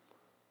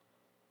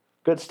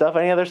 Good stuff.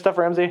 Any other stuff,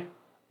 Ramsey?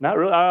 Not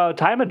really.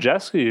 Ty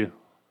Majeski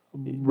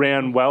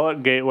ran well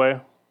at Gateway.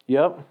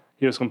 Yep.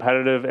 He was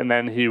competitive, and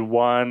then he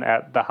won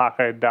at the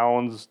Hawkeye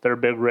Downs, their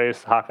big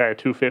race, Hawkeye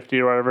 250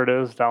 or whatever it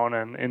is, down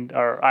in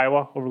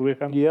Iowa over the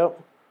weekend. Yep.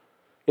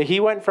 He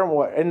went from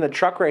in the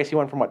truck race, he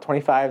went from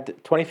 25th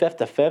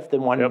to 5th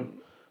and won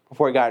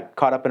before he got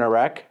caught up in a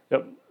wreck.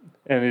 Yep.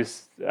 And he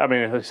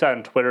said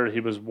on Twitter he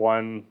was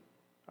one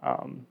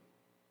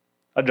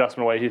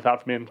adjustment away, he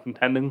thought, from being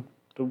contending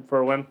for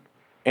a win.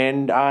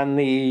 And on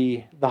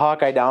the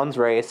Hawkeye Downs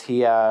race,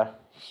 he kind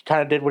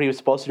of did what he was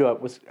supposed to do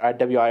at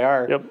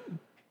WIR. Yep.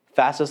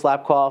 Fastest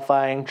lap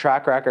qualifying,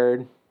 track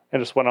record.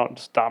 And just went out and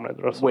just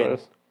dominated the rest of the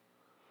race.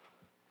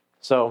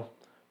 So,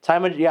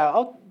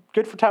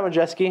 good for Ty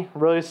Majeski.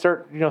 Really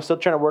still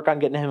trying to work on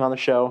getting him on the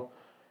show.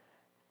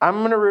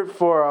 I'm going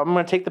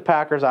to take the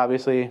Packers,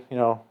 obviously,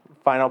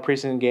 final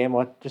preseason game.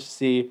 Just to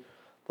see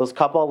those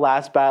couple of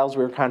last battles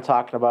we were kind of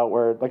talking about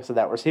where, like I said,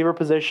 that receiver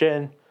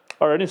position.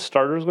 Are any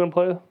starters going to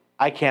play?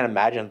 I can't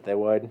imagine that they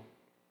would. You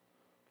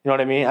know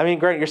what I mean? I mean,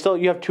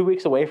 granted, you have 2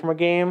 weeks away from a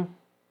game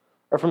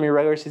or from your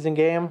regular season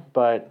game,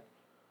 but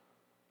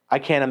I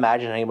can't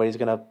imagine anybody's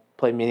going to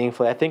play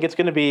meaningfully. I think it's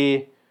going to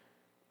be...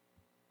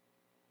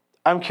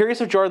 I'm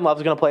curious if Jordan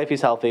Love's going to play if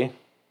he's healthy.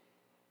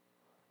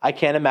 I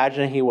can't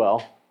imagine he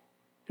will.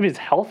 If he's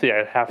healthy,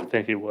 I have to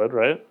think he would,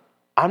 right?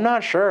 I'm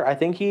not sure. I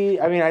think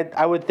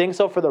I would think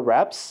so for the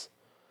reps,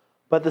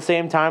 but at the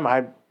same time,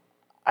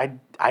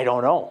 I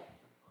don't know.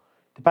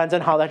 Depends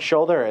on how that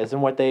shoulder is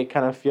and what they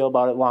kind of feel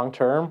about it long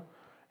term.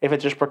 If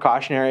it's just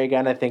precautionary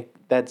again, I think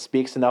that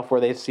speaks enough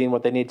where they've seen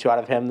what they need to out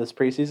of him this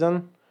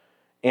preseason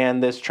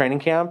and this training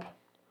camp.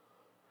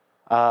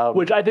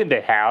 Which I think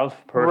they have,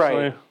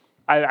 personally.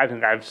 Right. I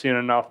think I've seen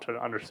enough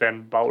to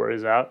understand about where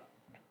he's at.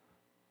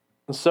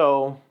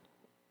 So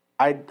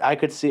I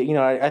could see,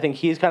 I think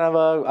he's kind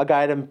of a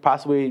guy to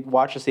possibly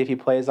watch to see if he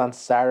plays on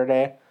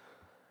Saturday.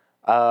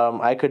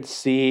 I could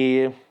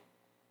see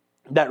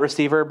that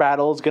receiver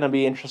battle is going to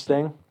be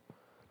interesting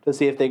to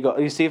see if they go.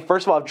 You see,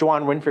 first of all, if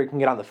Juwan Winfrey can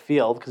get on the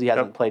field because he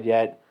hasn't played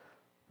yet.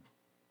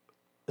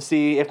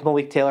 See if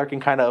Malik Taylor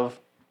can kind of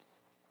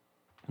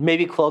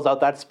maybe close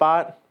out that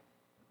spot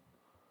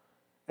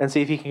and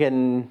see if he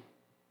can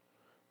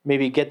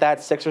maybe get that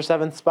 6th or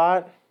 7th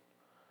spot.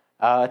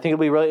 I think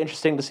it'll be really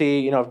interesting to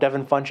see, if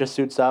Devin Funchess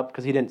suits up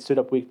because he didn't suit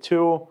up week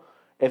 2.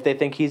 If they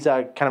think he's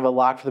kind of a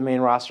lock for the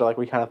main roster like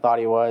we kind of thought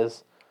he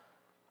was.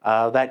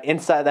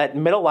 That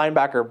middle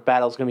linebacker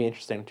battle is going to be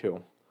interesting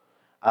too.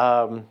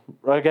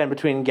 Again,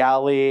 between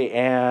Galley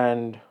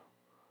and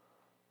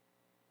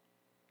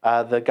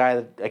the guy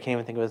that I can't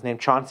even think of his name,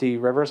 Chauncey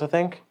Rivers, I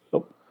think.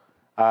 Yep.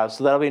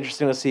 So that'll be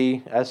interesting to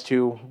see as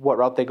to what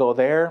route they go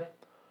there.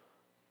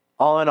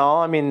 All in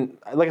all, I mean,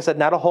 like I said,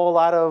 not a whole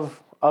lot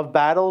of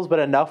battles, but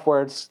enough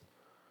where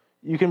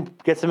you can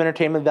get some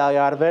entertainment value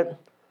out of it.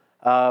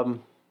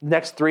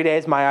 Next 3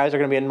 days, my eyes are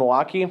going to be in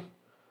Milwaukee.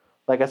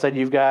 Like I said,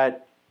 you've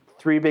got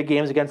 3 big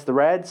games against the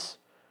Reds,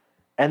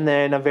 and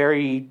then a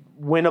very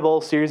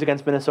winnable series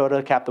against Minnesota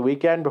to cap the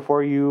weekend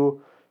before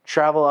you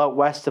travel out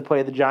west to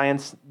play the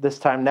Giants this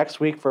time next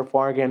week for a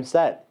 4-game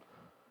set.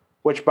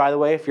 Which, by the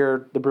way, if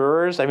you're the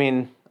Brewers, I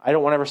mean, I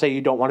don't want to ever say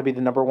you don't want to be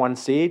the number 1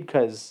 seed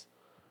because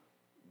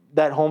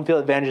that home field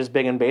advantage is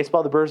big in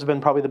baseball. The Brewers have been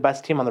probably the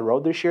best team on the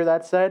road this year,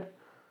 that said.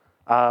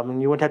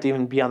 You wouldn't have to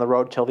even be on the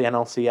road till the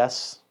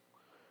NLCS.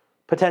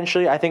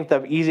 Potentially, I think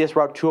the easiest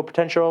route to a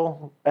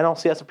potential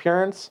NLCS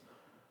appearance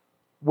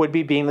would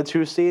be being the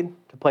 2 seed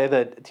to play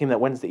the team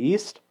that wins the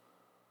East.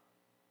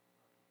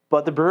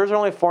 But the Brewers are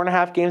only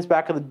 4.5 games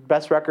back of the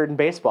best record in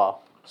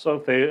baseball.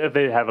 So if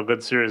they have a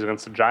good series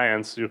against the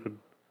Giants, you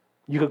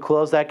could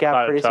close that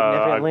gap pretty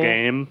significantly. A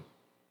game.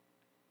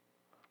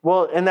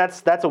 Well, and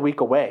that's a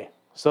week away.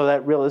 So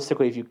that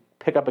realistically, if you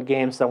pick up a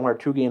game somewhere,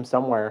 2 games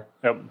somewhere,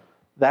 yep.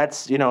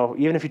 That's,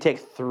 even if you take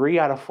 3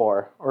 out of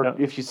 4,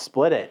 or if you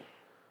split it,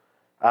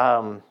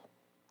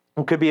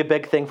 it could be a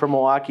big thing for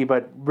Milwaukee,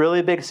 but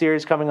really big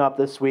series coming up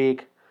this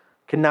week.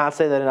 Cannot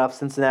say that enough.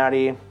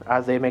 Cincinnati,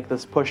 as they make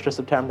this push to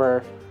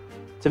September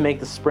to make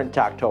the sprint to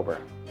October.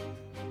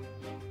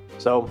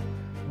 So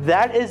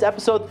that is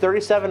episode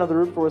 37 of the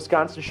Root for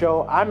Wisconsin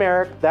show. I'm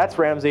Eric. That's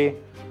Ramsay.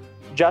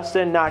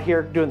 Justin, not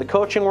here doing the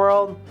coaching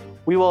world.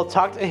 We will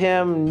talk to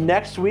him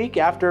next week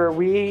after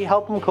we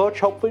help him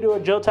coach, hopefully to a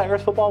Jill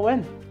Tigers football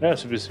win. Yeah,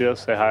 so if you see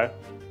us, say hi.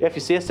 Yeah, if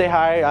you see us, say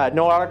hi.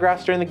 No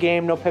autographs during the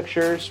game, no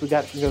pictures. We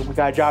got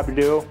a job to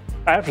do.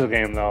 After the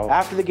game, though.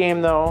 After the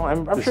game, though,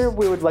 I'm sure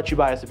we would let you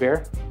buy us a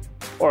beer.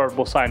 Or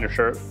we'll sign your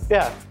shirt.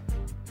 Yeah.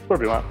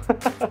 Whatever you want.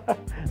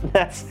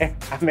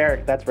 I'm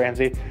Eric. That's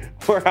Ramsay.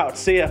 We're out.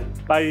 See ya.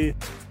 Bye.